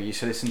year and we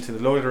used to listen to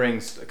the Lord of the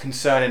Rings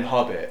Concerning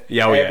Hobbit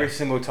Yeah, oh, every yeah.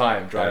 single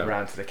time drive Yeah.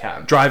 around to the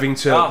camp. Driving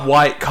to Oh.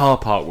 White Car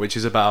Park, which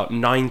is about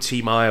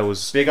 90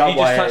 miles. Big You up just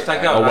Wyatt. touched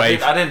that girl. Away.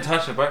 I didn't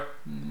touch her, bro.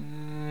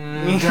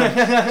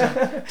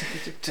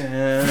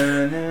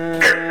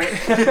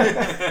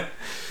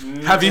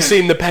 Have you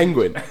seen the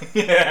Penguin?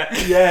 Yeah.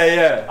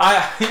 Yeah.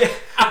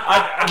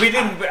 We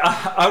didn't.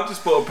 I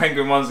just bought a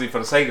penguin onesie for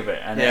the sake of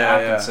it, and Yeah,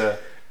 it happened to.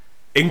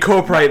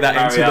 Incorporate that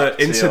Marry up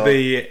to into your- the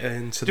Do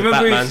you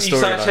remember Batman you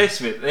started storyline.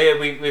 chasing me? Yeah,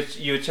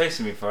 you were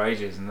chasing me for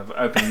ages, and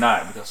the open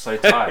night we got so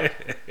tired.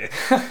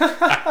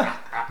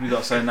 We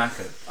got so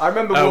knackered. I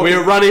remember We walking-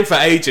 were running for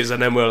ages,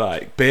 and then we were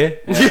like, beer.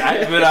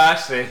 But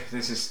actually,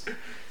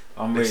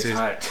 I'm really This is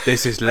tired.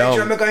 this is Hey, do you long.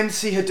 remember going to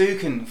see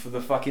Hadouken for the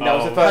fucking? That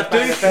was the Oh, first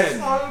band Hadouken! effect.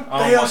 Oh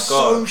They my are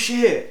so God.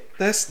 shit.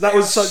 That They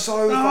was are so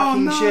so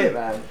fucking no. shit,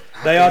 man.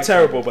 They are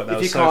terrible, but that If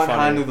was you so can't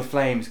funny. handle the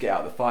flames, get out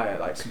of the fire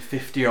like some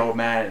 50-year-old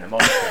man in a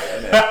monster.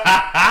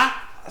 I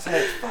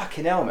said,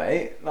 fucking hell,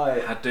 mate.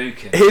 Like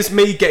Hadouken. Here's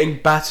me getting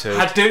battered.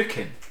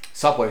 Hadouken.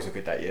 Subways were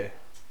good that year.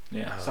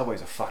 Yeah.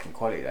 Subways are fucking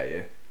quality that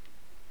year.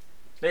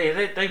 They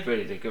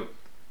really did good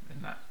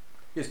in that.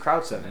 He was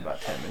crowd surfing about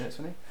 10 minutes,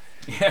 wasn't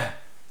Yeah. he?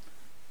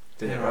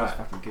 Did it That was right.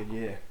 a fucking good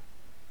year.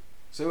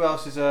 So who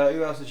else is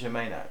your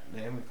main act?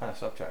 Yeah, we kind of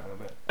subtract a little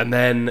bit. And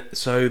then I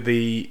said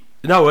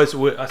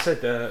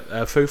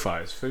Foo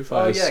Fighters. Foo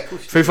Fighters. Oh yeah, of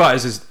course. Foo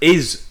Fighters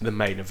is the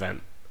main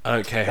event. I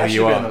don't care That who should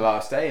you be on the are.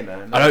 last day,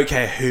 man. I don't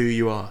care who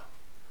you are.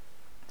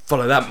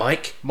 Follow that,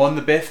 Mike. Mon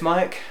the Biff,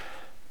 Mike.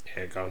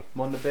 Yeah, go on.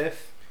 Mon the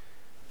Biff.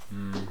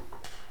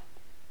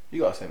 You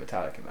gotta say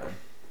Metallica, man.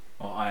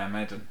 Or Iron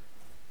Maiden.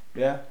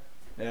 Yeah.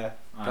 Iron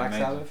Black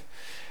Maiden. Sabbath.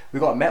 We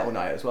got a metal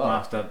night as well. I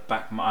have to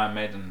back Iron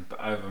Maiden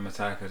over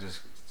Metallica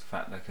just the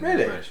fact they can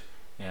Really? do British.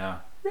 Yeah.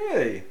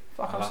 Really?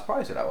 Fuck, I I'm like-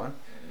 surprised at that one.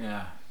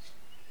 Yeah.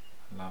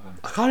 I love him.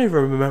 I can't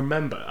even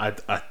remember.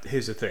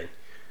 Here's the thing.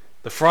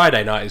 The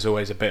Friday night is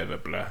always a bit of a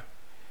blur.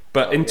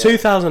 But in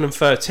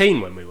 2013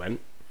 when we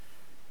went,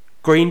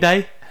 Green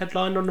Day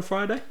headlined on the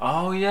Friday.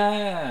 Oh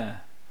yeah.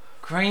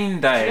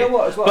 Green Day. You know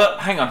what as well?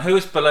 But hang on, who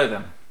was below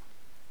them?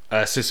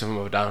 System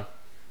of a Down.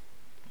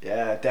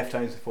 Yeah,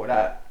 Deftones before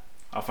that.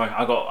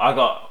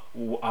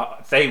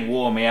 They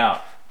wore me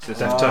out.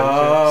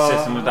 Deftones.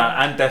 System of a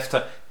Down and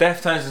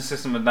Deftones and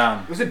System of a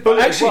Down. Was it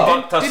Bullet as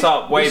well? Fucked us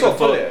up way we saw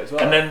before. Bullet as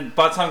well. And then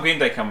by the time Green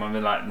Day came on,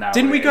 we're like, now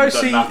Didn't we go we've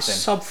got see nothing.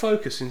 Sub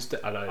Focus instead?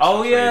 I know. it Oh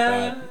sounds really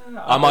yeah.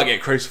 bad. I might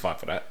get crucified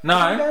for that.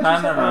 No,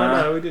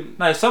 No, we didn't.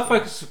 No, Sub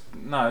Focus.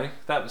 No,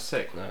 that was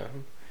sick. No.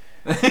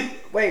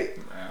 Wait,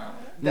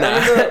 Nah.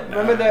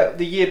 remember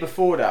the year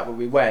before that when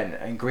we went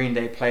and Green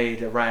Day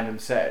played a random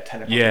set at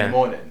 10 o'clock in the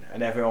morning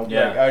and everyone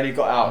only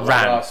got out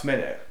Ran. last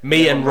minute.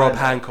 Me and Rob ran.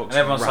 Hancock. And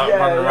everyone started Yeah,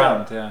 running yeah.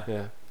 around. Yeah.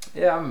 Yeah.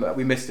 Yeah, I remember.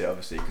 We missed it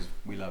obviously because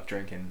we love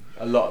drinking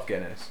a lot of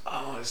Guinness.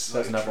 Oh, it's So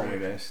that's another one we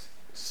missed.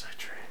 So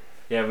true.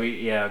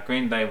 Yeah.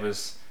 Green Day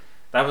was.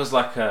 That was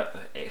like a.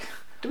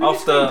 Did we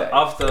miss Green Day?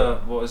 After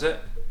what was it?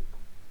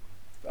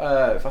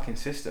 Fucking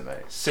System,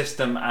 mate.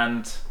 System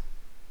and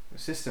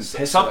System.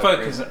 Sub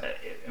Focus.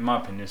 In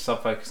my opinion,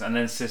 Sub Focus and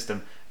then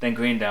System, then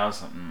Green Day. I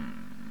was like,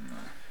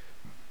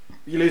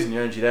 You're losing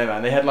your energy there,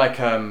 man. They had like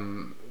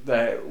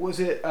was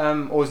it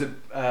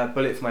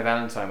Bullet for My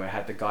Valentine where it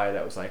had the guy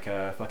that was like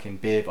a fucking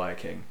beer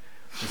Viking.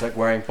 He was like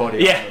wearing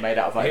body armor made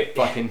out of like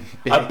fucking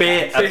a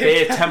beer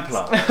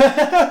Templar.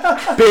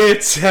 Beer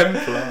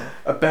Templar.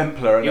 a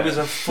Bempler. He was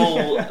a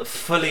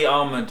fully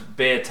armored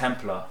beer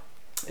Templar.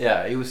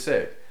 Yeah, he was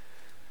sick.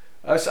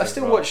 I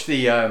still right. watch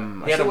the had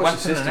a System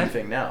weapon in it.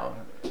 thing now.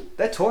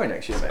 They're touring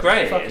next year, mate.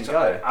 Great. Fucking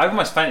go. I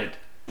almost fainted.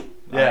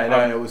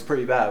 Yeah, it was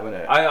pretty bad,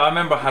 wasn't it? I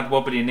remember I had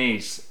wobbly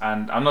knees,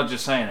 and I'm not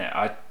just saying it.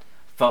 I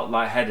felt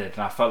lightheaded, and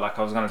I felt like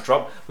I was going to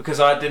drop because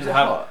I didn't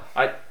have.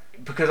 Hot?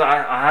 Because I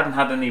hadn't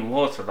had any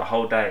water the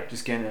whole day,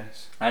 Just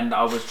Guinness. and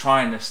I was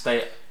trying to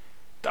stay.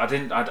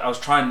 I was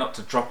trying not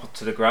to drop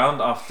to the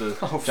ground after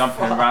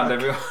jumping around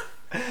everyone.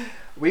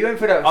 We went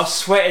for that. I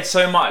sweated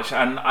so much,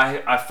 and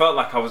I felt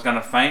like I was going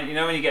to faint. You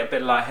know when you get a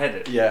bit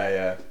lightheaded.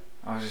 Yeah.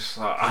 I was just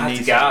like, I You had need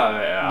to get out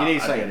of it. You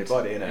need I something in your didn't.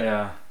 body, innit?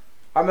 Yeah.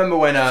 I remember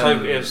when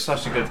So it was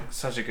such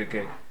a good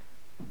gig.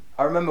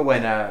 I remember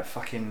when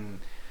fucking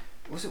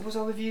was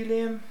I with you,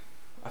 Liam?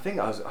 I think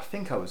I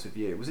was with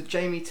you. Was it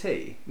Jamie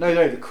T? No,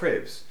 the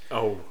Cribs.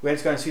 Oh. We had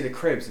to go and see the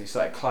Cribs, and he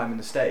started climbing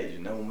the stage,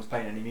 and no one was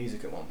playing any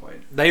music at one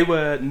point. They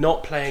were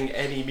not playing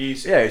any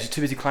music. Yeah, he was just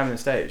too busy climbing the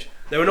stage.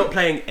 They were not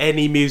playing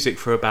any music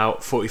for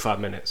about 45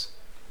 minutes.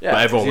 Yeah,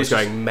 But everyone was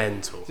just, going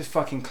mental. just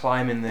fucking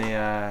climbing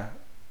the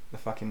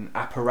fucking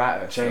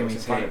apparatus. that was Jamie in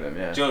front T. of him.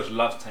 Yeah. George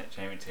loved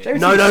Jamie T. Jamie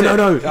No. T's sick.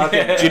 Do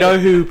Okay. you know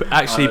who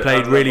actually I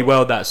played love really it.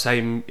 well that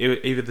same,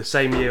 either the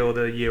same year or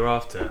the year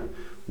after,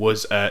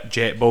 was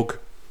Jake Bug.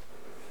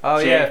 Oh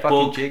yeah, Jake fucking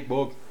Bug. Jake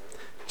Bug.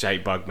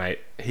 Jake Bug, mate.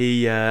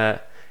 He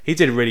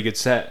did a really good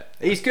set.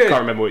 He's good. Can't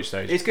remember which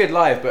stage. It's good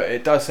live, but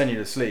it does send you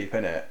to sleep,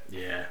 innit?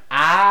 Yeah.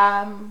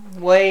 I'm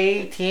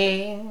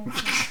waiting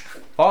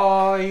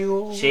for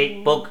you.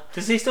 Jake Bug.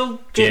 Does he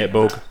still? Jake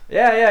Bug.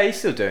 Yeah, he's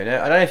still doing it.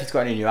 I don't know if he's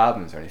got any new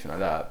albums or anything like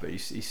that, but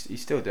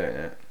he's still doing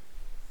it.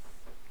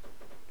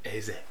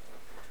 Is it?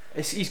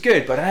 He's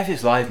good, but I don't know if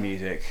it's live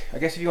music. I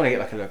guess if you want to get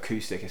like an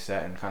acoustic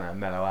set and kind of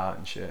mellow out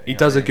and shit. He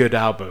does a good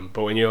album,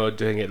 but when you're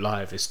doing it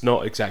live, it's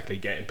not exactly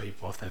getting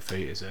people off their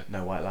feet, is it?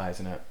 No White Lies,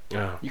 innit?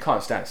 Yeah. You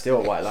can't stand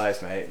still at White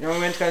Lies, mate. You know, we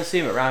went to go and see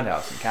him at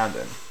Roundhouse in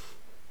Camden.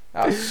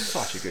 That was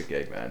such a good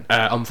gig, man.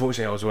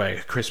 Unfortunately, I was wearing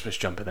a Christmas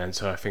jumper then,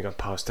 so I think I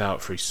passed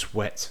out through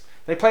sweat.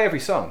 They play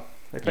every song.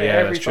 They play Yeah,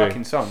 every that's true.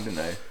 fucking song, didn't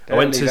they? They I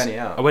went don't leave to any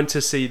out. I went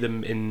to see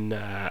them in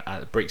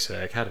at Bricks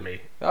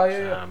Academy. Oh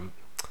yeah.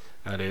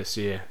 Earlier this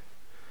year.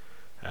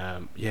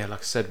 Yeah, like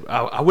I said,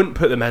 I wouldn't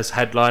put them as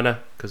headliner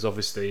because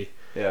obviously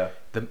Yeah.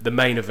 the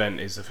main event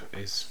is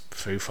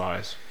Foo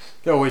Fighters.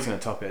 They're always going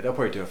to top it. They'll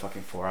probably do a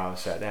fucking 4-hour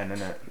set then, innit?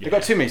 They've Yeah.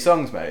 got too many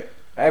songs, mate.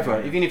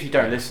 Everyone, even if you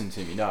don't listen to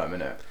them, you know them,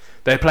 innit?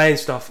 They're playing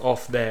stuff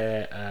off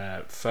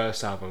their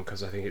first album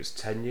because I think it's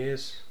 10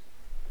 years.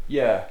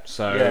 Yeah.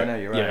 So Yeah, no,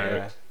 you're right. you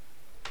know,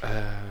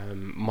 Yeah.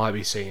 might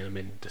be seeing them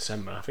in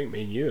December. I think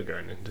me and you are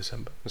going in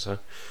December. So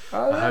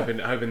Oh, yeah.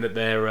 hoping that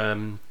they're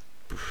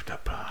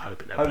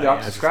hoping Hope they're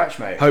up to scratch,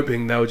 mate.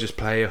 Hoping they'll just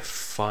play a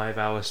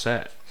 5-hour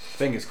set.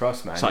 Fingers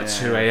crossed, man. It's like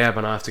 2 a.m.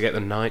 and I have to get the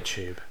night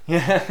tube.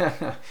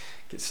 Yeah.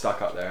 Get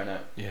stuck up there, innit?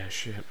 Yeah,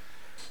 shit.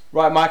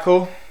 Right,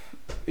 Michael.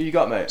 Who you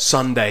got, mate?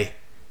 Sunday.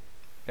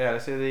 Yeah,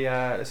 let's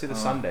see the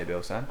Sunday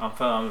bill, son. I'm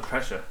feeling under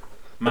pressure.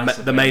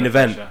 The main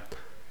event.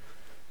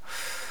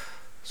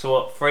 So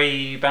what?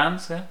 3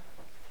 bands? Yeah.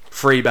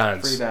 3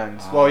 bands. 3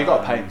 bands. Well, you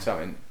got to pay him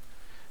something.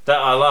 That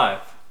are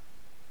live.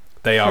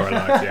 They are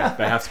alive, yeah.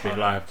 They have to be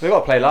live. They've got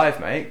to play live,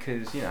 mate,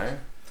 because, you know,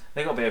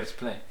 They got to be able to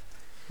play.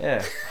 yeah.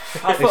 They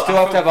still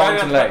have to have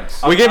arms and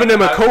legs. We're giving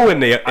them a call in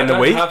the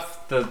week. I have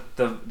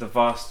the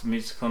vast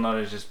musical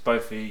knowledge as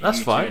both of you That's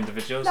two fine.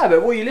 individuals. No,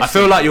 but what are you listening I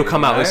feel like you'll to,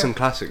 come you out with know? some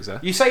classics there.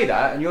 You say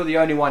that, and you're the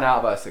only one out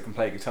of us that can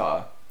play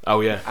guitar, Oh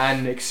yeah,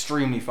 and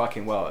extremely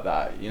fucking well at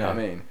that. You know what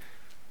I mean?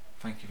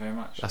 Thank you very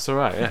much. that's all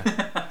right.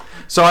 Yeah.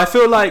 So I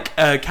feel like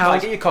Come on,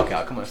 Cal's. get your cock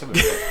out. Come on, let's have a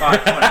look.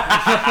 Alright, come on.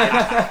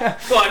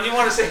 Go on, you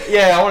want to see?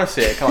 Yeah, I want to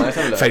see it. Come on, let's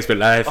have a look. Facebook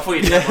Live. I thought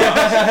you did.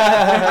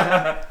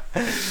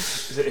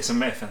 It's a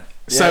myth, isn't it?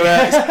 So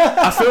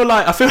I feel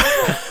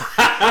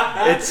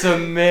It's a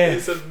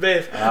myth. a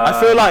myth.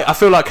 I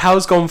feel like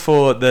Cal's gone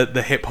for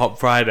the hip hop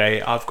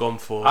Friday. I've gone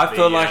for. I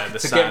feel the, like the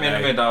to get me in the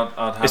Saturday. mood,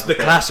 I'd have It's a the bit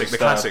of classic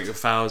Disturbed. of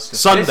Fowls.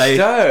 Sunday.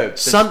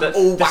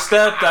 Disturbed.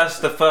 Disturbed as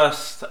the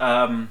first.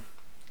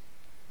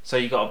 So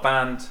you got a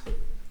band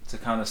to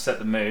kind of set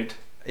the mood.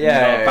 Yeah, You got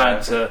yeah, a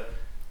band to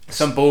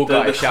Some ball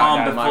guy the shouting calm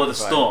down before the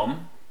microphone.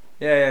 storm.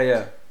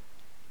 Yeah.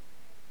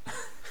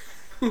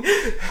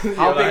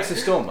 How big's the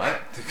storm, mate?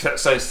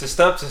 So it's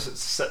Disturbed to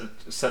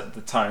set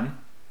the tone.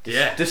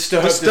 Yeah.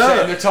 Disturbed to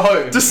set in the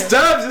tone.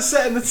 Disturbed is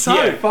setting the tone.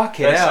 Yeah.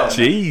 Fucking That's hell. it.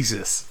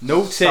 Jesus.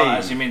 No Start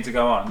as tea. you mean to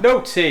go on.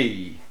 No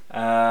tea.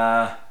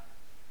 Oh,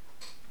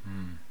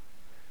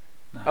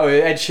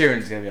 Ed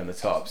Sheeran's going to be on the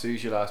top. So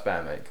who's your last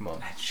band, mate? Come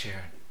on. Ed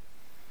Sheeran.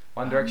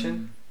 One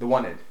Direction? The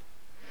Wanted.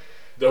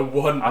 The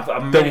one.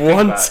 I'm The really thinking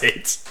about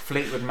wanted.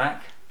 Fleetwood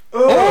Mac.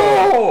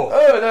 Oh,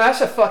 no,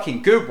 that's a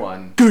fucking good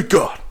one. Good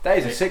God. That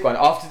is a sick one.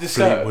 After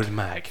Disturbed. Fleetwood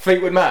Mac.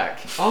 Fleetwood Mac.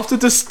 After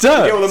Get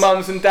Disturbed. all the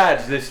mums and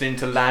dads listening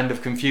to Land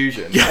of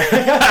Confusion. You've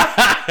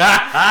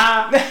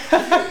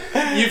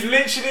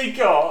literally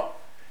got.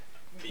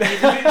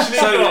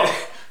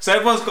 So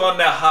everyone's got on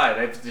their high.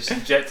 They've just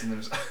injected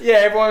themselves. Yeah,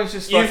 everyone's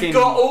just fucking. You've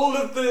got all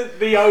of the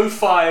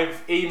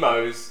 05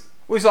 emos.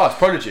 What's last?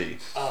 Prodigy.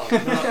 Oh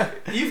no!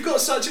 You've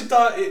got such a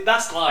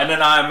that's like. And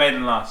then Iron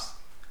Maiden last.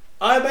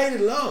 I made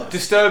it last.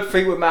 Disturbed,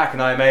 Fleetwood Mac,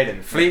 and Iron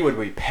Maiden. Fleetwood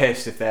would be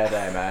pissed if they're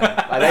there, man.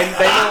 Like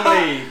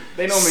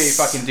they normally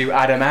fucking do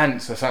Adam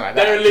Ants or something like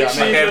that. They're Do you know what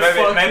I mean?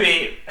 literally-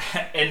 Okay,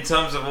 maybe in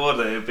terms of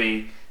order, it would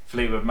be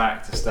Fleetwood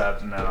Mac,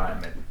 Disturbed, and then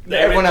Iron Maiden.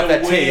 Everyone have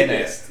their tea,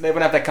 weirdest. innit?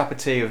 Everyone have their cup of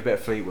tea with a bit of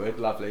Fleetwood.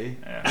 Lovely.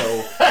 Yeah.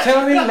 Little,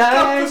 tell me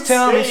lies, of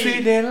tell me tea.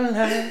 sweet little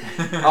lies.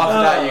 After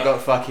that, you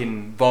got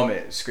fucking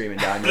Vomit screaming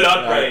down your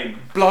Blood like, Rain.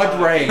 Blood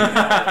Rain.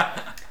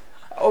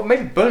 Oh,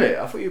 maybe Bullet.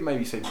 I thought you'd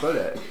maybe say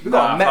Bullet. We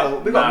got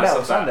Metal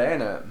stop Sunday,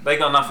 innit? They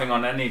got nothing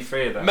on any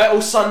three of them. Metal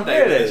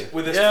Sunday Really?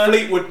 with a Yeah.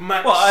 Fleetwood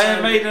Mac. Well,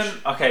 Iron sandwich. Maiden.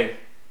 Okay,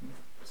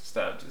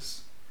 Disturbed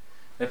is.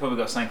 They probably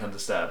got something on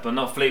Disturbed, but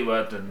not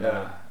Fleetwood and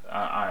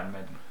Iron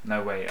Maiden.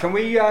 No way. Can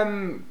we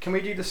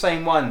do the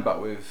same one but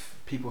with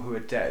people who are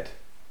dead?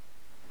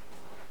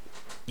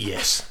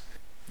 Yes.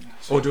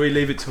 Or do we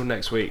leave it till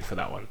next week for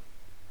that one?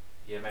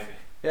 Yeah, maybe.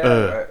 Yeah.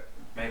 Right.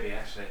 Maybe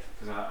actually,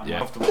 because I'm Yeah. a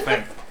comfortable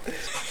thing.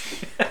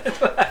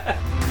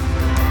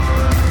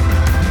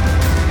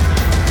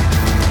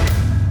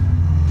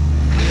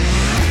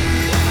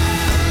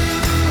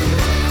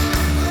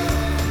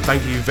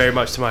 Thank you very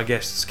much to my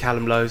guests,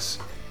 Callum Lowe's,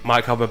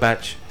 Mike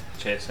Humberbatch.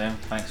 Cheers, Sam.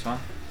 Thanks, man.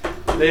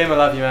 Liam, I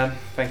love you, man.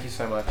 Thank you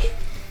so much.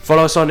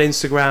 Follow us on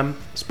Instagram,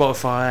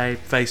 Spotify,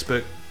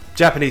 Facebook,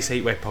 Japanese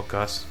Heatwave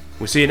Podcast.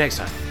 We'll see you next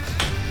time.